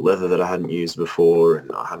different type of leather that I hadn't used before, and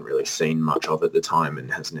I hadn't really seen much of at the time,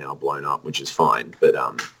 and has now blown up, which is fine. But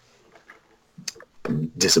I'm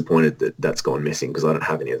disappointed that that's gone missing because I don't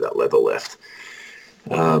have any of that leather left.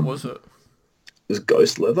 What was it? It was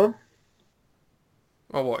ghost leather.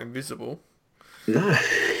 Oh, what, invisible? No,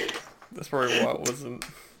 That's probably why it wasn't.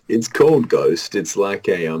 it's called ghost. It's like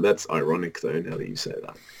a that's ironic though. Now that you say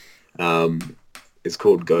that, it's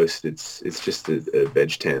called ghost. It's just a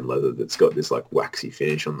veg tan leather that's got this like waxy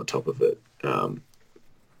finish on the top of it.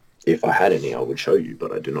 If I had any, I would show you,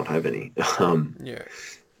 but I do not have any. Yeah.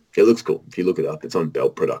 It looks cool. If you look it up, it's on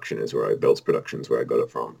Belts Production is where I got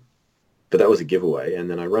it from. But that was a giveaway, and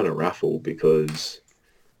then I ran a raffle because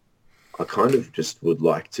I kind of just would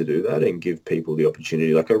like to do that and give people the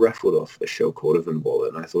opportunity. Like I raffled off a Shell Cordovan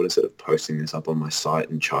wallet, and I thought instead of posting this up on my site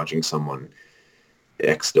and charging someone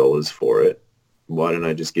X dollars for it, why don't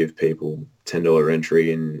I just give people $10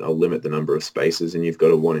 entry and I'll limit the number of spaces and you've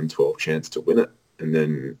got a 1 in 12 chance to win it. And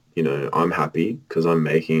then, you know, I'm happy because I'm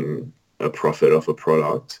making a profit off a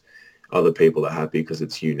product. Other people are happy because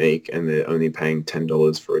it's unique and they're only paying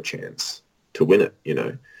 $10 for a chance to win it, you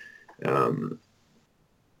know.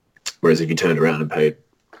 Whereas if you turned around and paid,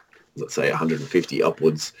 let's say, 150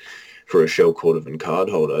 upwards for a Shell Cordovan card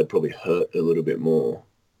holder, I'd probably hurt a little bit more.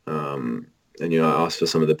 And, you know, I asked for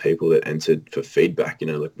some of the people that entered for feedback, you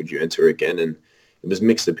know, like, would you enter again? And it was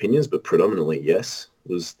mixed opinions, but predominantly yes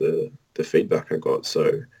was the feedback I got.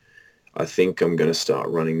 So I think I'm going to start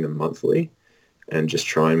running them monthly and just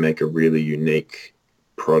try and make a really unique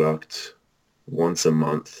product once a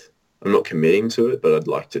month. I'm not committing to it, but I'd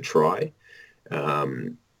like to try.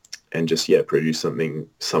 And just, yeah, produce something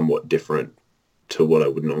somewhat different to what I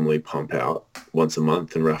would normally pump out once a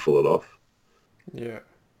month and raffle it off. Yeah.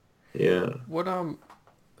 Yeah.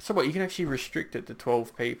 So what, you can actually restrict it to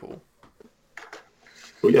 12 people?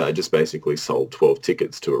 Well, yeah, I just basically sold 12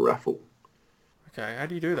 tickets to a raffle. Okay, how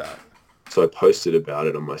do you do that? So I posted about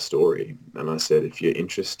it on my story, and I said, if you're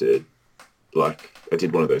interested, like I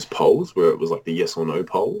did one of those polls where it was like the yes or no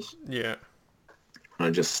polls. Yeah.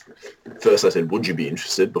 And first I said, would you be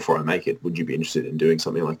interested before I make it? Would you be interested in doing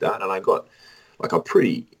something like that? And I got like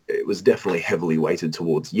it was definitely heavily weighted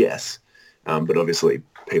towards yes. But obviously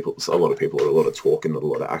a lot of people had a lot of talk and not a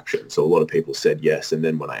lot of action. So a lot of people said yes. And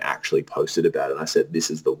then when I actually posted about it, I said, this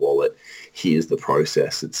is the wallet. Here's the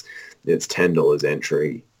process. It's $10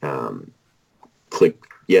 entry. Click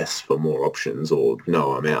yes for more options, or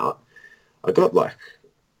no, I'm out. I got like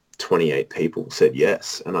 28 people said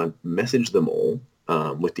yes. And I messaged them all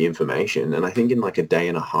with the information. And I think in like a day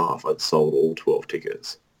and a half, I'd sold all 12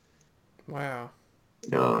 tickets. Wow.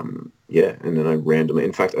 Yeah, and then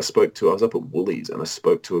in fact, I was up at Woolies and I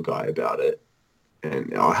spoke to a guy about it,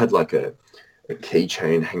 and I had like a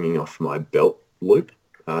keychain hanging off my belt loop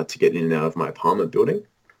to get in and out of my apartment building.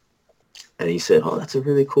 And he said, oh, that's a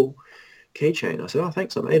really cool keychain. I said, oh,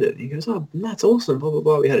 thanks, I made it. He goes, oh, that's awesome, blah, blah,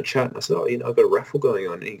 blah. We had a chat, and I said, oh, I've got a raffle going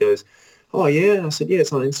on. And he goes, oh, yeah. And I said, yeah,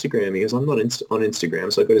 it's on Instagram. He goes, I'm not on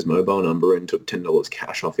Instagram. So I got his mobile number and took $10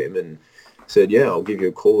 cash off him and said, yeah, I'll give you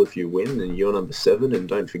a call if you win, and you're number 7, and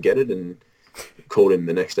don't forget it. And called him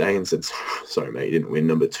the next day and said, sorry, mate, you didn't win.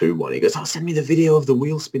 Number 2 won. He goes, oh, send me the video of the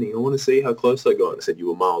wheel spinning. I want to see how close I got. And I said, you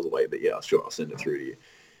were miles away, but yeah, sure, I'll send it through to you.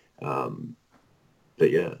 But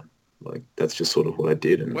yeah, like that's just sort of what I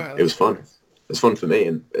did, and Wow, it was fun. cool. It was fun for me,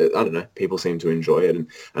 and I don't know, people seem to enjoy it. And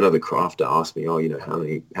another crafter asked me, oh, how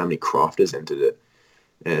many crafters entered it?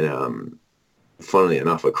 And funnily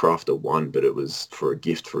enough, a crafter won, but it was for a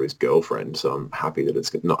gift for his girlfriend. So I'm happy that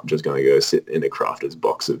it's not just going to go sit in a crafter's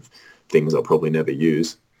box of things I'll probably never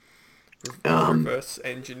use. Reverse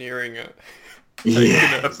engineering it.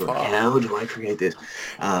 Yeah, it it's like, apart. how do I create this?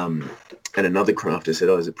 And another crafter said,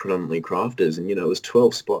 oh, is it predominantly crafters? And, it was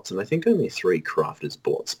 12 spots, and I think only 3 crafters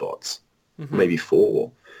bought spots, maybe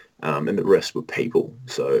 4, and the rest were people.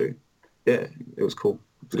 So, yeah, it was cool.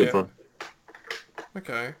 It was good fun.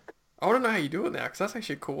 Okay. I want to know how you do it now, because that's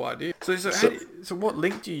actually a cool idea. So what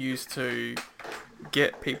link do you use to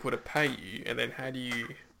get people to pay you, and then how do you...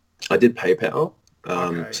 I did PayPal.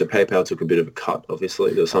 Okay. So PayPal took a bit of a cut,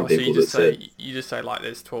 obviously. There were some So people that said... you just say like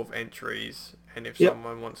there's 12 entries, and if Yep.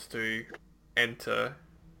 someone wants to enter...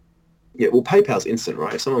 Yeah, well, PayPal's instant,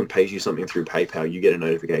 right? If someone pays you something through PayPal, you get a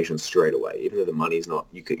notification straight away. Even though the money's not...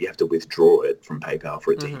 You have to withdraw it from PayPal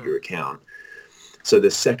for it to hit your account. So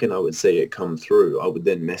the second I would see it come through, I would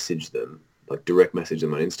then message them, like direct message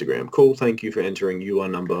them on Instagram. Cool, thank you for entering. You are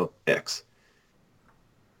number X.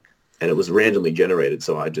 And it was randomly generated.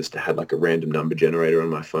 So I just had like a random number generator on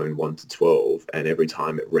my phone, 1 to 12. And every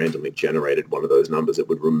time it randomly generated one of those numbers, it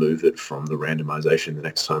would remove it from the randomization the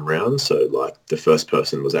next time round. So like the first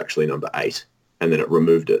person was actually number 8. And then it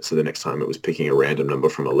removed it. So the next time it was picking a random number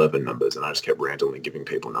from 11 numbers. And I just kept randomly giving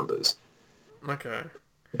people numbers. Okay.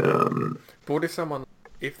 But what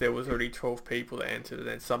if there was already 12 people that entered, and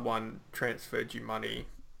then someone transferred you money?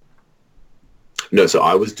 No, so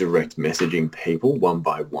I was direct messaging people one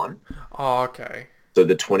by one. Oh, okay. So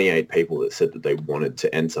the 28 people that said that they wanted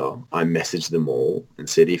to enter, I messaged them all and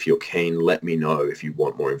said, if you're keen, let me know if you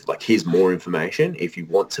want more. Here's more information. If you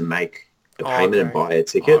want to make a payment and buy a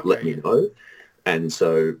ticket, let me know. And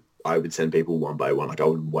so I would send people one by one. Like I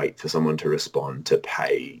would wait for someone to respond to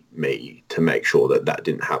pay me to make sure that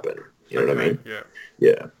didn't happen. You know what I mean? Yeah.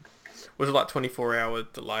 Yeah. Was it like 24-hour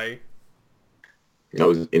delay? That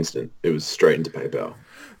was instant. It was straight into PayPal.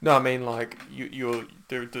 No, I mean like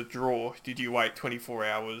the draw. Did you wait 24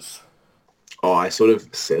 hours? Oh, I sort of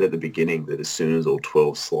said at the beginning that as soon as all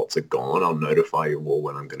 12 slots are gone, I'll notify you all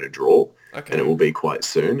when I'm going to draw. Okay. And it will be quite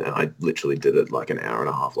soon. And I literally did it like an hour and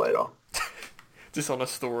a half later. Just on a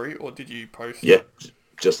story, or did you post? Yeah,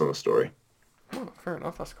 just on a story. Oh, fair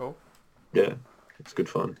enough. That's cool. Yeah, it's good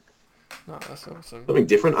fun. No, that's awesome. Something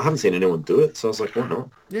different. I haven't seen anyone do it, so I was like, why not?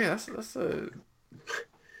 Yeah, that's a...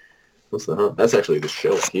 What's the heart? That's actually the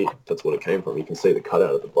shell here. That's what it came from. You can see the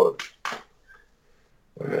cutout at the bottom.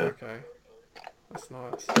 Okay. That's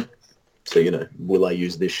nice. So, will I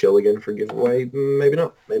use this shell again for a giveaway? Maybe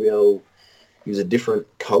not. Maybe I'll use a different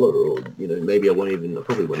color, or, maybe I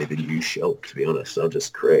probably won't even use shell, to be honest. I'll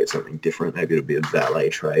just create something different. Maybe it'll be a valet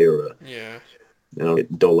tray or a... Yeah. And I'll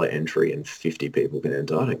get dollar entry and 50 people can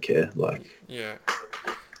enter. I don't care. Yeah.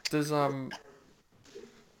 Does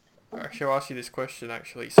Actually, I'll ask you this question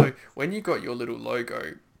actually. So when you got your little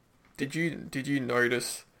logo, did you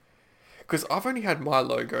notice? Because I've only had my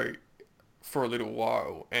logo for a little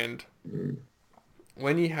while, and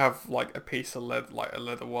when you have like a piece of leather, like a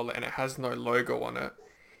leather wallet, and it has no logo on it,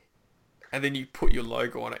 and then you put your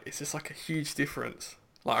logo on it, it's just like a huge difference.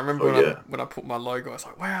 Like I remember Oh yeah. when I put my logo, I was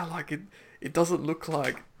like, wow, like it doesn't look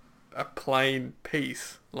like a plain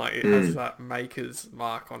piece. Like it has Mm. that maker's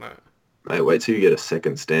mark on it. Mate, wait till you get a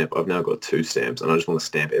second stamp. I've now got two stamps, and I just want to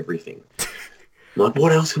stamp everything. I'm like,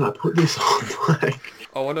 what else can I put this on? Like,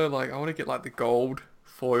 I want to get like the gold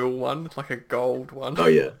foil one, like a gold one. oh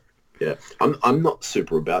yeah, yeah. I'm not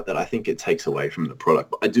super about that. I think it takes away from the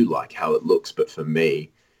product, but I do like how it looks. But for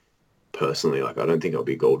me personally, like, I don't think I'll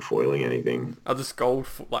be gold foiling anything. I just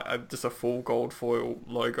just a full gold foil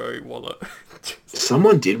logo wallet.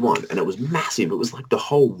 Someone did one, and it was massive. It was like the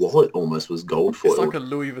whole wallet almost was gold It's like foiled. a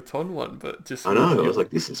Louis Vuitton one, but just I with know. I was your like,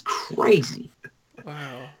 this is crazy.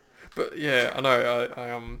 wow. But yeah, I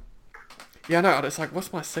know. Yeah, no. It's like,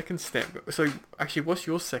 what's my second stamp? So actually, what's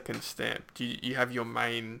your second stamp? Do you have your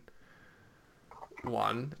main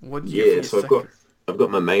one? What do you get for Yeah, your so second? I've got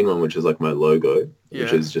my main one, which is like my logo, which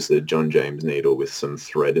Yeah. is just a John James needle with some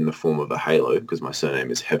thread in the form of a halo, because my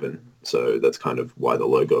surname is Heaven. So that's kind of why the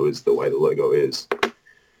logo is the way the logo is.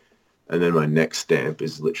 And then my next stamp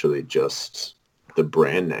is literally just the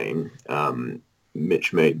brand name.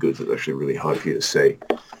 Mitch Made Goods is actually really hard for you to see.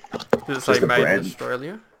 Does it say Just the made in brand.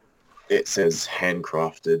 Australia? It says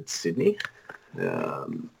handcrafted Sydney,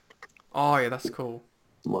 Oh yeah, that's cool.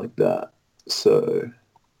 like that. So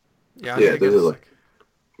Yeah, I need yeah, to get those a are like sec.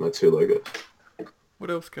 my two logos. What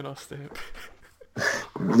else can I stamp?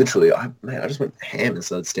 Literally, I just went ham and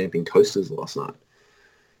started stamping coasters last night.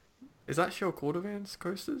 Is that Shell Cordovan's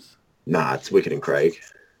coasters? Nah, it's Wicked and Craig.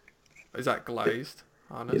 Is that glazed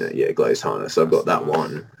harness? Yeah, glazed harness. So I've got That's that nice.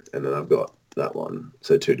 one, and then I've got that one.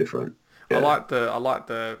 So two different. Yeah, I like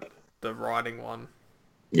the writing one.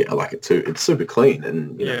 yeah, I like it too. It's super clean,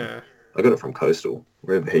 and Yeah. I got it from Coastal,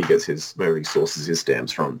 wherever he sources his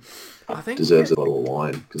stamps from. I think Deserves a bottle of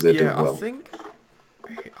wine because they're yeah, doing well.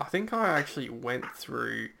 I think I actually went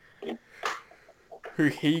through who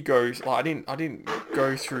he goes like I didn't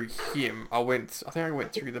go through him. I think I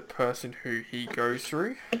went through the person who he goes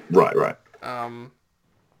through. Right, right. Um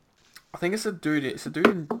I think it's a dude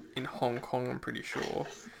in Hong Kong, I'm pretty sure.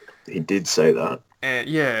 He did say that. And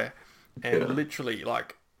yeah, and Yeah, literally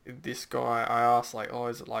like this guy I asked like, "Oh,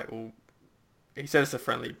 is it like all?" He said it's a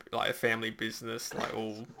friendly, like a family business, like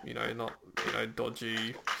all, not,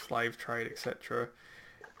 dodgy slave trade, etc.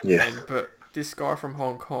 yeah. And but this guy from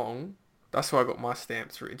Hong Kong, that's where I got my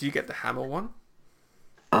stamps through. Do you get the hammer one?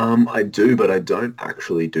 I do, but I don't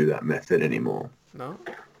actually do that method anymore. No?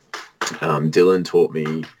 Dylan taught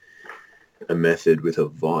me a method with a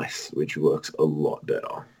vice, which works a lot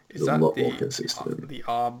better. It's Is a that lot more consistent. the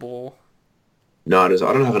arbor? No, it is.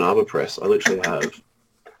 I don't have an arbor press. I literally have.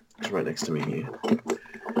 It's right next to me here.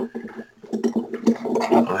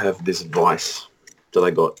 I have this vice that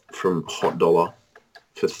I got from Hot Dollar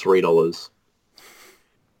for $3.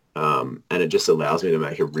 And it just allows me to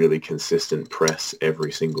make a really consistent press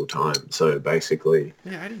every single time. So basically,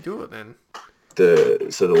 Yeah, how do you do it then?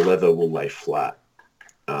 the leather will lay flat.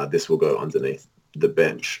 This will go underneath the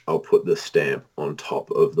bench. I'll put the stamp on top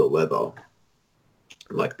of the leather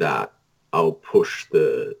like that. I'll push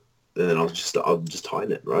and then I'll just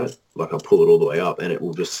tighten it, right? Like I'll pull it all the way up, and it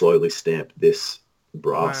will just slowly stamp this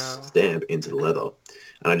brass Wow. stamp into the leather.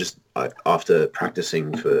 And after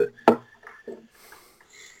practicing for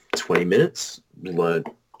 20 minutes, learned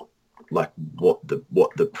like what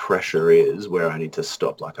the pressure is, where I need to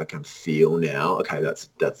stop. Like I can feel now, okay,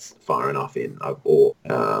 that's far enough in,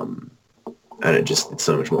 and it's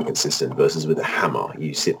so much more consistent versus with a hammer.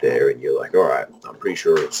 You sit there and you're like, all right, I'm pretty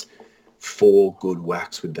sure it's 4 good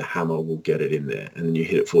whacks with the hammer will get it in there, and then you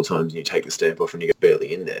hit it 4 times and you take the stamp off and you get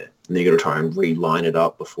barely in there, and then you got to try and reline it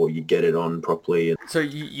up before you get it on properly. And So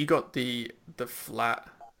you got the flat,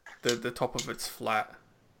 the top of it's flat.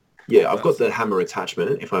 yeah, I've got That's the hammer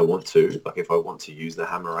attachment if I want to. Like if I want to use the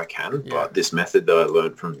hammer, I can. yeah. But this method that I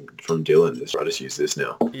learned from Dylan, I just use this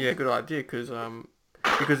now. Yeah, good idea because those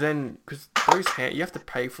you have to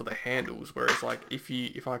pay for the handles, whereas like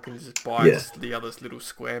if I can just buy Yeah, just the other little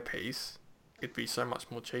square piece, it'd be so much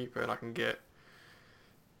more cheaper, and I can get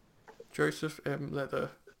Joseph M.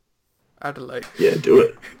 Leather, Adelaide. yeah, do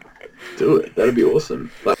it, do it. That'd be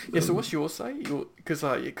awesome. Like Yeah. So what's yours say? Because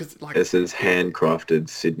like it says handcrafted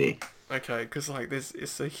Sydney, okay, because like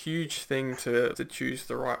it's a huge thing to choose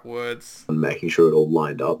the right words. and making sure it all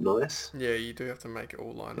lined up nice. Yeah, you do have to make it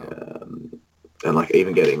all line up. And like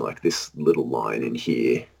even getting like this little line in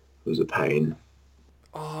here was a pain.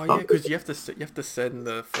 Oh yeah, because you have to send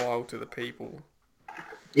the file to the people.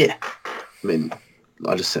 Yeah, I mean,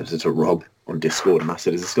 I just sent it to Rob on Discord and I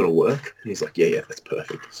said, "Is this gonna work?" And he's like, "Yeah, yeah, that's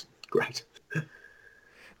perfect. It's great."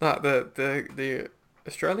 No, the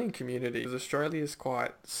Australian community, because Australia is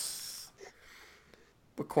quite,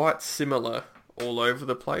 were quite similar all over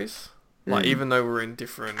the place. Like, even though we're in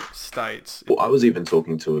different states. Well, I was even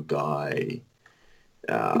talking to a guy,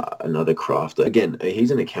 another crafter. Again,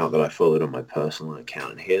 he's an account that I followed on my personal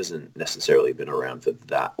account, and he hasn't necessarily been around for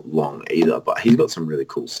that long either, but he's got some really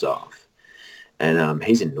cool stuff. And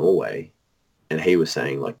he's in Norway, and he was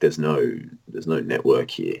saying, like, there's no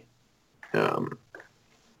network here.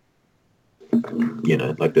 You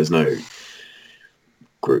know, like, there's no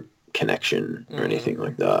group connection or anything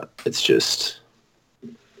like that. It's just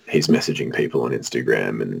he's messaging people on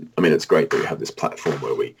Instagram, and I mean, it's great that we have this platform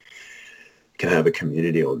where we can have a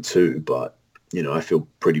community on too, but you know, I feel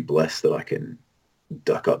pretty blessed that I can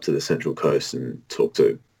duck up to the Central Coast and talk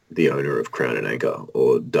to the owner of Crown and Anchor,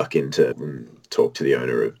 or duck into and talk to the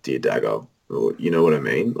owner of Dear Dagger, or you know what I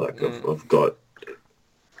mean? Like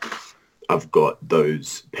I've got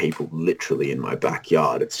those people literally in my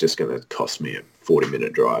backyard. It's just going to cost me a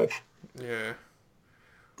 40-minute drive. Yeah.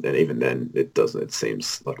 And even then, it doesn't. It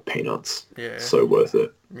seems like peanuts. Yeah. So worth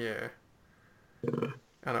it. Yeah. Yeah.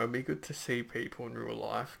 And it would be good to see people in real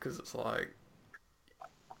life, because it's like,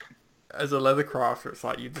 as a leather crafter, it's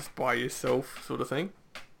like you just by yourself sort of thing.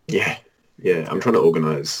 Yeah. Yeah. I'm trying to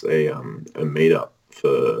organise a meetup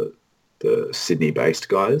for the Sydney-based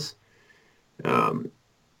guys.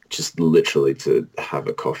 Just literally to have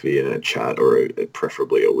a coffee and a chat, or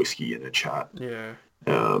preferably a whiskey and a chat. Yeah.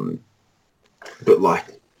 But like,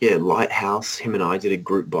 yeah, Lighthouse, him and I did a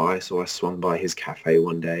group buy, so I swung by his cafe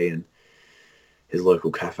one day, and his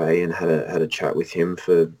local cafe, and had a chat with him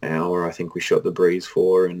for an hour. I think we shot the breeze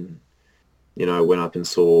for, and you know, I went up and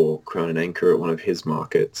saw Crown and Anchor at one of his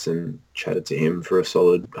markets and chatted to him for a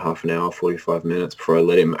solid half an hour, 45 minutes before I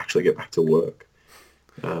let him actually get back to work.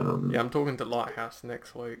 Yeah, I'm talking to Lighthouse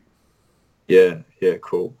next week. Yeah,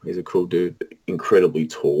 cool. He's a cool dude. Incredibly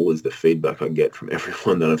tall is the feedback I get from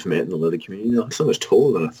everyone that I've met in the leather community. Like, so much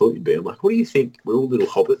taller than I thought you'd be. I'm like, what do you think? We're all little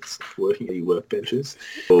hobbits working at your workbenches.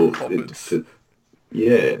 Hobbits.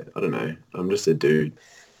 Yeah, I don't know. I'm just a dude.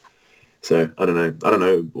 So, I don't know. I don't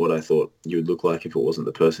know what I thought you would look like if it wasn't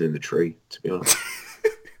the person in the tree, to be honest.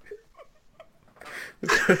 The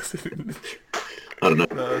person in the tree. I don't know.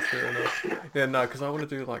 No, that's fair enough. Yeah, no, because I want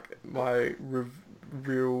to do like my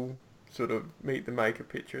real sort of meet the maker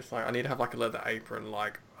picture. It's like I need to have like a leather apron.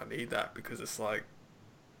 Like I need that because it's like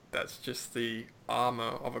that's just the armor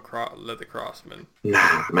of a leather craftsman.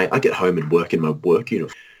 Nah, mate. I get home and work in my work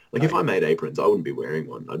uniform. Like if I made aprons, I wouldn't be wearing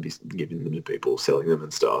one. I'd be giving them to people, selling them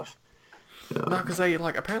and stuff. No, because they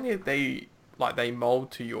like apparently they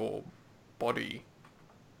mold to your body.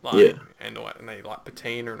 Like, and they like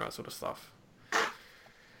patina and that sort of stuff.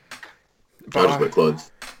 I just wear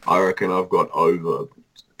clothes. I reckon I've got over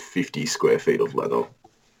 50 square feet of leather.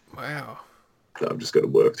 Wow. That I've just got to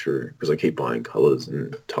work through because I keep buying colours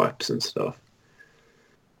and types and stuff.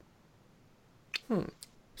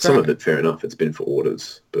 Some of it, fair enough, it's been for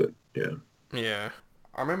orders, but yeah. Yeah.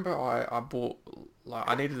 I remember I bought, like,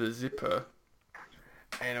 I needed a zipper,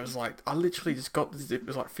 and it was like, I literally just got the zipper. It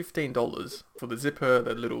was like $15 for the zipper,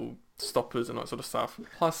 the little stoppers and that sort of stuff,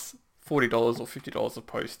 plus $40 or $50 of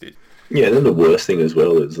postage. Yeah, and then the worst thing as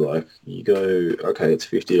well is like you go, okay, it's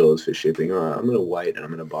 $50 for shipping. All right, I'm going to wait and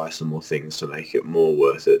I'm going to buy some more things to make it more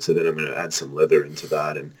worth it. So then I'm going to add some leather into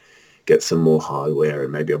that and get some more hardware,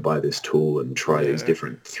 and maybe I'll buy this tool and try these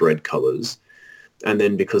different thread colors. And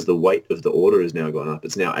then because the weight of the order has now gone up,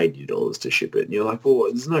 it's now $80 to ship it. And you're like, well,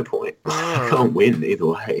 there's no point. I can't win either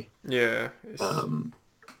way. Yeah. You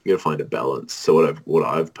got to find a balance. So what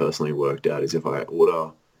I've personally worked out is if I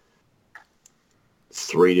order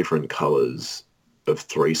 3 different colors of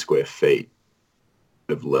 3 square feet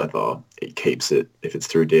of leather, it keeps it, if it's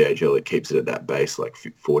through DHL, it keeps it at that base like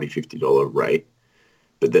 $40-$50 rate.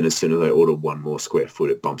 But then as soon as I order 1 more square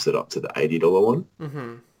foot, it bumps it up to the $80 one.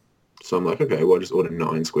 Mm-hmm. So I'm like, okay, well, I'll just order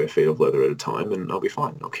 9 square feet of leather at a time and I'll be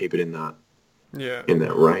fine. I'll keep it in that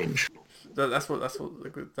range. That's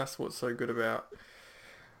what's so good about,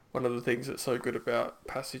 one of the things that's so good about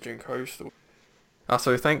Passage and Coastal.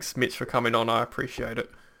 So thanks, Mitch, for coming on. I appreciate it.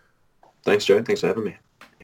 Thanks, Joe. Thanks for having me.